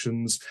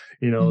infections,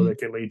 that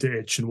can lead to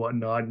itch and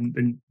whatnot,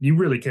 and you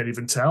really can't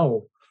even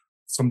tell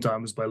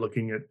sometimes by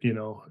looking at,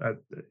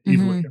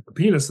 even looking at the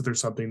penis that there's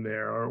something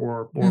there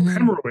or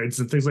hemorrhoids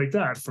and things like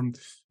that from,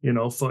 we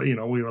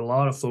have a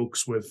lot of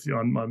folks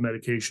on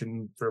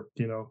medication for,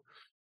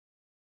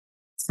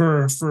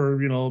 for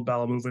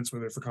bowel movements,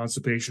 whether for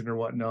constipation or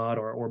whatnot,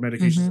 or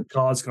medications that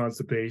cause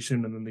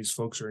constipation, and then these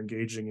folks are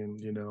engaging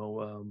in a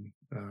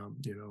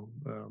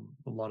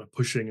lot of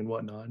pushing and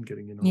whatnot, and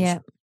getting Yeah.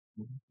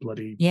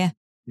 bloody Yeah.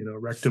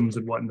 rectums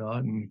and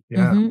whatnot, and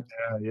Yeah.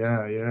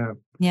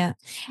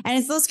 And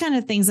it's those kind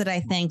of things that I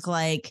think,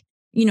 like,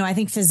 I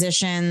think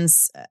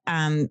physicians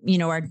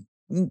are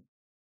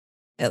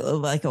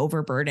like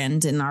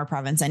overburdened in our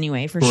province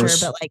anyway, for sure.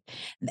 But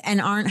and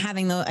aren't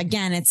having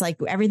again, it's like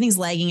everything's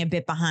lagging a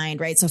bit behind,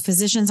 right? So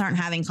physicians aren't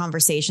having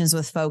conversations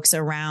with folks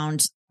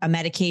around a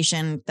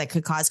medication that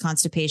could cause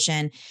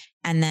constipation.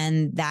 And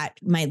then that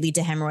might lead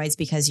to hemorrhoids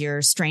because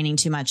you're straining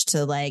too much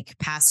to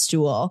pass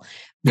stool.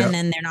 Yeah. And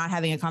then they're not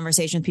having a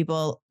conversation with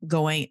people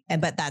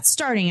but that's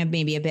starting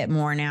maybe a bit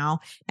more now,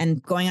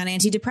 and going on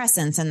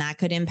antidepressants. And that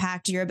could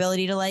impact your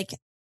ability to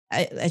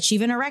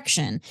achieve an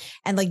erection.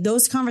 And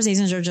those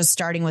conversations are just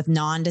starting with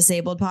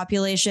non-disabled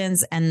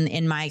populations. And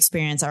in my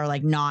experience are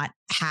not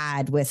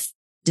had with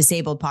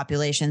disabled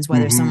populations,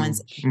 whether someone's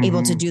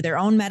able to do their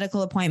own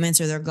medical appointments,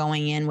 or they're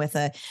going in with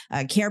a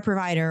care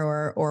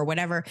provider or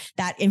whatever.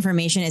 That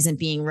information isn't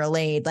being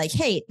relayed.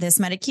 Hey, this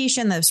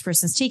medication this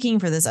person's taking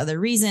for this other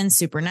reason,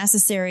 super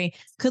necessary,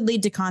 could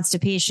lead to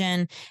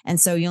constipation. And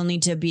so you'll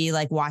need to be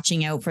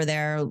watching out for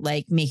their,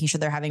 making sure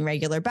they're having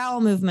regular bowel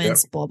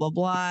movements, blah, blah,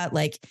 blah.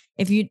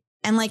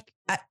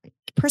 A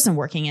person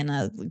working in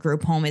a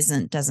group home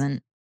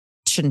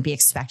shouldn't be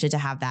expected to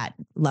have that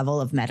level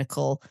of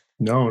medical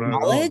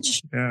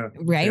knowledge.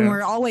 Right. Yeah.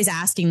 We're always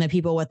asking the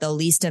people with the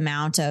least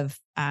amount of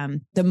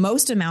the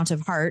most amount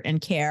of heart and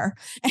care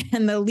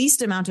and the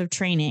least amount of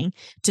training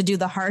to do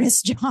the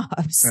hardest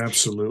jobs.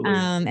 Absolutely.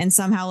 And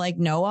somehow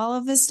know all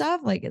of this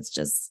stuff.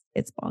 It's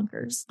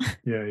bonkers.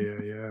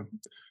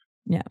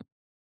 Yeah.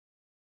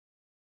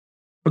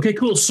 Okay,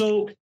 cool.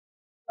 So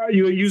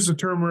you used a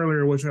term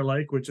earlier, which I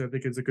like, which I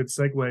think is a good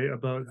segue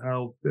about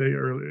how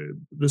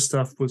this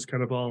stuff was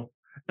kind of all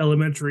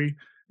elementary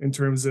in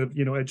terms of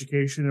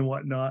education and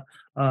whatnot.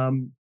 But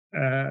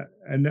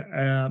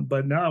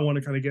now I want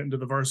to kind of get into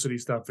the varsity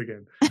stuff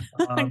again.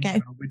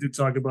 Okay. We did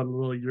talk about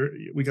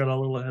we got a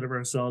little ahead of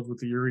ourselves with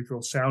the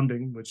urethral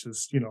sounding, which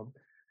is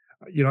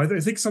I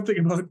think something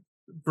about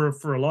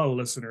for a lot of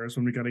listeners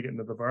when we kind of get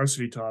into the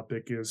varsity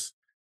topic is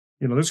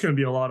there's going to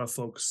be a lot of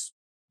folks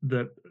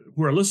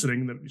who are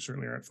listening that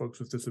certainly aren't folks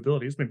with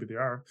disabilities, maybe they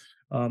are,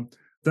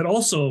 that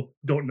also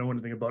don't know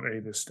anything about any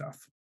of this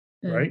stuff.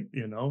 Right.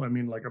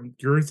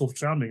 Urethral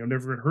sounding, I've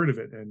never even heard of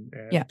it. And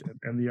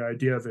the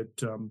idea of it,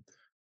 I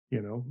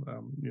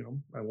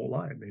won't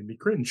lie, it made me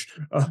cringe.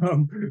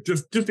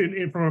 Just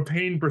from a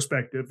pain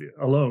perspective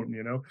alone,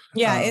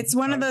 Yeah, it's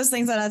one of those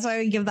things that's why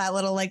we give that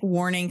little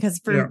warning,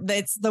 because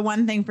it's the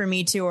one thing for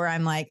me too, where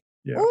I'm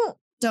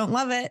don't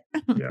love it.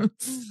 Yeah.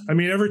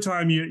 Every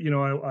time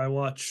I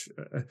watch,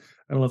 I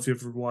don't know if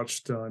you've ever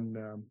watched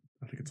on,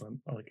 I think it's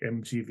on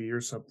MTV or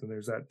something.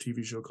 There's that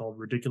TV show called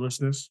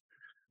Ridiculousness.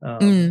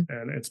 And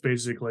it's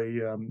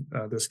basically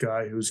this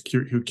guy who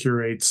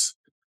curates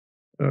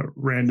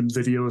random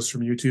videos from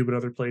YouTube and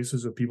other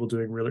places of people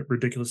doing really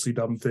ridiculously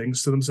dumb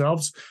things to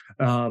themselves.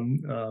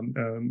 And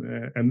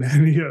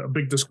then a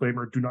big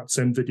disclaimer: do not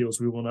send videos;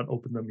 we will not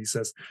open them, he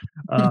says.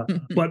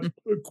 But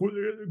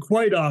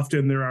quite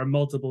often there are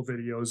multiple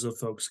videos of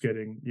folks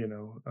getting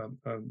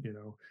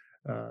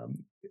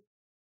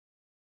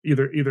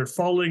either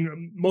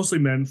falling, mostly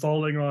men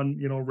falling on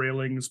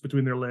railings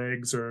between their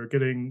legs, or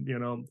getting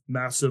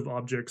massive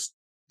objects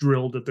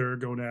drilled at their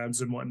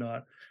gonads and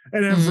whatnot.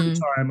 And every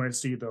time I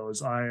see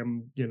those, I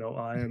am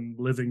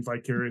living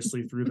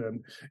vicariously through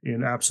them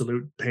in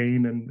absolute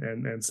pain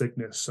and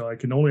sickness. So I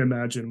can only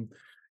imagine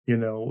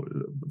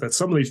that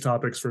some of these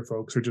topics for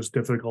folks are just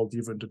difficult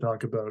even to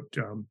talk about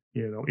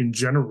in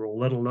general,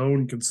 let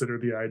alone consider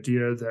the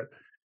idea that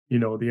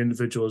the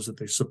individuals that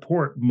they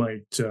support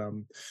might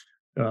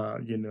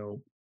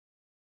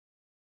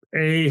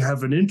A,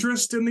 have an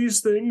interest in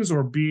these things,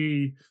 or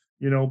B,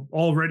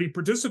 already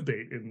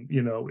participate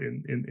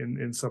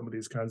in some of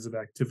these kinds of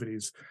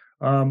activities.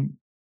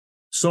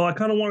 So I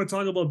kind of want to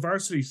talk about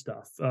varsity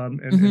stuff,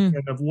 and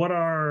kind of what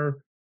are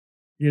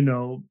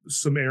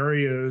some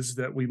areas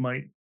that we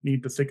might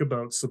need to think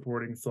about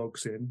supporting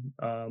folks in,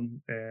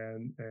 and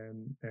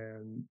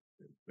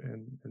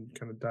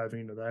kind of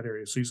diving into that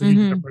area. So you said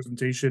you did a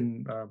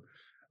presentation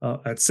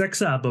at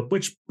CSHE,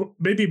 which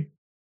maybe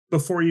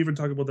before you even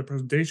talk about the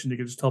presentation, you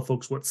can just tell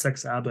folks what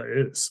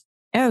CSHE is.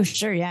 Oh,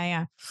 sure.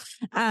 Yeah.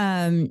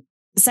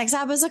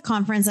 CSHE is a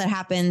conference that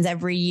happens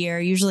every year,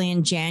 usually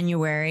in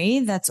January,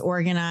 that's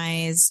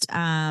organized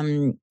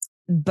by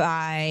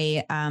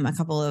a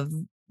couple of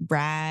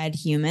rad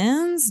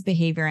humans,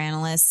 behavior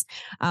analysts,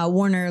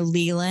 Warner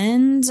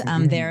Leland.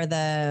 They're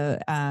the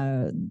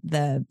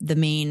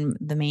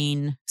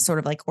main sort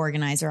of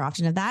organizer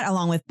often of that,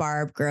 along with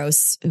Barb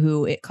Gross,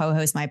 who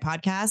co-hosts my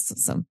podcast.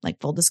 So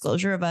full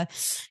disclosure of a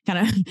kind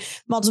of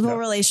multiple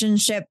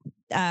relationship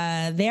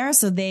there.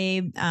 So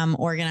they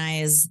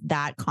organize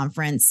that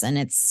conference, and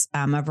it's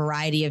a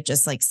variety of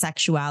just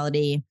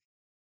sexuality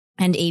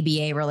and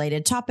ABA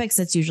related topics.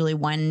 It's usually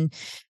one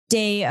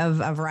day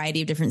of a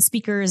variety of different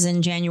speakers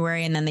in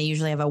January. And then they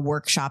usually have a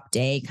workshop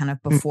day kind of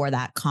before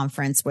that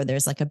conference where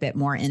there's like a bit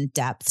more in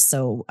depth.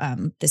 So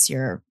this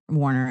year,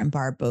 Warner and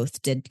Barb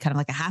both did kind of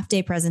like a half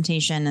day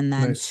presentation, and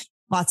then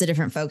lots of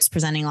different folks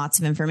presenting lots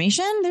of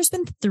information. There's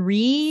been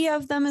 3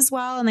 of them as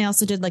well. And they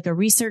also did like a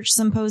research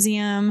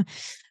symposium.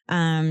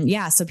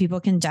 So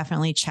people can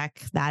definitely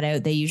check that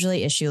out. They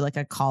usually issue like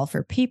a call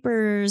for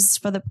papers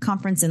for the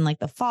conference in like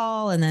the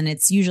fall, and then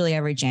it's usually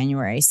every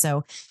January.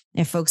 So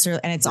if folks are,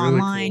 and it's really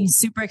online, cool.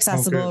 Super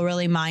accessible,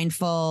 really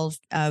mindful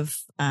of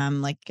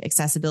like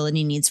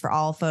accessibility needs for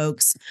all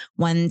folks.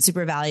 One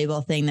super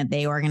valuable thing that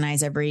they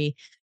organize every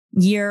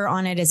year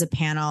on it is a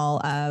panel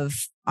of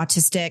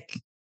autistic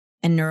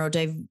and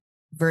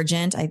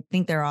neurodivergent. I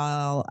think they're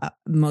all,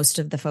 most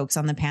of the folks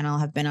on the panel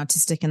have been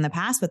autistic in the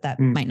past, but that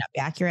might not be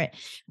accurate.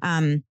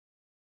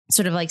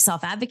 Sort of like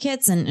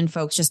self-advocates and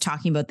folks just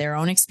talking about their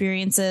own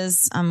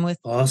experiences with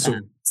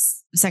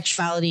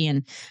sexuality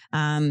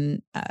and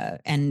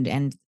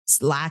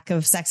lack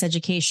of sex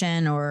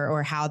education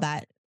or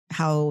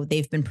how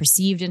they've been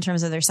perceived in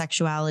terms of their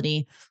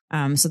sexuality.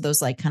 So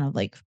those like kind of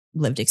like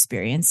lived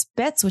experience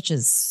bits, which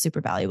is super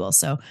valuable.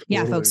 So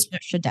yeah, folks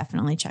should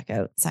definitely check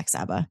out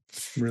SexABA.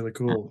 Really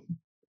cool.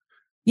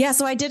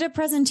 So I did a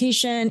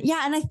presentation.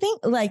 Yeah. And I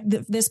think like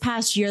this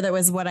past year, that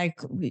was what I,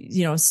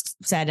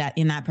 said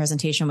in that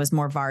presentation was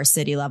more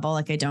varsity level.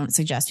 Like I don't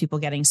suggest people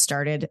getting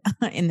started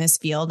in this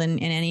field in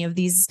any of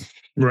these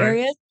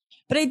areas.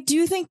 But I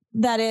do think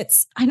that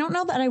I don't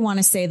know that I want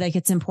to say like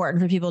it's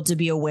important for people to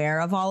be aware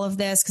of all of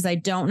this, because I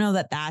don't know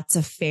that that's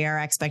a fair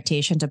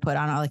expectation to put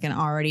on like an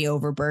already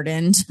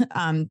overburdened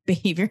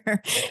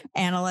behavior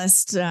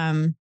analyst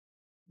who,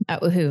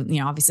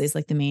 obviously is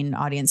like the main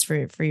audience for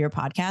your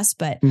podcast,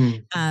 but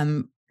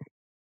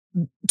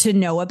to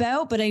know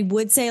about. But I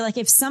would say like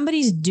if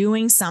somebody's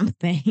doing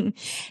something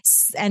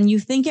and you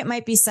think it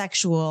might be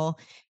sexual,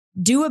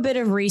 do a bit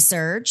of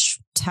research,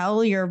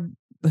 tell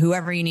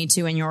whoever you need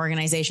to in your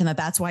organization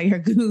that's why you're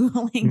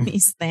Googling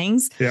these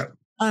things,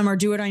 or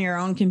do it on your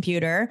own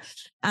computer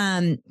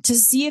to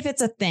see if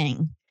it's a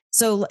thing.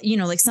 So,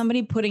 like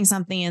somebody putting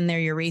something in their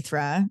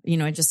urethra,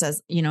 it just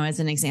says, as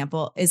an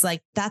example, is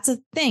like, that's a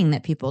thing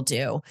that people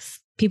do.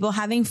 People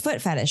having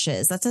foot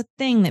fetishes, that's a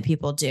thing that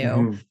people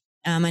do.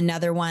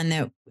 Another one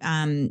that,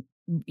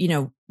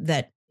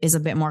 that is a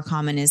bit more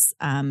common is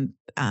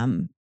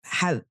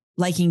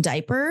liking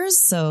diapers.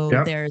 So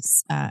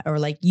there's, or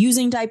like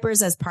using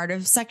diapers as part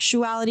of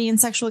sexuality and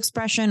sexual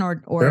expression,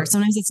 or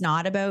sometimes it's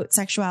not about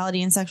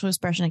sexuality and sexual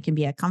expression. It can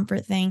be a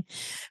comfort thing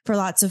for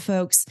lots of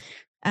folks.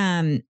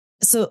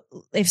 So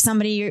if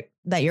somebody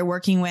that you're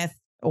working with,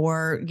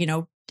 or,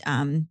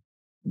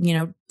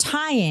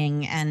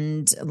 tying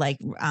and like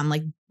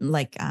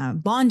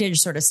bondage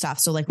sort of stuff.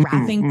 So like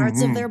wrapping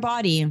parts of their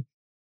body,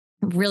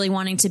 really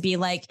wanting to be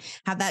like,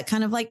 have that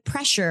kind of like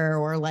pressure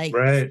or like,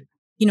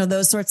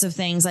 those sorts of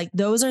things, like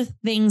those are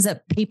things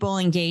that people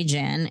engage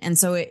in. And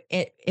so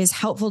it is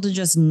helpful to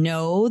just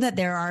know that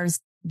there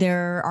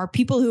are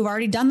people who've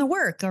already done the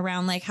work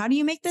around like, how do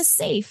you make this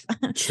safe?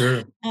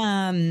 Sure.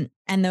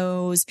 And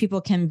those people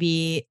can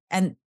be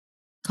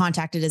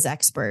contacted as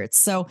experts.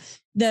 So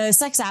the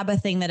SexABA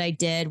thing that I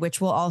did,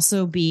 which will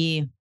also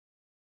be,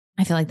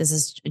 I feel like this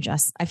is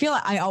just,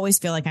 I always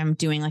feel like I'm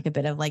doing like a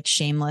bit of like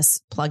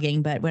shameless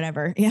plugging, but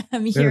whatever. Yeah.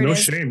 Here no it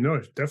is. shame.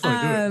 No,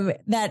 definitely do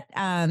it. That,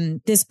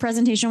 this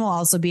presentation will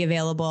also be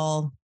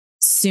available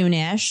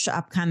soonish,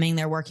 upcoming.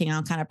 They're working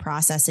on kind of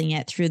processing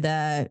it through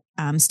the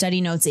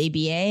Study Notes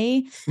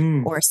ABA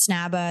or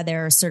SNABA,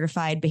 their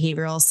certified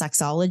behavioral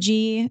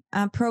sexology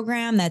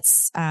program.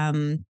 That's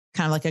kind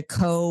of like a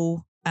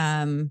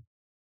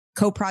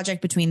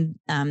co-project between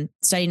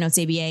Study Notes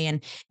ABA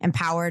and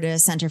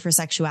Empowered Center for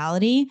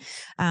Sexuality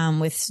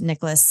with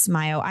Nicholas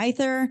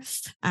Mayo-Either.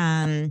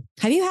 Have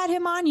you had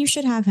him on? You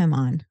should have him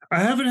on. I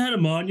haven't had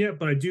him on yet,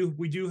 but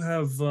we do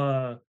have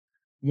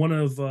one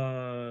of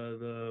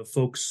the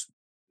folks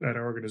at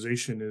our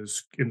organization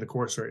is in the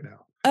course right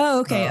now.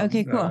 Oh, okay.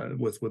 Okay, cool.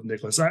 With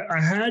Nicholas.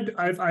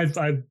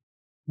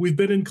 We've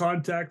been in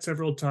contact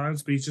several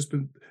times, but he's just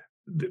been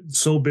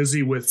so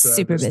busy with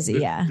super busy.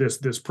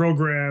 This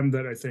program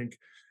that I think,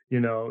 I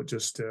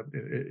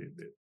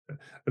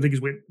think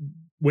he's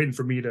waiting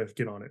for me to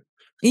get on it.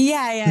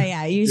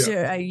 Yeah. You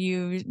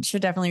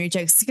should definitely reach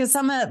out, because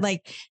some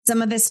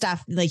of this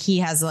stuff, like he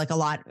has like a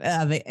lot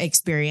of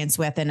experience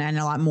with and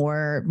a lot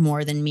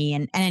more than me.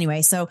 And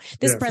anyway, so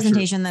this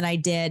presentation that I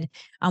did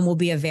will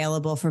be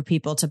available for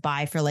people to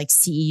buy for like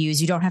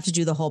CEUs. You don't have to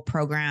do the whole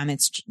program.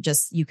 It's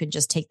just, you could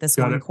just take this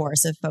one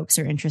course if folks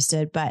are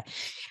interested.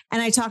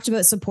 And I talked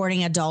about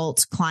supporting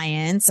adult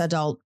clients,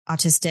 adult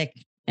autistic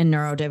and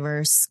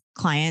neurodiverse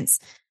clients,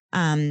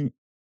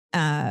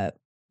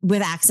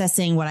 with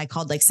accessing what I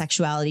called like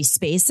sexuality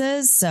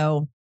spaces.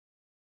 So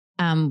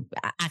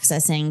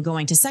accessing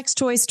going to sex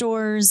toy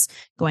stores,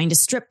 going to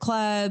strip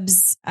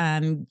clubs,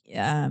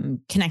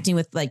 connecting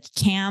with like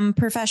cam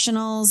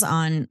professionals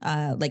on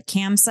like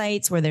cam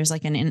sites where there's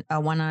like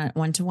a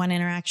one-to-one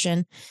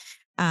interaction.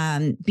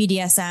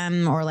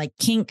 BDSM or like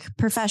kink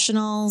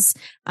professionals,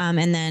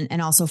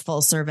 and also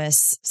full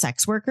service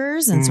sex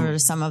workers, and sort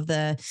of some of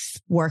the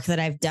work that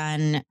I've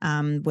done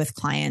with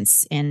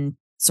clients in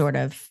sort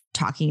of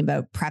talking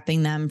about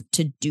prepping them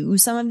to do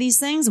some of these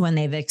things when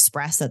they've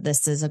expressed that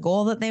this is a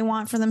goal that they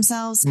want for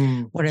themselves.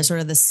 What are sort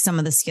of some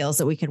of the skills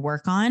that we could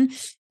work on?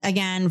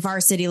 Again,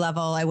 varsity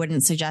level, I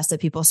wouldn't suggest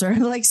that people sort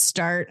of like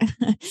start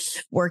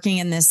working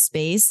in this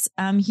space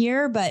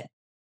here, but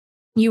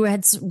you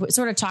had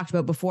sort of talked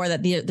about before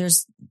that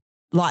there's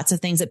lots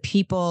of things that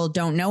people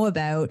don't know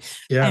about.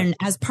 Yeah. And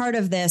as part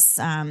of this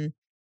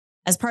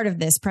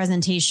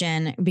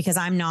presentation, because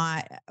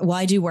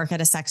I do work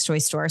at a sex toy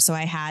store. So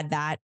I had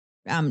that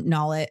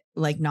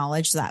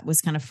knowledge that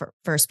was kind of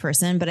first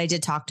person, but I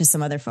did talk to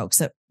some other folks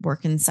that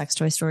work in sex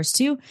toy stores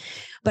too.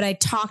 But I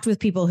talked with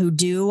people who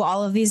do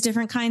all of these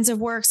different kinds of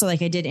work. So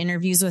like I did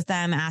interviews with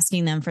them,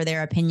 asking them for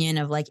their opinion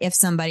of like, if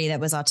somebody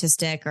that was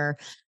autistic or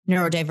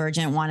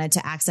neurodivergent wanted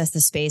to access the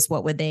space,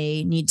 what would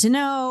they need to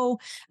know?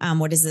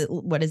 What does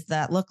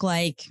that look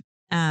like?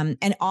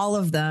 And all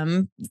of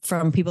them,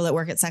 from people that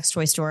work at sex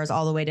toy stores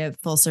all the way to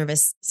full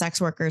service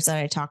sex workers that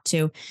I talked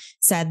to,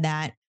 said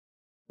that,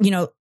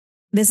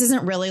 this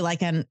isn't really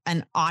like an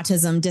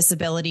autism,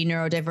 disability,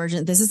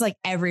 neurodivergent. This is like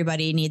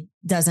everybody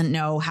doesn't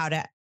know how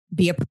to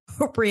be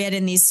appropriate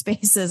in these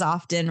spaces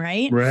often,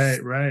 right?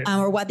 Right.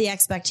 Or what the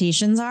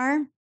expectations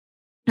are.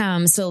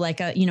 So like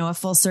a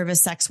full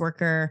service sex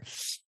worker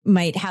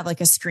might have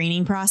like a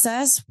screening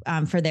process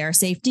for their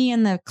safety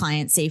and the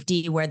client's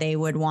safety, where they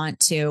would want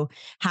to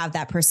have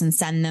that person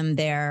send them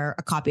a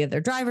copy of their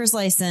driver's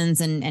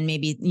license and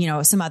maybe,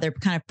 some other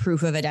kind of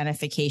proof of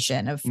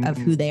identification of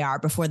who they are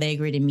before they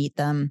agree to meet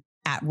them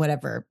at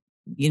whatever,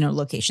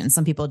 location.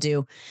 Some people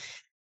do.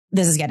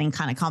 This is getting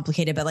kind of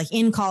complicated, but like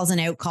in calls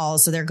and out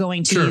calls. So they're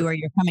going to you or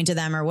you're coming to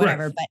them or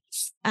whatever. Right.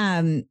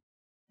 But,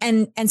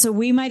 and so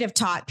we might've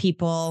taught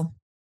people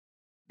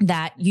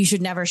that you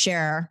should never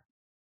share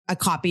a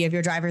copy of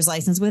your driver's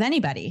license with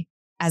anybody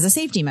as a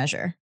safety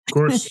measure. Of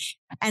course.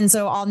 And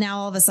so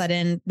all of a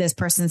sudden this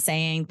person's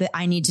saying that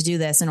I need to do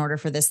this in order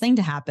for this thing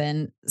to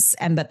happen.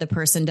 But the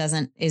person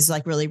is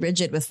like really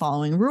rigid with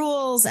following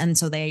rules. And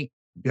so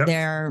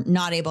they're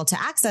not able to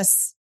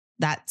access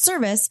that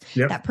service,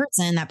 that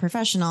person, that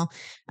professional,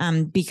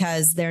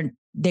 because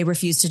they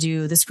refuse to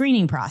do the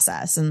screening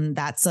process. And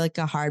that's like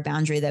a hard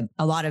boundary that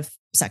a lot of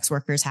sex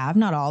workers have,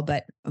 not all,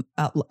 but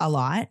a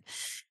lot.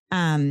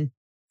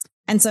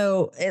 And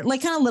so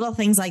like kind of little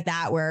things like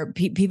that, where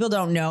people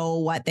don't know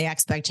what the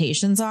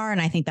expectations are.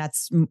 And I think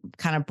that's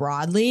kind of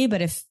broadly,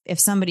 but if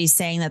somebody's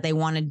saying that they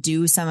want to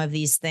do some of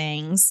these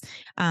things,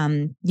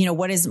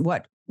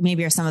 what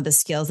maybe are some of the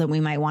skills that we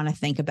might want to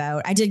think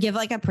about. I did give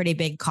like a pretty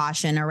big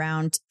caution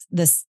around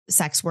this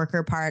sex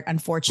worker part.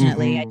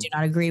 Unfortunately, I do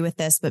not agree with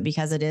this, but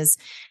because it is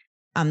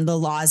the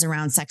laws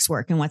around sex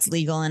work and what's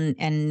legal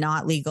and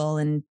not legal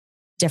in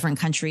different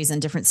countries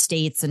and different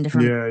states and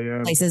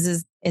different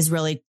places is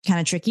really kind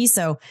of tricky.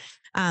 So,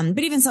 but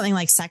even something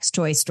like sex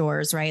toy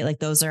stores, right? Like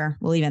those are,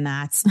 well, even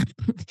that's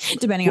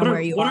depending on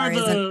where you are,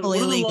 isn't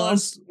fully legal.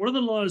 What are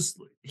the laws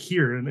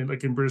here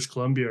in British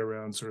Columbia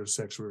around sort of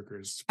sex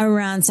workers?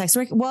 Around sex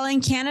work? Well,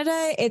 in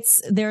Canada,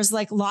 there's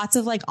like lots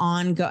of like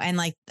ongoing, and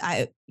like,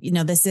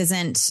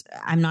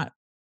 I'm not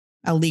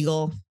a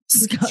legal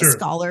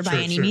scholar by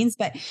any means,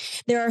 but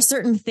there are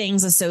certain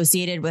things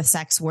associated with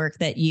sex work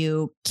that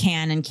you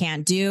can and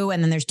can't do.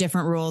 And then there's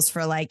different rules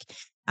for like,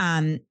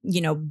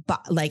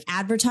 like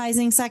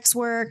advertising sex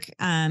work,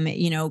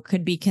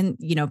 could be,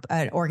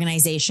 an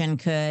organization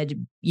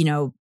could,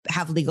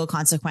 have legal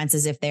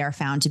consequences if they are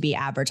found to be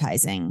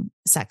advertising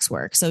sex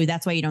work. So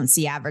that's why you don't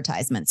see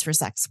advertisements for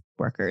sex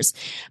workers,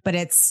 but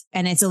it's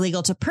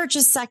illegal to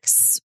purchase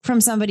sex from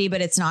somebody, but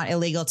it's not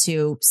illegal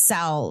to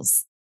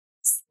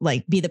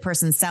like be the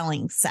person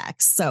selling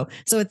sex. So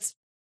it's,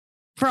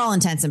 for all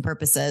intents and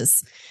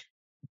purposes,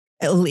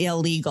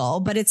 illegal,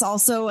 but it's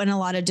also in a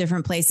lot of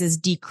different places,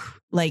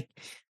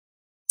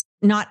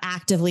 not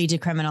actively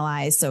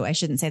decriminalized. So I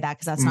shouldn't say that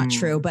because that's not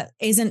true, but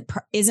isn't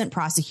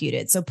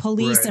prosecuted. So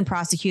police and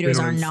prosecutors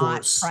are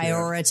not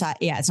prioritized.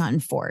 Yeah, it's not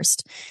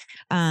enforced.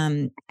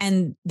 And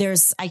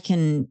there's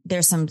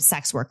some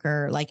sex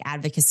worker like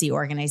advocacy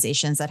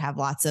organizations that have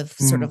lots of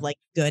sort of like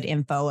good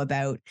info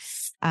about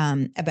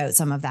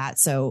some of that.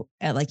 So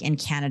like in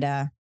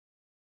Canada,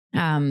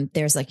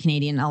 there's like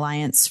Canadian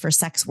Alliance for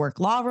Sex Work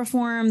Law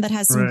Reform that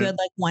has some good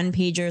like one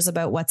pagers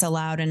about what's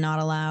allowed and not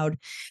allowed.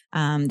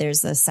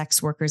 There's the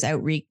Sex Workers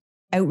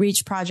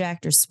Outreach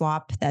Project, or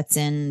SWAP, that's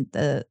in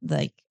the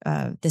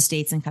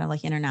States and kind of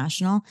like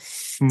international.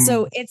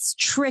 So it's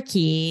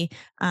tricky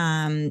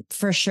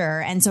for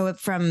sure. And so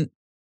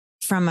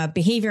from a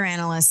behavior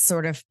analyst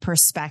sort of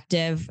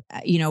perspective,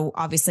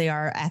 obviously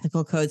our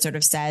ethical code sort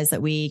of says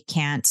that we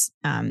can't,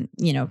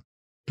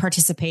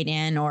 participate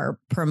in or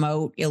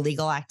promote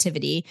illegal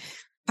activity.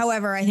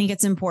 However, I think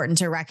it's important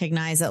to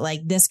recognize that like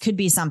this could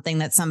be something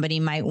that somebody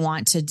might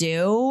want to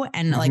do.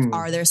 And like,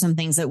 are there some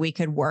things that we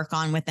could work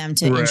on with them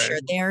to ensure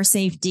their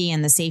safety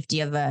and the safety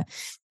of a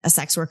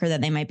sex worker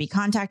that they might be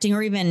contacting,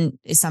 or even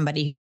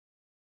somebody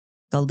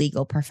the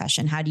legal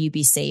profession? How do you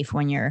be safe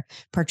when you're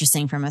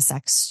purchasing from a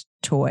sex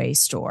toy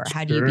store?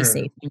 How do you be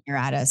safe when you're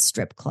at a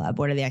strip club?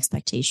 What are the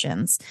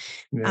expectations?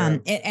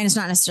 And it's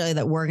not necessarily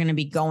that we're going to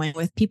be going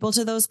with people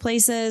to those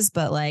places,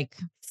 but like,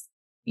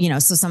 so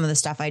some of the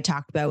stuff I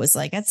talked about was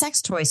like at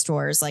sex toy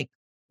stores, like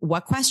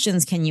what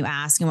questions can you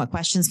ask and what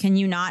questions can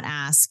you not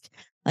ask?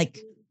 Like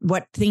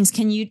what things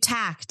can you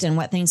tact and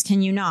what things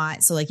can you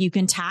not? So like you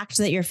can tact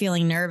that you're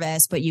feeling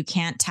nervous, but you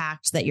can't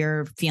tact that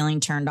you're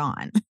feeling turned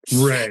on.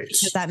 Right.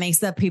 Because that makes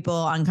the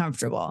people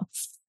uncomfortable.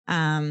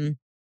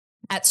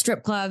 At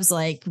strip clubs,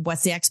 like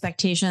what's the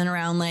expectation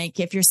around, like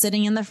if you're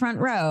sitting in the front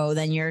row,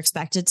 then you're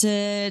expected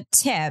to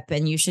tip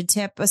and you should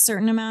tip a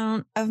certain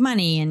amount of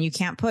money and you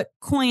can't put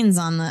coins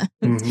on the,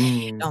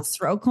 don't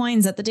throw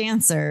coins at the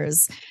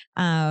dancers.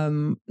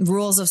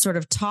 Rules of sort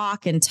of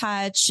talk and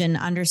touch and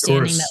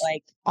understanding that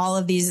like all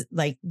of these,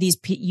 like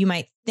you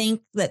might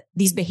think that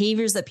these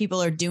behaviors that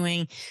people are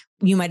doing,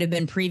 you might have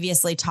been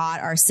previously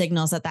taught are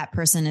signals that that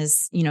person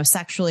is,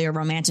 sexually or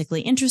romantically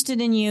interested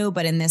in you.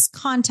 But in this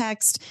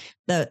context,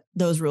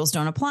 those rules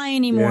don't apply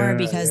anymore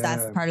because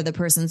that's part of the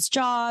person's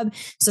job.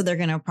 So they're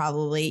going to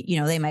probably,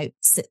 they might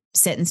sit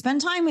and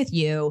spend time with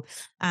you.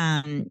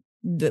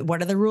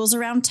 What are the rules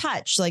around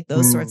touch? Like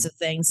those sorts of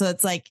things. So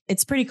it's like,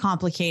 it's pretty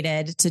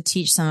complicated to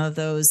teach some of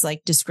those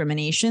like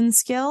discrimination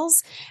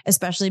skills,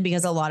 especially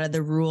because a lot of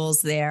the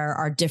rules there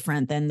are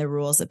different than the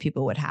rules that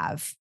people would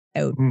have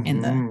out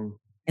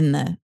in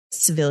the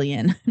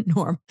civilian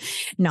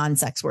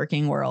non-sex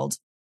working world,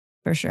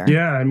 for sure.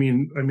 Yeah. I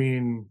mean,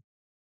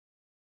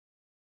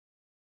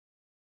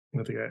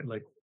 I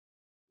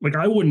think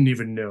I wouldn't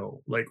even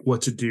know like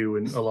what to do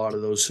in a lot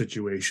of those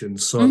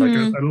situations. So like,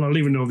 I don't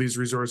even know if these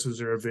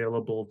resources are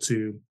available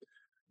to,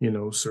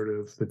 sort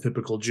of the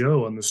typical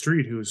Joe on the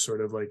street who's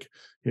sort of like,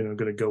 going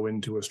to go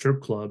into a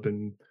strip club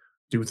and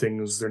do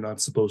things they're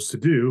not supposed to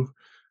do.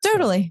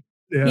 Totally.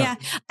 Yeah.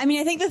 I mean,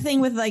 I think the thing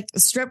with like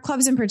strip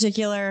clubs in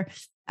particular,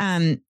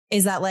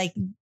 is that like,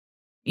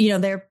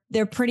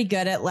 they're pretty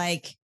good at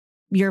like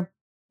your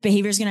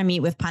behavior is going to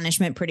meet with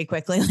punishment pretty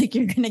quickly. Like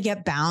you're going to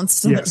get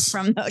bounced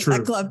from a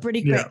club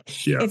pretty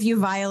quick. Yeah. If you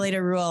violate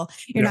a rule,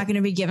 you're not going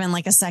to be given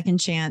like a second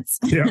chance.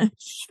 Yeah.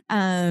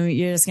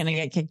 You're just going to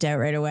get kicked out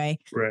right away.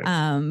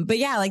 Right. But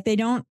yeah, like they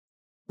don't,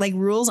 like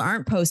rules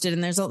aren't posted,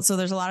 and there's a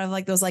lot of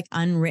like those like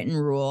unwritten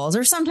rules,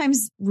 or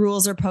sometimes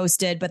rules are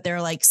posted, but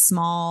they're like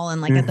small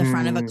and like at the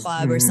front of a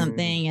club or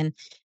something.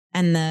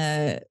 And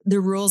the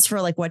rules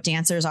for like what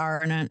dancers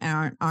are and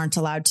aren't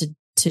allowed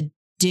to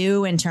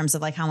do in terms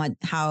of like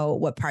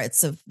what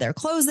parts of their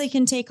clothes they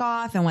can take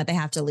off and what they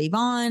have to leave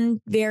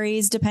on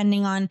varies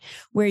depending on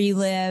where you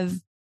live.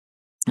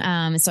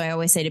 So I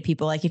always say to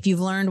people, like, if you've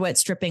learned what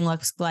stripping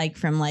looks like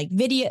from like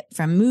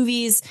from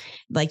movies,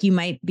 like you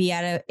might be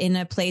in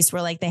a place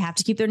where like they have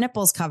to keep their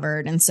nipples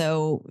covered. And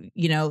so,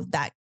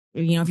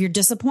 if you're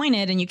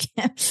disappointed and you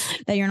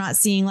can't, that you're not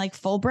seeing like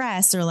full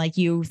breasts, or like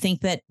you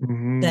think that,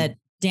 that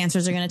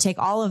dancers are going to take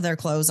all of their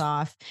clothes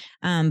off,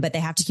 but they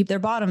have to keep their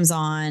bottoms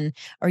on,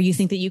 or you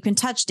think that you can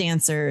touch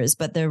dancers,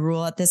 but the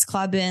rule at this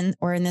club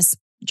or in this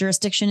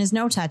jurisdiction is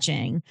no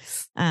touching,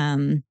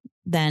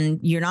 then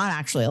you're not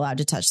actually allowed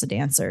to touch the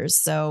dancers.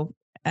 So,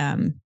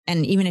 and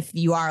even if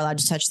you are allowed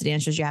to touch the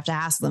dancers, you have to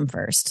ask them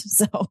first.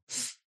 So,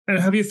 and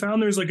have you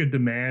found there's like a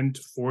demand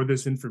for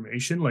this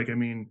information? Like, I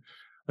mean,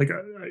 like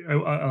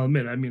I'll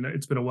admit, I mean,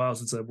 it's been a while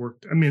since I've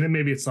worked. I mean, and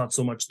maybe it's not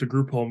so much the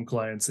group home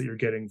clients that you're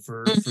getting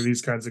for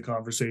these kinds of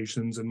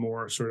conversations, and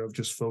more sort of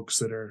just folks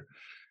that are,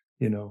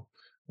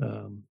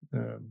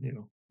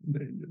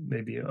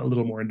 maybe a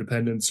little more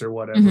independence or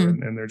whatever,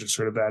 and they're just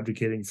sort of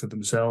advocating for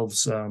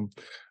themselves.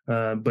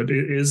 But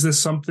is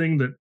this something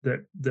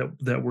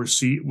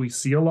that we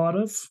see a lot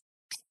of?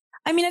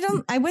 I mean,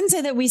 I wouldn't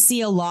say that we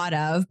see a lot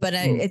of, but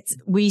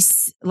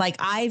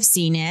I've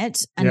seen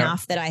it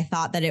enough that I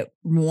thought that it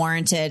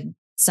warranted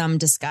some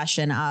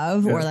discussion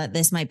of, or that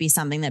this might be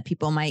something that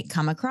people might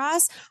come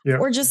across,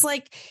 or just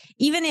like,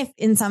 even if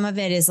in some of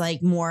it is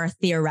like more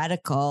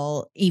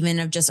theoretical, even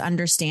of just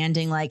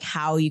understanding like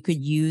how you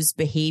could use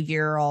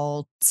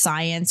behavioral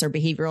science or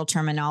behavioral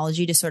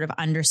terminology to sort of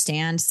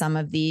understand some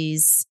of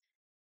these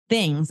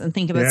things and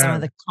think about some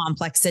of the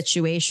complex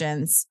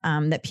situations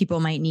that people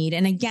might need.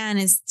 And again,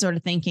 is sort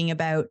of thinking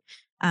about,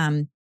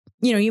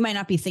 you might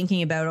not be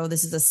thinking about, oh,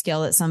 this is a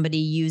skill that somebody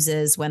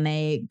uses when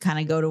they kind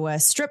of go to a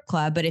strip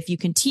club. But if you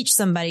can teach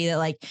somebody that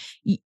like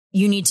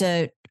you need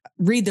to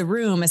read the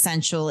room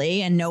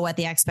essentially and know what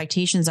the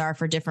expectations are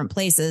for different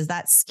places,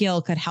 that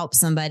skill could help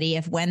somebody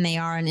if when they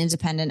are an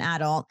independent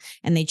adult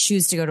and they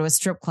choose to go to a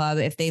strip club,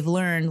 if they've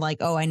learned like,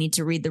 oh, I need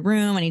to read the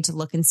room, I need to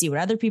look and see what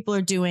other people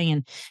are doing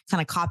and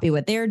kind of copy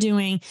what they're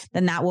doing,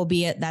 then that will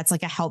be that's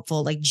like a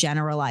helpful, like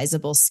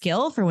generalizable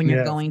skill for when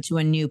you're going to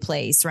a new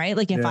place, right?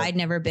 Like if I'd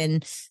never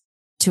been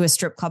to a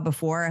strip club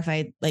before, if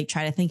I like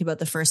try to think about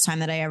the first time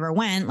that I ever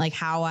went, like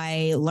how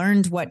I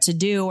learned what to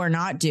do or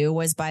not do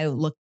was by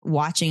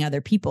watching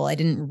other people. I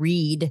didn't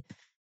read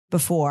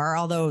before,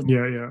 although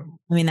I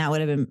mean that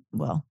would have been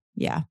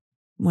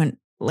when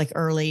like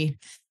early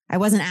I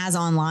wasn't as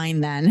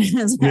online then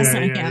as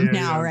I am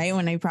now, right?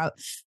 When I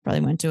probably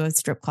went to a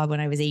strip club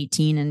when I was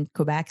 18 in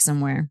Quebec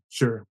somewhere.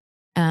 Sure.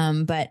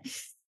 But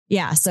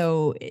yeah,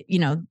 so,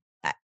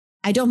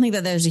 I don't think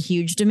that there's a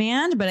huge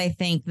demand, but I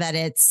think that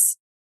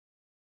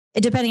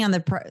depending on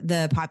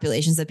the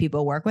populations that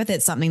people work with,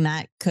 it's something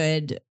that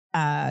could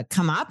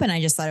come up. And I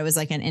just thought it was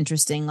like an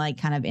interesting,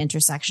 like kind of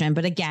intersection.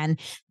 But again,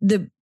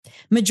 the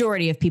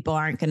majority of people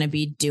aren't going to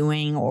be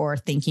doing or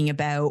thinking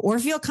about or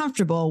feel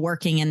comfortable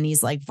working in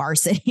these like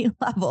varsity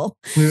level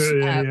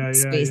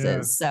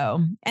spaces.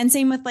 So, and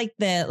same with like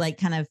the, like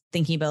kind of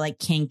thinking about like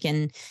kink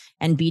and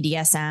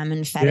BDSM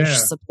and fetish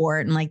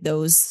support and like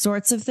those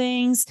sorts of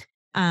things.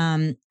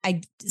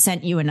 I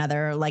sent you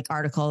another like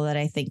article that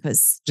I think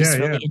was just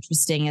really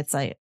interesting. It's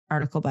like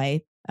article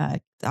by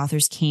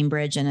authors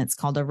Cambridge, and it's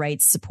called "A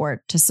Rights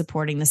Support to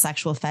Supporting the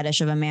Sexual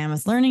Fetish of a Man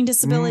with Learning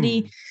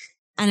Disability."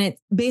 And it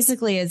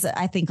basically is,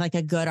 I think, like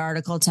a good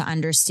article to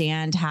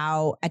understand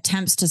how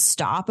attempts to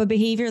stop a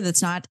behavior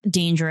that's not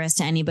dangerous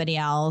to anybody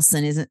else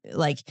and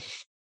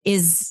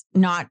is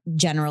not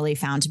generally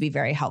found to be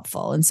very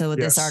helpful. And so what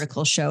this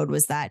article showed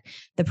was that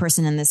the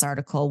person in this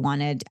article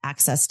wanted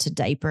access to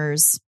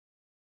diapers.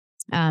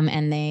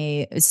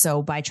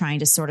 So by trying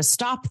to sort of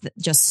stop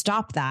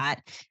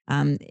that,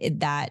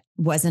 that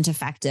wasn't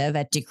effective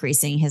at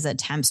decreasing his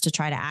attempts to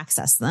try to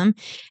access them.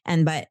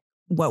 But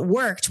what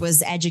worked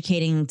was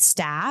educating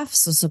staff,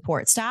 so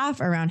support staff,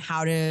 around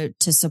how to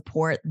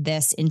support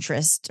this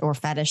interest or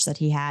fetish that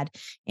he had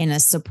in a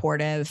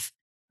supportive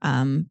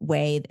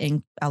way,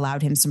 and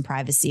allowed him some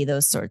privacy,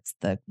 those sorts,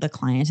 the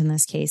client in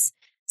this case,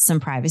 some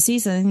privacy.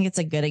 So I think it's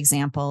a good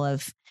example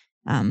of,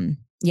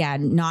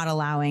 not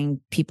allowing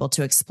people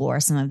to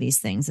explore some of these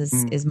things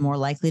is more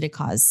likely to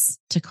cause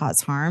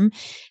harm.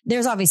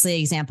 There's obviously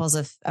examples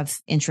of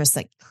interests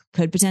that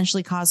could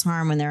potentially cause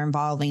harm when they're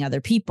involving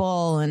other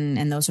people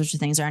and those sorts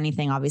of things, or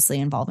anything obviously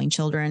involving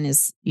children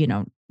is,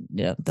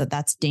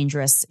 that's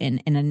dangerous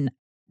on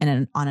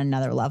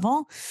another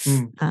level.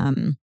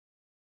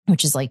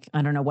 Which is like,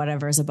 I don't know,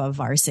 whatever is above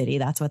varsity,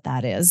 that's what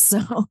that is.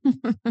 So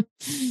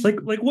like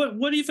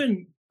what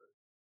even,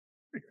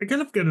 I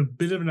kind of get a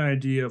bit of an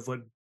idea of what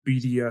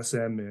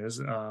BDSM is,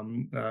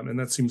 and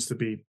that seems to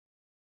be,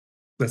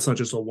 that's not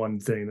just a one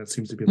thing. That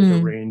seems to be like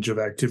a range of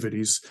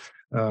activities.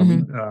 Well,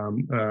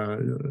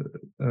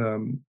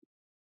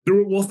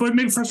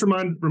 maybe first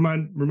remind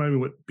me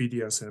what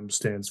BDSM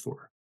stands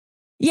for.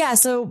 Yeah,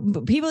 so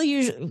people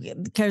usually,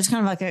 there's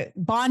kind of like a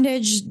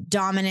bondage,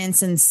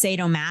 dominance, and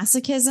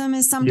sadomasochism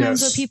is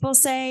sometimes what people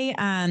say.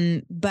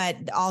 But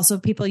also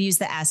people use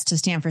the S to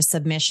stand for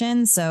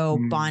submission. So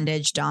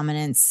bondage,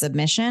 dominance,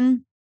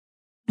 submission.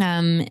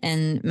 And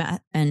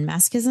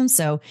masochism.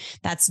 So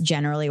that's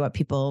generally what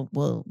people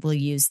will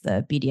use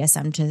the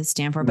BDSM to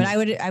stand for. But I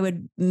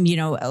would,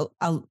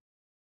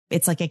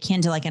 it's like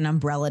akin to like an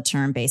umbrella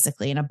term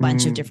basically, and a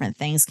bunch of different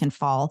things can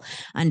fall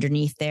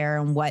underneath there.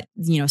 And what,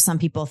 some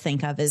people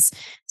think of as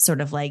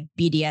sort of like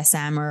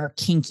BDSM or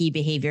kinky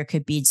behavior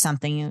could be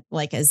something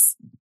like as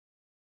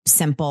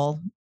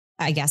simple,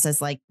 I guess,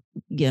 as like,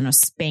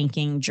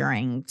 spanking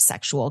during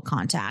sexual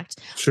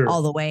contact,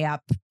 all the way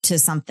up to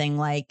something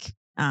like,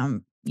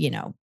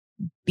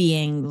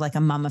 being like a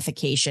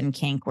mummification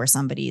kink where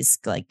somebody's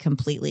like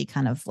completely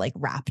kind of like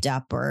wrapped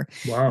up or,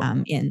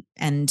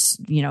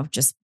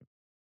 just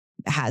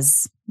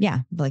has,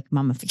 like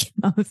mummification.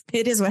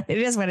 It is what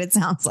it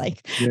sounds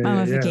like.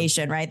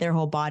 Mummification, right? Their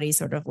whole body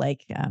sort of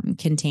like,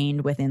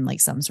 contained within like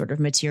some sort of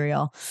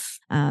material,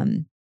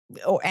 and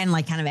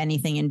like kind of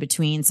anything in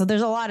between. So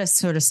there's a lot of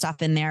sort of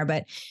stuff in there,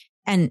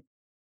 and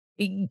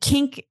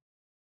kink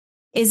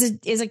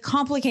is a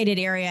complicated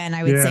area. And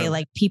I would say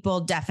like people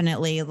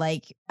definitely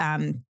like,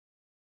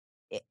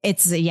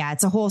 it's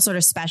a whole sort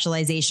of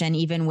specialization,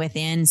 even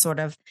within sort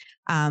of,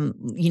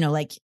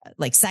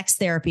 like sex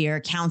therapy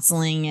or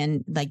counseling,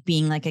 and like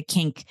being like a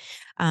kink,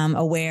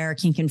 aware,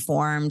 kink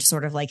informed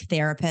sort of like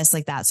therapist,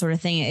 like that sort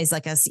of thing is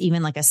like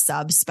even like a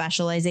sub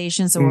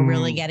specialization. So we're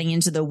really getting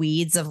into the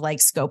weeds of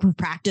like scope of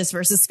practice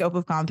versus scope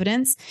of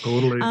competence,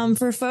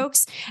 for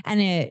folks.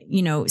 And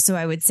it, so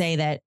I would say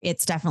that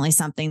it's definitely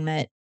something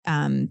that,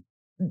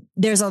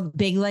 there's a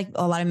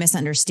lot of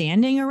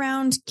misunderstanding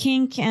around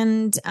kink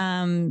and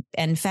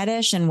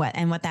fetish and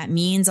what that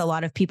means. A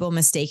lot of people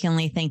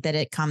mistakenly think that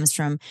it comes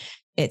from,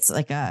 it's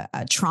like a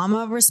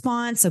trauma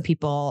response. So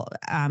people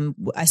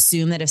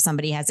assume that if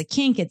somebody has a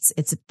kink, it's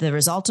the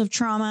result of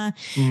trauma.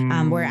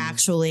 Where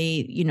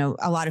actually,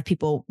 a lot of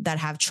people that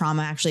have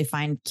trauma actually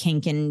find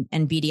kink and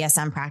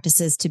BDSM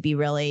practices to be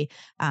really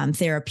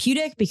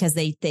therapeutic, because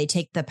they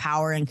take the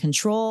power and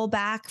control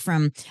back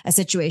from a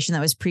situation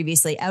that was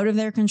previously out of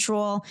their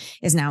control,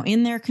 is now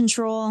in their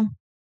control.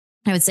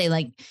 I would say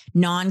like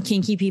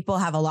non-kinky people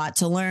have a lot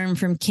to learn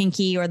from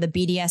kinky or the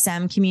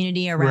BDSM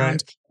community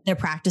around their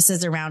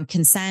practices around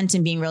consent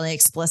and being really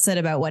explicit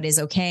about what is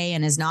okay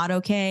and is not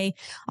okay.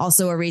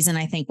 Also a reason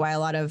I think why a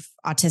lot of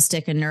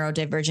autistic and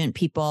neurodivergent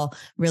people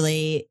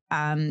really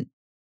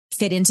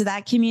fit into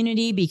that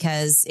community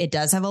because it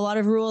does have a lot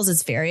of rules.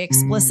 It's very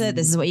explicit.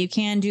 This is what you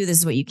can do. This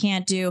is what you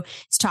can't do.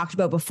 It's talked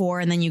about before,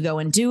 and then you go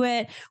and do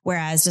it.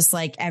 Whereas just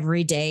like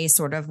everyday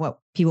sort of what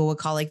people would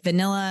call like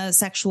vanilla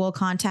sexual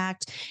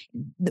contact,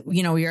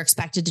 you know, you're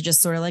expected to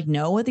just sort of like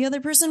know what the other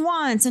person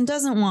wants and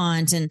doesn't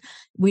want. And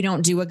we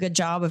don't do a good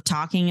job of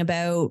talking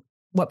about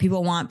what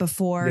people want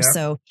before. Yeah.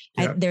 So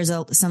there's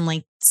some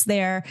links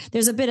there.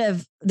 There's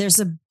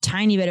a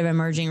tiny bit of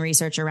emerging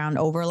research around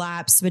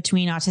overlaps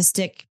between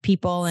autistic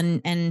people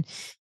and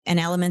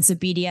elements of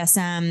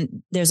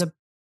BDSM. There's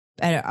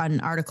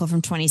an article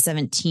from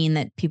 2017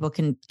 that people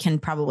can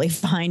probably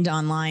find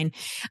online,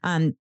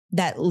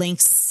 that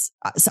links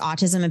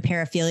autism and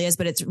paraphilias,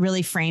 but it's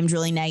really framed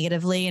really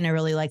negatively in a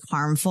really like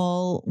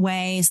harmful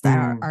way. So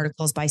that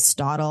article is by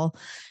Stottle.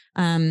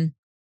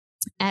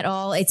 At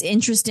all. It's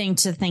interesting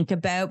to think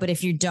about, but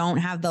if you don't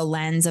have the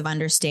lens of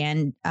an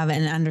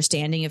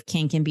understanding of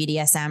kink and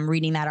BDSM,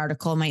 reading that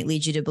article might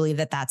lead you to believe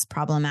that that's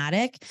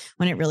problematic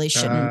when it really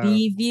shouldn't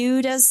be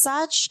viewed as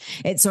such.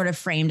 It's sort of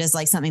framed as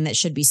like something that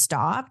should be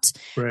stopped.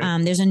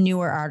 Right. There's a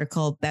newer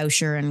article,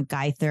 Boucher and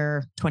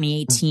Geither,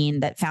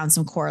 2018, that found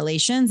some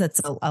correlations that's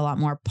a lot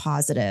more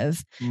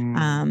positive.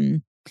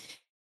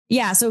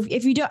 Yeah. So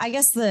if you do, I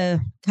guess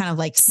the kind of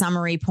like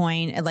summary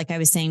point, like I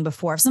was saying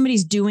before, if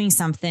somebody's doing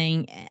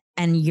something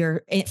and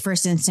your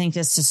first instinct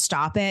is to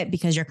stop it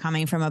because you're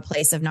coming from a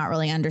place of not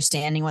really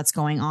understanding what's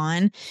going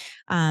on,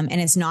 and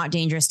it's not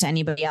dangerous to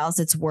anybody else,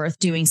 it's worth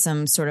doing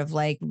some sort of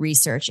like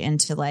research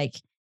into like,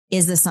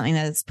 is this something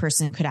that this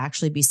person could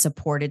actually be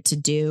supported to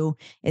do?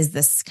 Is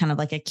this kind of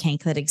like a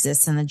kink that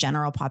exists in the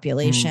general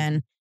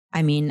population?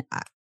 I mean,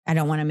 I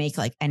don't want to make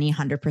like any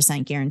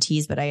 100%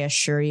 guarantees, but I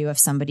assure you, if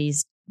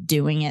somebody's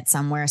doing it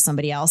somewhere,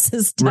 somebody else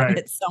has done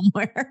it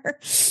somewhere.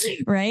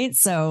 Right.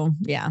 So,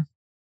 yeah.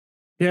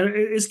 Yeah.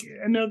 Is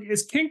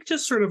kink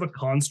just sort of a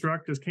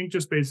construct? Is kink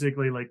just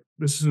basically like,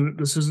 this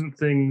isn't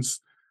things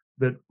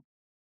that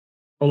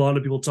a lot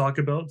of people talk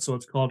about, so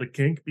it's called a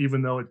kink,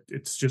 even though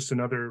it's just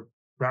another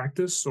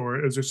practice?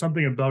 Or is there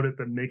something about it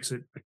that makes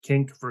it a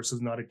kink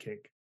versus not a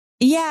kink?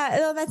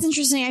 Yeah, that's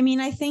interesting. I mean,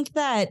 I think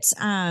that,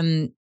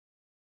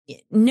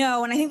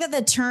 no, and I think that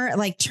the term,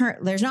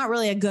 there's not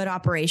really a good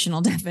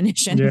operational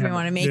definition if we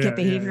want to make it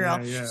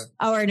behavioral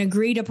or an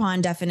agreed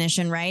upon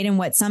definition, right? And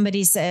what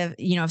somebody said,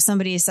 you know, if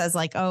somebody says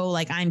like, oh,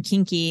 like I'm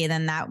kinky,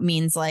 then that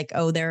means like,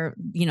 oh, they're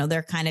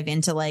kind of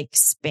into like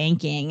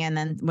spanking. And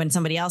then when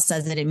somebody else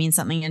says it, it means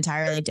something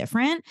entirely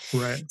different.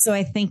 Right. So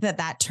I think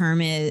that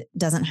term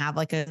doesn't have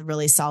like a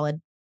really solid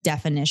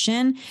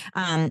definition.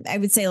 I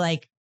would say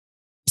like,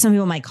 some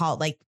people might call it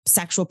like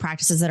sexual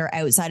practices that are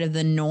outside of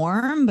the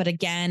norm. But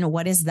again,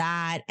 what is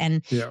that?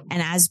 And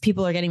as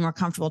people are getting more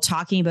comfortable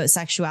talking about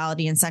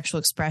sexuality and sexual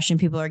expression,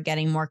 people are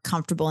getting more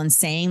comfortable in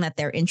saying that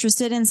they're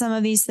interested in some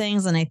of these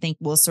things. And I think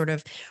we'll sort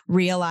of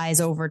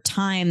realize over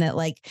time that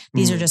like,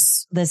 these are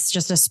just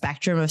a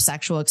spectrum of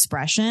sexual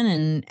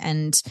expression.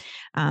 And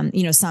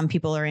some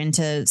people are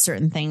into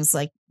certain things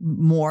like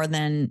more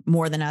than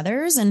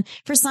others. And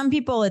for some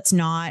people, it's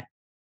not.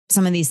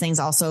 Some of these things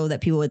also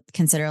that people would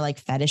consider like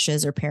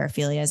fetishes or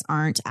paraphilias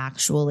aren't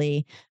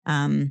actually,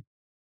 aren't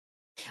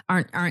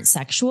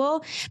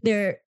sexual.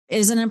 There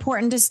is an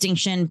important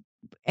distinction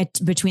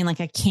between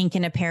like a kink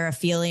and a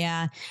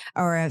paraphilia,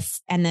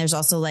 and there's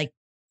also like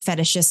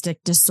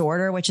fetishistic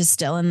disorder, which is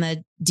still in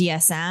the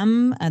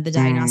DSM, the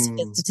Diagnostic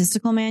and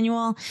Statistical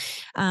Manual.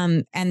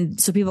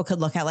 And so people could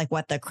look at like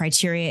what the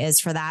criteria is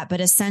for that. But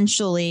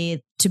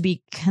essentially, to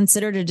be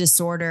considered a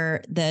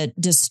disorder, the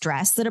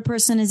distress that a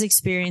person is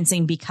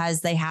experiencing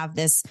because they have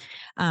this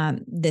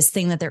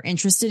thing that they're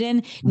interested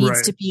in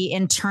needs to be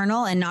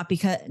internal and not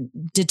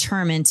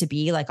determined to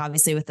be like,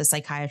 obviously with the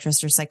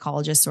psychiatrist or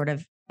psychologist sort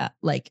of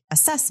like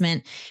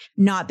assessment,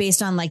 not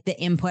based on like the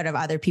input of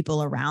other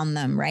people around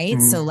them.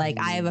 Right. So like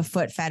I have a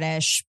foot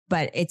fetish,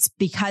 but it's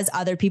because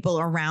other people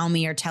around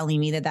me are telling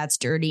me that that's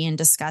dirty and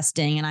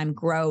disgusting and I'm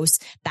gross.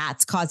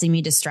 That's causing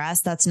me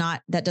distress. That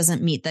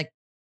doesn't meet the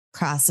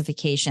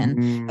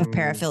classification of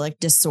paraphilic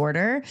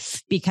disorder,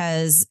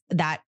 because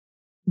that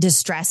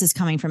distress is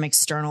coming from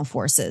external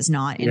forces,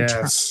 not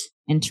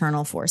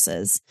internal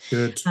forces.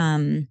 Good.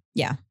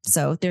 Yeah.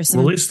 So there's some,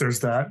 well, at least there's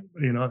that,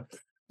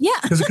 yeah,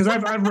 because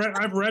I've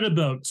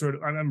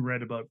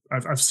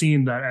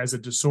seen that as a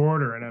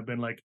disorder, and I've been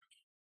like,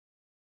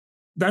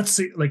 that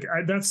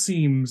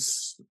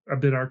seems a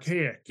bit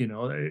archaic,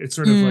 It's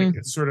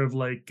sort of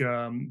like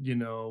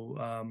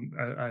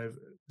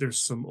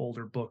there's some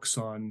older books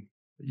on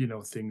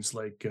things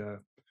like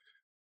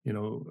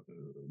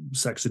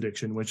sex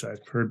addiction, which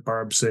I've heard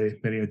Barb say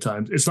many a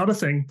times. It's not a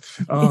thing.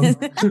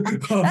 That's a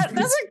good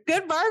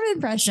Barb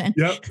impression.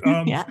 Yep.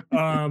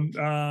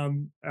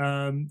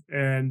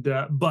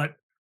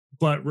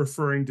 But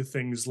referring to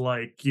things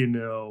like,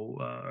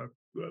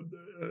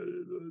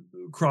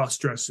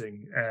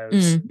 cross-dressing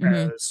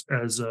as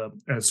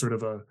sort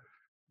of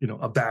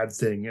a bad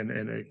thing and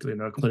a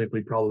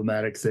clinically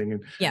problematic thing.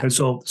 And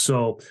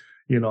so,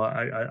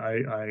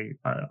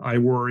 I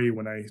worry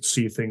when I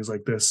see things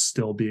like this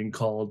still being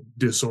called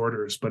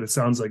disorders, but it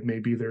sounds like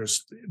maybe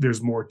there's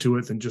more to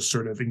it than just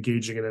sort of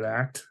engaging in an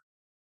act.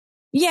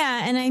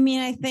 Yeah. And I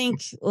mean, I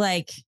think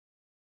like,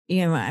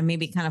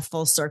 maybe kind of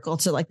full circle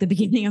to like the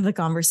beginning of the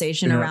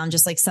conversation around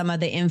just like some of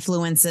the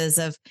influences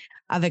of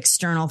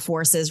external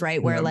forces,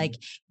 right? Where like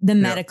the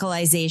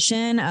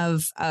medicalization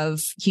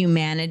of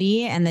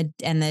humanity and the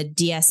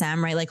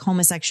DSM, right? Like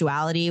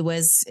homosexuality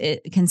was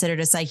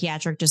considered a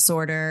psychiatric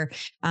disorder,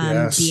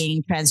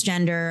 being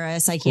transgender, a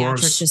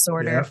psychiatric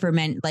disorder for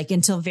men, like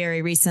until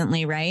very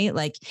recently, right?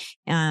 Like,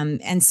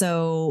 and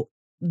so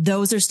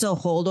those are still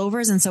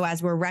holdovers. And so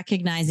as we're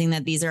recognizing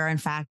that these are in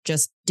fact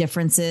just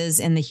differences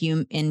in the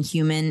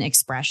human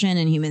expression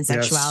and human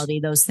sexuality,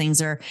 those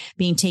things are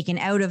being taken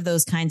out of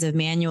those kinds of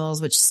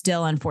manuals, which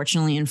still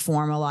unfortunately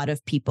inform a lot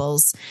of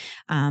people's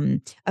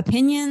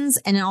opinions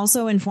and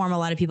also inform a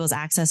lot of people's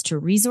access to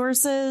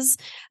resources.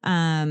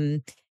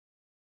 And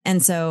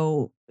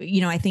so,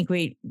 I think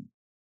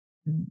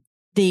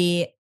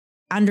the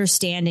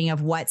understanding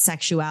of what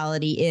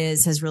sexuality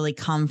has really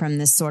come from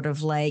this sort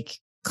of like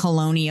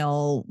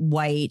colonial,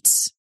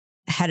 white,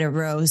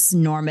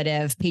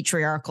 heteronormative,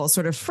 patriarchal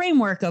sort of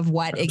framework of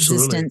what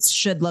existence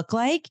should look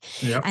like.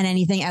 And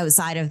anything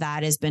outside of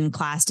that has been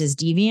classed as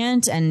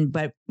deviant.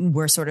 But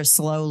we're sort of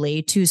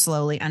too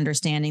slowly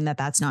understanding that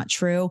that's not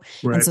true.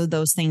 And so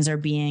those things are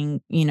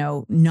being,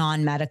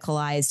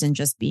 non-medicalized and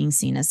just being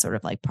seen as sort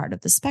of like part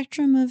of the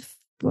spectrum of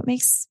what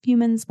makes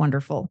humans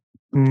wonderful.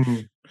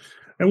 Mm-hmm.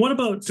 And what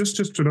about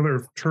just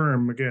another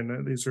term?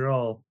 Again,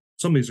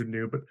 some of these are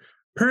new, but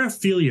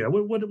paraphilia.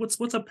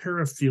 What's a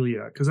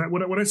paraphilia? Because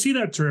when I see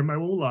that term, I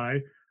won't lie,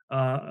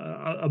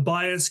 a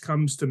bias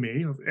comes to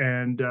me,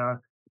 and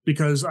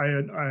because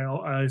I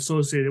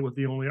associate it with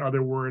the only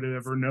other word I've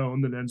ever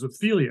known that ends with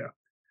philia.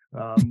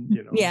 Right?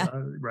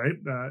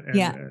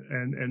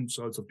 And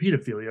so it's a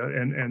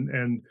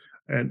pedophilia,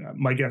 and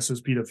my guess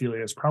is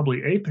pedophilia is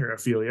probably a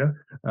paraphilia,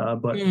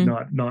 but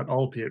not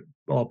all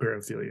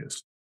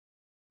paraphilias.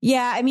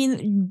 Yeah, I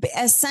mean,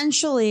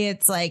 essentially,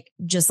 it's like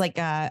just like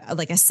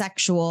a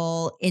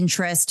sexual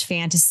interest,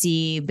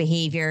 fantasy,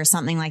 behavior,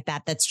 something like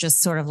that. That's just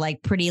sort of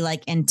like pretty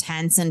like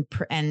intense and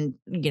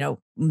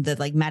the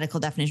like medical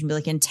definition would be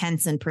like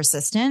intense and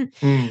persistent,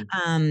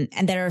 and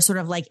that are sort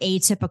of like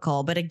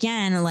atypical. But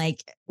again,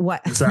 like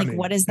what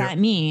does that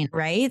mean,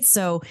 right?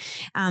 So,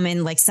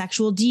 and like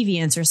sexual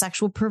deviance or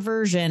sexual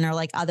perversion or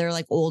like other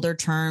like older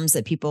terms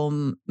that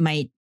people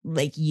might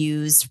like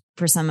use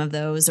for some of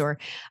those, or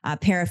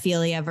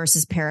paraphilia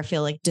versus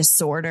paraphilic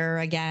disorder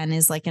again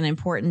is like an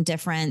important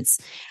difference.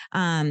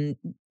 It's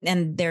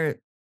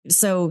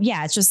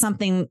just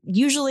something,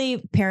 usually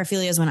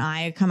paraphilia is when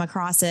I come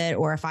across it,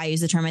 or if I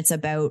use the term, it's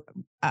about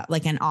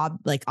like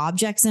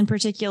objects in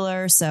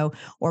particular. So,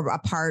 or a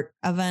part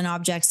of an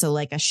object. So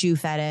like a shoe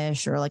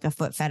fetish or like a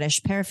foot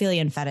fetish.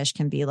 Paraphilia and fetish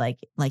can be like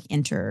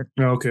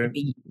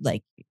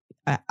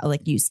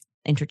used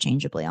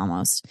interchangeably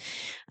almost.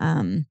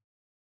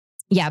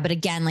 But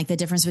again, like the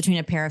difference between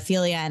a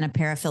paraphilia and a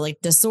paraphilic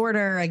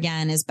disorder,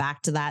 again, is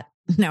back to that.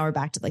 Now we're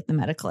back to like the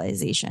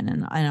medicalization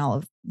and all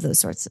of those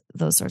sorts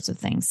of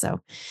things.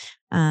 So,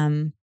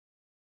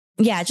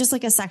 just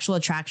like a sexual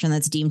attraction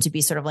that's deemed to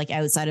be sort of like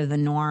outside of the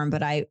norm.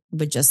 But I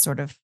would just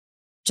sort of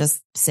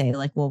just say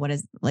like, well, what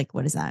does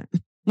that?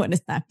 What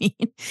does that mean?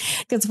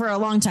 Because for a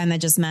long time,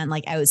 that just meant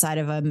like outside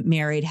of a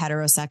married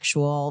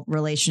heterosexual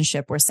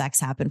relationship where sex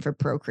happened for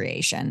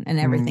procreation, and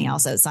everything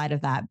else outside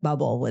of that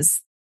bubble was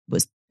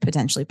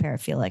potentially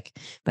paraphilic.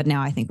 But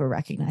now I think we're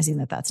recognizing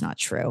that that's not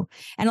true.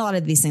 And a lot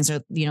of these things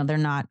are, they're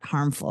not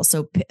harmful.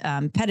 So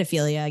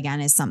pedophilia, again,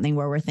 is something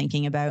where we're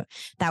thinking about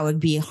that would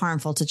be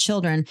harmful to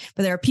children.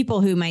 But there are people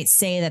who might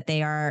say that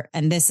they are,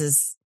 and this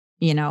is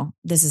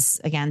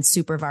again,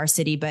 super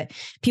varsity, but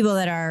people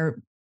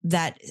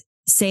that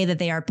say that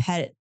they are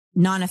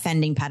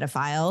non-offending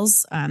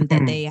pedophiles,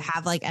 that they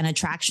have like an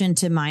attraction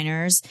to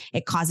minors.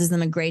 It causes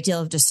them a great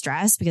deal of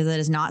distress because it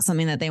is not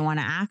something that they want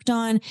to act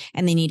on,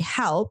 and they need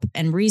help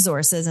and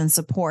resources and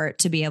support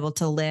to be able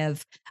to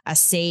live a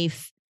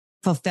safe,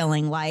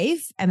 fulfilling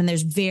life. I mean,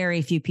 there's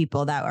very few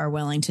people that are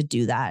willing to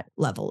do that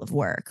level of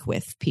work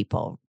with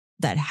people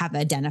that have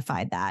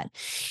identified that.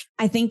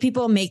 I think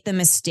people make the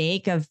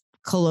mistake of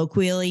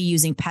colloquially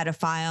using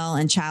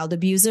pedophile and child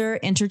abuser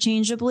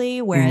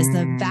interchangeably, whereas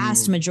the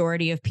vast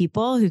majority of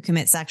people who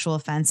commit sexual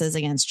offenses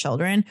against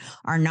children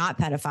are not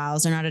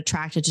pedophiles. They're not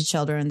attracted to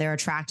children. They're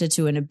attracted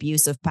to an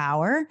abuse of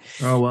power.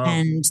 Oh, wow.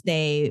 And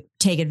they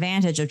take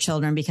advantage of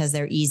children because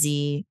they're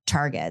easy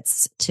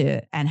targets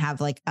and have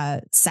like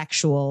a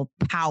sexual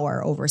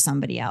power over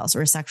somebody else,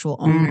 or a sexual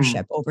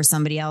ownership over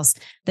somebody else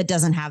that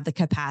doesn't have the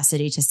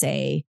capacity to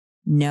say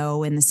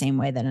no in the same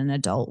way that an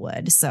adult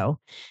would. So,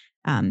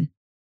 that's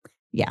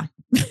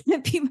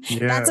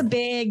a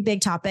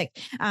big topic.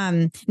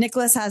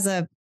 Nicholas has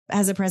a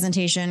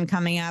presentation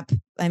coming up.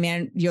 I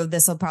mean,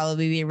 this will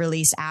probably be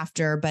released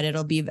after, but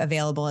it'll be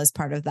available as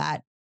part of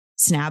that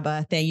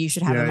SNABA thing. You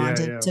should have him on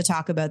to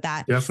talk about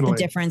that. Definitely.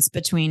 The difference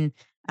between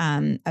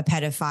a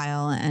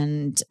pedophile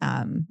and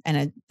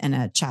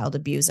a child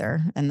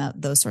abuser and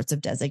those sorts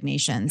of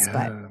designations.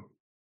 But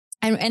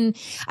and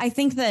I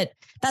think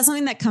that's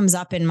something that comes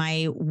up in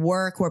my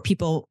work where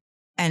people,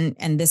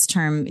 and this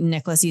term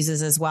Nicholas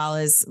uses as well,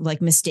 is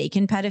like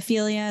mistaken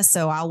pedophilia.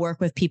 So I'll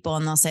work with people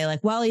and they'll say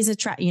like, well, he's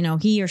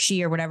he or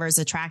she or whatever is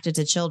attracted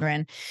to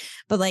children,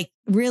 but like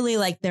really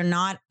like they're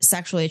not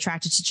sexually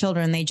attracted to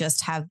children. They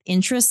just have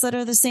interests that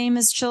are the same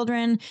as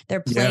children.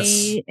 Their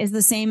play is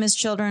the same as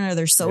children, or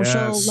their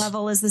social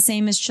level is the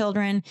same as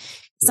children.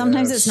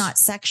 Sometimes it's not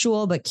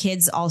sexual, but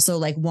kids also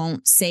like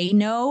won't say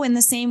no in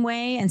the same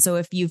way. And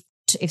so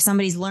if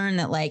somebody's learned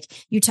that like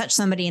you touch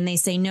somebody and they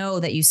say no,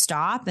 that you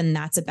stop, and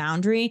that's a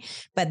boundary,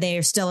 but they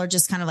still are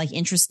just kind of like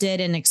interested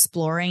in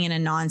exploring in a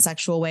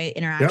non-sexual way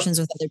interactions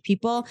with other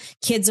people.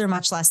 Kids are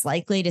much less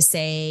likely to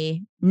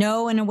say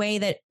no in a way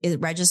that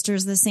it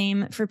registers the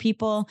same for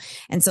people.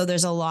 And so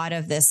there's a lot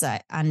of this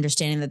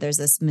understanding that there's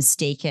this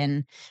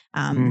mistaken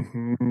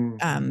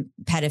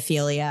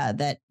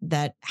pedophilia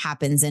that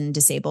happens in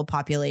disabled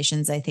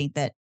populations. I think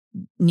that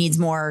needs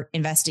more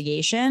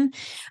investigation.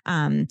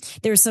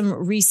 There's some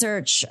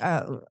research,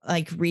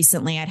 like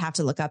recently, I'd have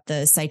to look up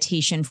the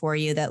citation for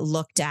you, that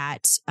looked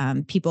at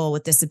people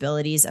with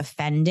disabilities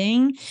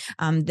offending,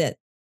 that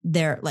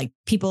they're like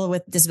people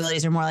with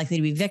disabilities are more likely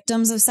to be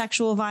victims of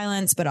sexual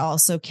violence, but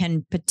also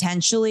can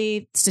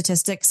potentially,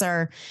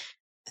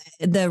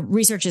 the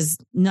research is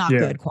not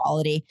good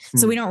quality.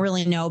 So we don't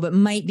really know, but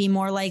might be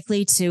more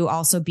likely to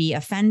also be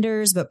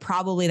offenders, but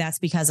probably that's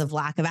because of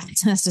lack of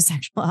access to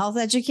sexual health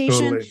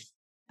education.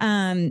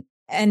 Totally.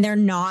 And they're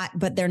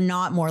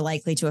not more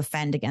likely to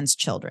offend against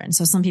children.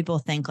 So some people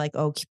think like,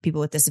 oh, people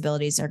with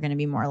disabilities are going to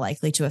be more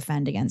likely to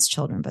offend against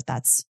children, but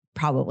that's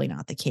probably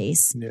not the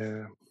case.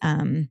 Yeah.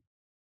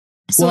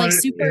 So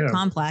super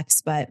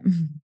complex, but.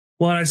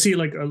 Well, I see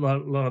like a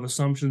lot of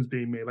assumptions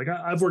being made. Like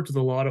I've worked with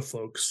a lot of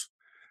folks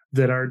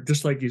that are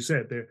just like you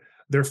said,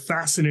 they're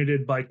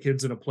fascinated by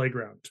kids in a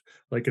playground.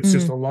 Like it's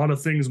just a lot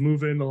of things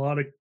moving,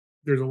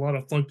 there's a lot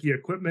of funky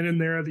equipment in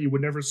there that you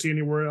would never see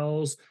anywhere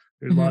else.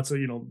 There's lots of,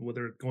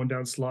 whether it's going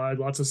down slides,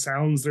 lots of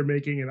sounds they're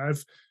making. And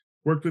I've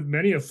worked with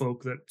many of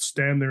folk that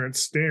stand there and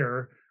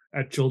stare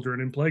at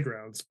children in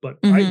playgrounds. But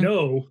I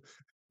know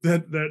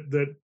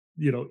that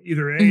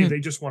either A, they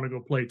just want to go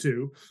play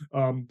too,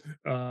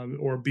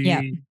 or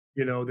B,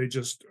 they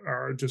just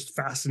are just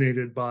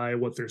fascinated by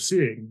what they're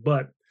seeing.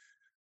 But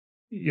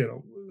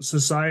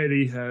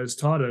society has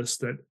taught us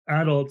that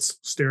adults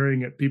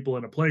staring at people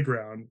in a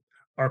playground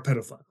are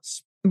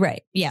pedophiles.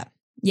 Right. Yeah.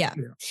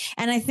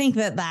 And I think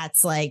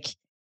that's like,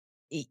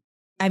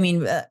 I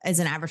mean, as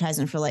an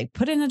advertisement for like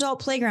put in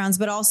adult playgrounds,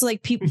 but also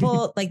like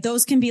people like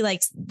those can be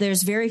like,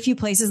 there's very few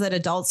places that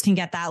adults can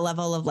get that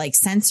level of like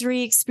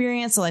sensory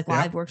experience. So like,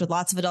 I've worked with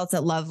lots of adults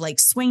that love like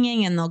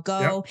swinging, and they'll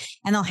go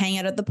and they'll hang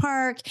out at the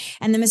park.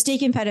 And the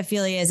mistaken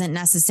pedophilia isn't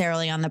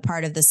necessarily on the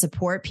part of the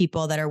support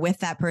people that are with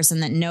that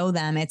person that know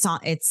them. It's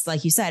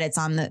like you said, it's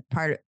on the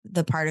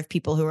part of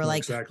people who are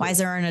like, why is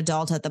there an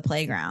adult at the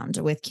playground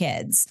with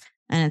kids?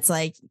 And it's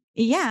like,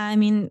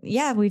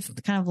 we've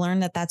kind of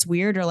learned that that's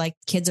weird, or like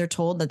kids are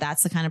told that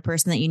that's the kind of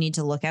person that you need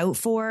to look out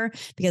for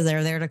because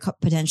they're there to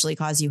potentially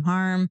cause you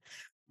harm.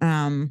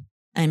 I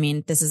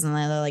mean, this is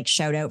another like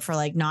shout out for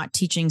like not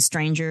teaching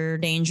stranger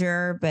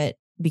danger, but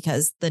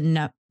because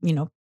the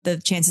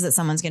chances that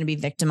someone's going to be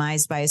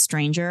victimized by a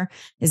stranger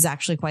is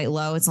actually quite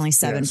low. It's only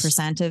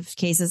 7% of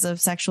cases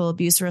of sexual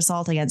abuse or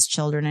assault against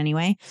children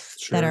anyway,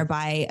 that are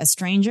by a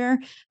stranger.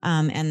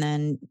 And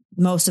then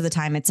most of the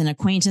time it's an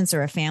acquaintance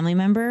or a family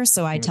member.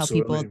 So I tell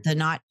people to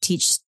not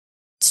teach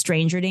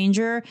stranger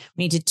danger.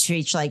 We need to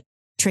teach like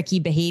tricky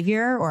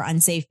behavior or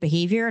unsafe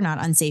behavior,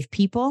 not unsafe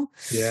people.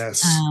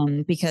 Yes.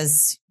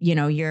 Because,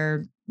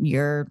 your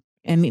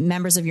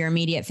members of your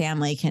immediate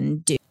family can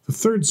do. The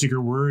third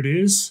secret word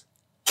is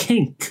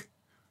kink.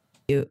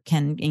 You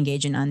can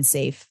engage in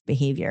unsafe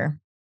behavior.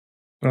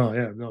 Oh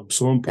yeah, no,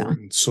 so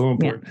important, so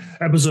important.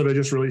 Episode I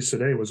just released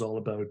today was all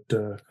about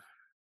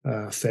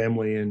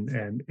family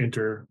and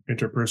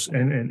interperson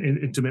and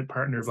intimate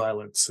partner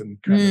violence and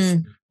kind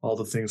of all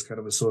the things kind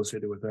of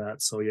associated with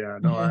that. So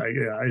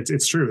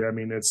it's true. I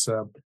mean,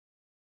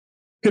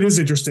 it is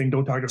interesting.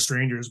 Don't talk to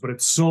strangers, but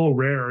it's so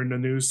rare in the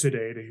news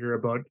today to hear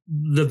about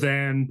the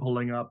van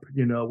pulling up,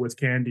 with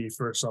candy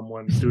for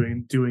someone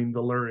doing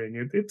the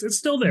luring. It's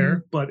still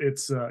there, but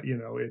it's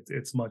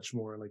it's much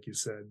more, like you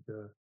said,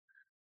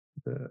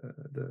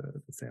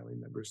 the family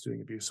members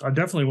doing abuse. I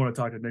definitely want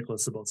to talk to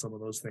Nicholas about some of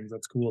those things.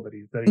 That's cool that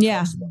he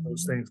talks about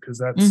those things, because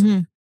that's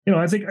I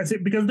think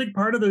because a big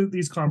part of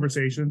these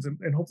conversations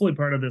and hopefully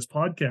part of this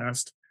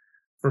podcast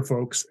for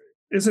folks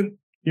isn't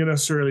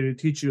necessarily to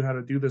teach you how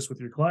to do this with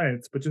your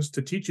clients, but just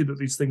to teach you that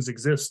these things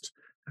exist.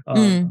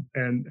 And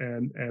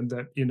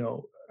that,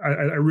 I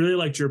really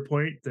liked your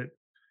point that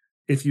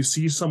if you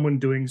see someone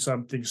doing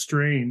something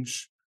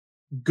strange,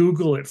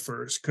 Google it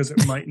first, because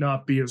it might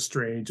not be as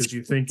strange as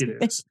you think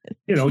it is.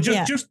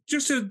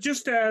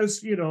 Just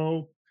as,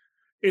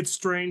 it's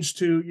strange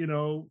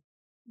to,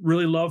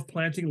 really love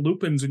planting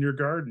lupins in your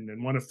garden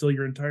and want to fill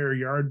your entire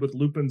yard with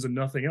lupins and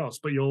nothing else.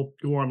 But you'll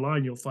go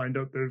online, you'll find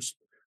out there's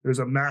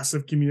a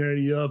massive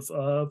community of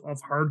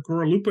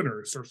hardcore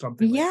lupiners or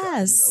something like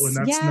that, and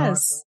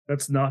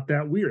that's not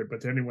that weird.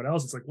 But to anyone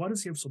else, it's like, why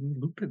does he have so many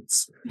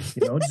lupins? Is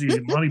he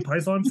a Monty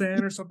Python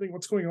fan or something?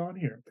 What's going on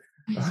here?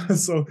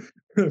 So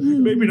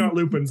maybe not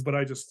lupins, but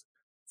I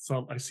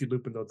see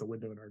lupins out the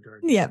window in our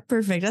garden. Yeah,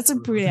 perfect. That's a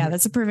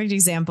perfect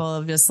example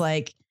of just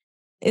like,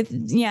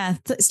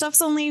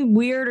 stuff's only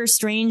weird or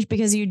strange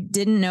because you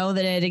didn't know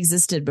that it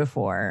existed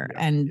before.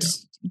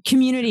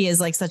 Community is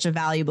like such a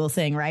valuable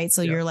thing, right?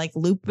 So your like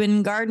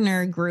Lupin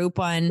Gardener group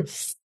on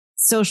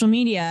social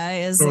media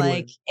is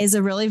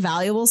a really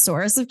valuable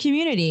source of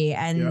community.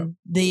 And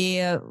the,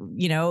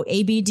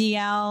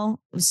 ABDL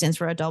stands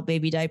for Adult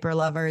Baby Diaper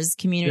Lovers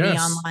community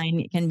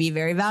online can be a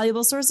very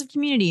valuable source of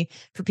community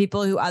for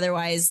people who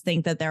otherwise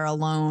think that they're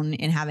alone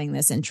in having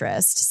this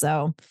interest.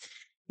 So,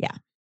 yeah.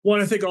 Well,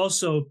 I think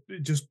also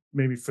just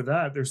maybe for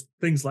that, there's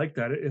things like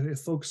that. If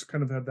folks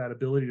kind of have that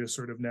ability to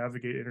sort of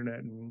navigate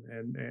internet and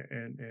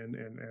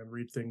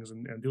read things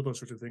and do those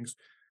sorts of things,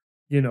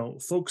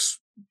 folks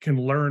can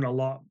learn a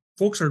lot.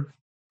 Folks are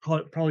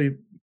probably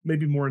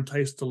maybe more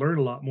enticed to learn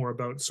a lot more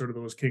about sort of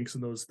those kinks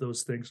and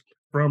those things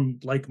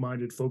from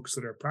like-minded folks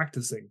that are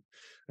practicing,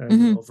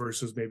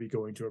 versus maybe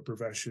going to a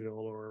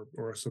professional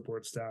or a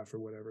support staff or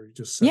whatever. You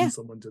just send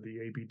someone to the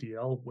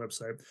ABDL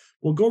website.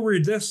 Well, go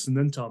read this and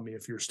then tell me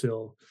if you're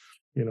still,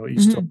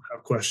 still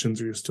have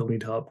questions or you still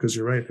need help. Because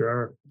you're right,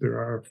 there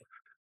are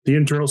the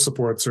internal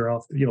supports are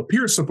off.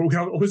 Peer support. We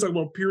always talk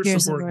about peer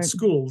support in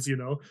schools.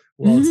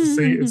 Well,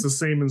 it's the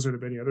same in sort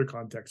of any other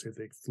context. I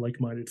think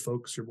like-minded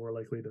folks are more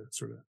likely to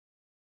sort of.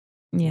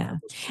 Yeah.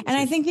 And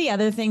I think the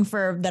other thing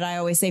that I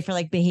always say for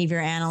like behavior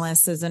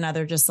analysts is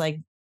another just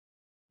like,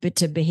 but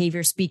to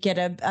behavior speak it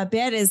a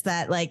bit is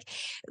that like,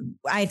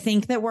 I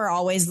think that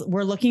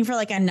we're looking for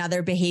like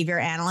another behavior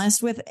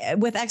analyst with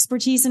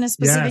expertise in a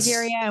specific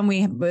area.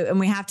 And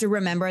we have to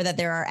remember that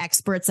there are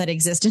experts that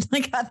exist in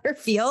like other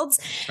fields.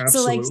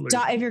 Absolutely. So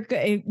like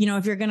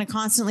if you're going to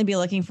constantly be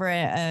looking for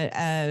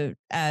a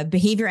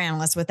behavior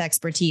analyst with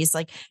expertise,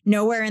 like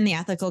nowhere in the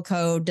ethical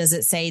code does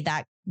it say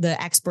that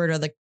the expert or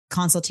the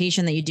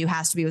consultation that you do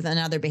has to be with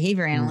another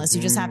behavior analyst.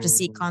 You just have to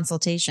seek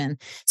consultation.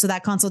 So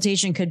that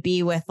consultation could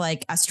be with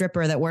like a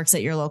stripper that works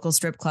at your local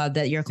strip club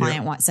that your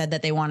client said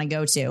that they want to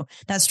go to.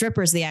 That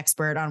stripper is the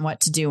expert on what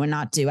to do and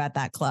not do at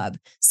that club.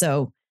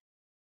 So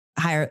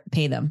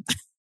pay them.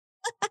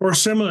 Or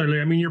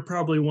similarly, I mean, you're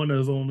probably one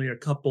of only a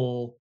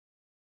couple,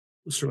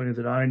 certainly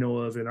that I know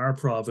of in our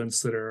province,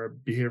 that are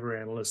behavior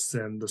analysts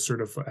and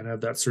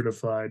have that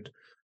certified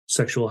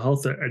sexual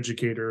health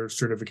educator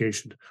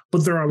certification.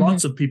 But there are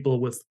lots of people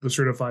with the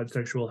certified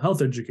sexual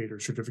health educator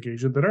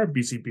certification that are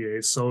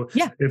BCBAs. So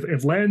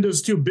if Landa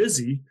is too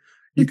busy,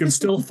 you can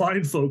still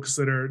find folks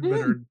that are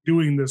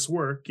doing this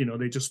work.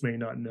 They just may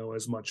not know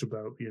as much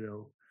about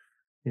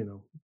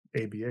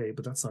ABA,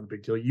 but that's not a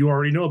big deal. You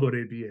already know about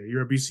ABA.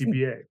 You're a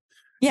BCBA.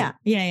 Yeah,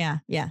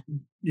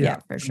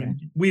 for sure. I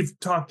mean, we've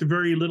talked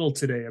very little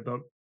today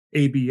about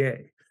ABA.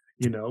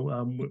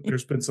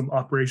 There's been some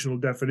operational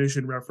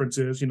definition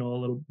references, a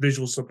little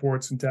visual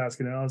supports and task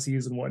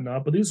analyses and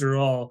whatnot, but these are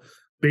all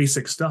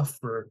basic stuff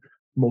for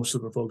most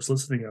of the folks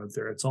listening out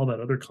there. It's all that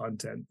other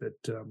content that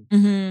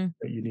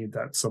that you need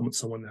that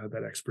someone to have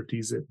that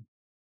expertise in.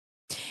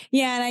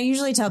 Yeah, and I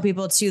usually tell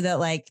people too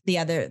that like the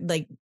other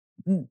like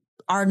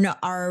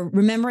are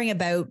remembering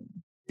about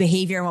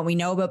behavior and what we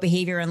know about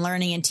behavior and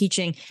learning and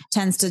teaching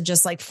tends to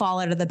just like fall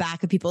out of the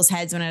back of people's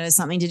heads when it has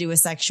something to do with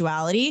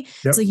sexuality.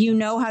 Yep.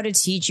 So how to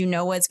teach,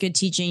 what's good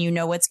teaching,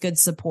 what's good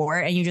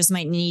support, and you just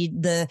might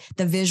need the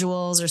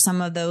visuals or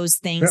some of those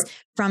things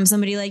from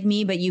somebody like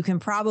me, but you can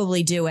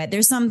probably do it.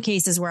 There's some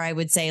cases where I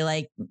would say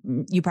like,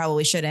 you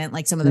probably shouldn't,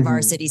 like some of the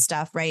varsity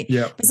stuff. Right.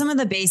 Yeah. But some of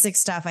the basic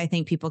stuff, I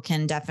think people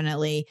can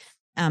definitely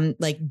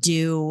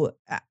do,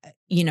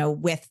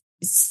 with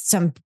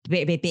some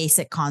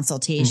basic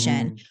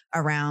consultation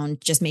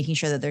around just making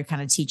sure that they're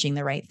kind of teaching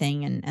the right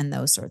thing and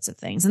those sorts of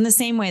things. In the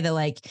same way that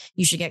like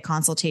you should get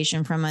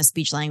consultation from a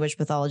speech language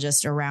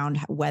pathologist around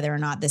whether or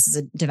not this is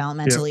a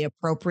developmentally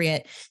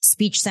appropriate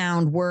speech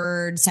sound,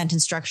 word,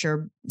 sentence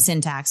structure,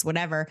 syntax,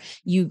 whatever.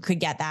 You could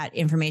get that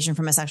information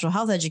from a sexual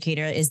health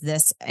educator. Is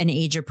this an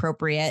age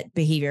appropriate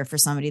behavior for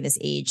somebody this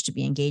age to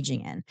be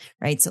engaging in?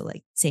 Right. So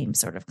like same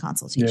sort of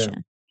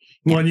consultation.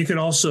 Well, and you can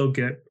also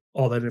get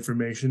all that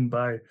information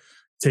by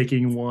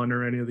taking one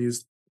or any of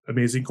these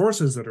amazing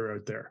courses that are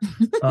out there.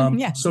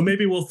 So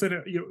maybe we'll fit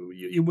it.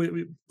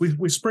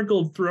 We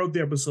sprinkled throughout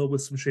the episode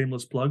with some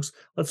shameless plugs.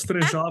 Let's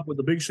finish off with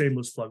a big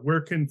shameless plug.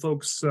 Where can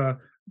folks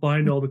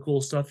find all the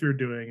cool stuff you're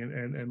doing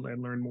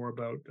and learn more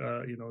about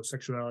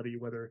sexuality,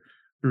 whether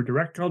through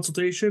direct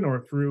consultation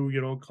or through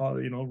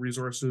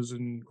resources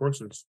and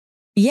courses?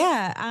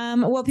 Yeah.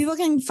 Well, people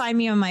can find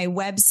me on my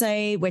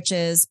website, which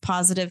is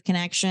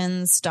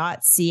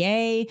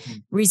positiveconnections.ca.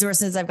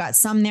 Resources, I've got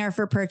some there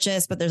for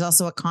purchase, but there's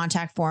also a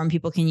contact form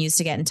people can use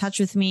to get in touch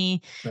with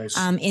me. Nice.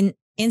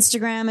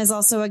 Instagram is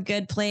also a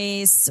good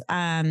place,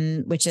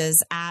 which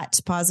is at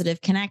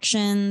Positive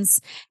Connections.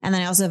 And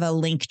then I also have a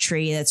link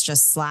tree that's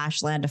just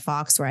 /Landa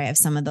Fox, where I have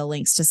some of the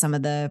links to some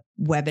of the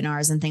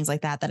webinars and things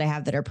like that I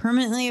have that are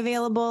permanently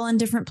available in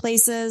different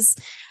places.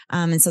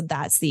 And so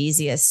that's the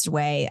easiest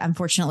way.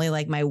 Unfortunately,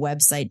 like my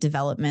website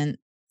development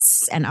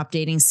and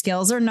updating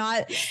skills are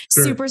not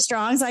super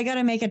strong. So I got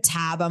to make a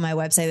tab on my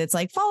website that's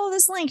like, follow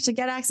this link to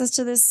get access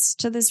to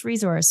this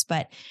resource.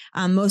 But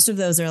most of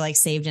those are like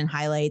saved in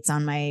highlights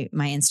on my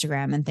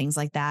Instagram and things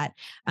like that.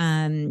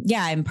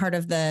 I'm part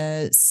of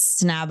the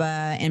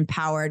SNABA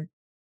Empowered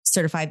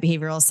Certified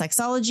Behavioral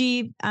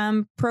Sexology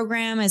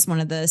program as one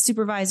of the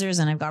supervisors.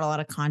 And I've got a lot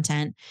of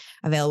content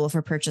available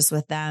for purchase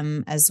with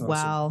them as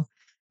well.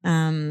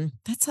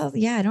 That's all.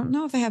 Yeah. I don't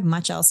know if I have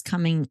much else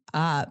coming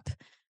up.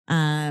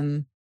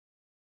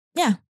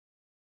 Yeah.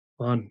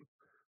 Fun.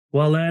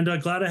 Well, Landa,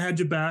 glad I had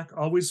you back.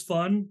 Always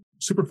fun.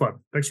 Super fun.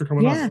 Thanks for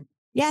coming on.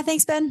 Yeah.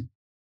 Thanks, Ben.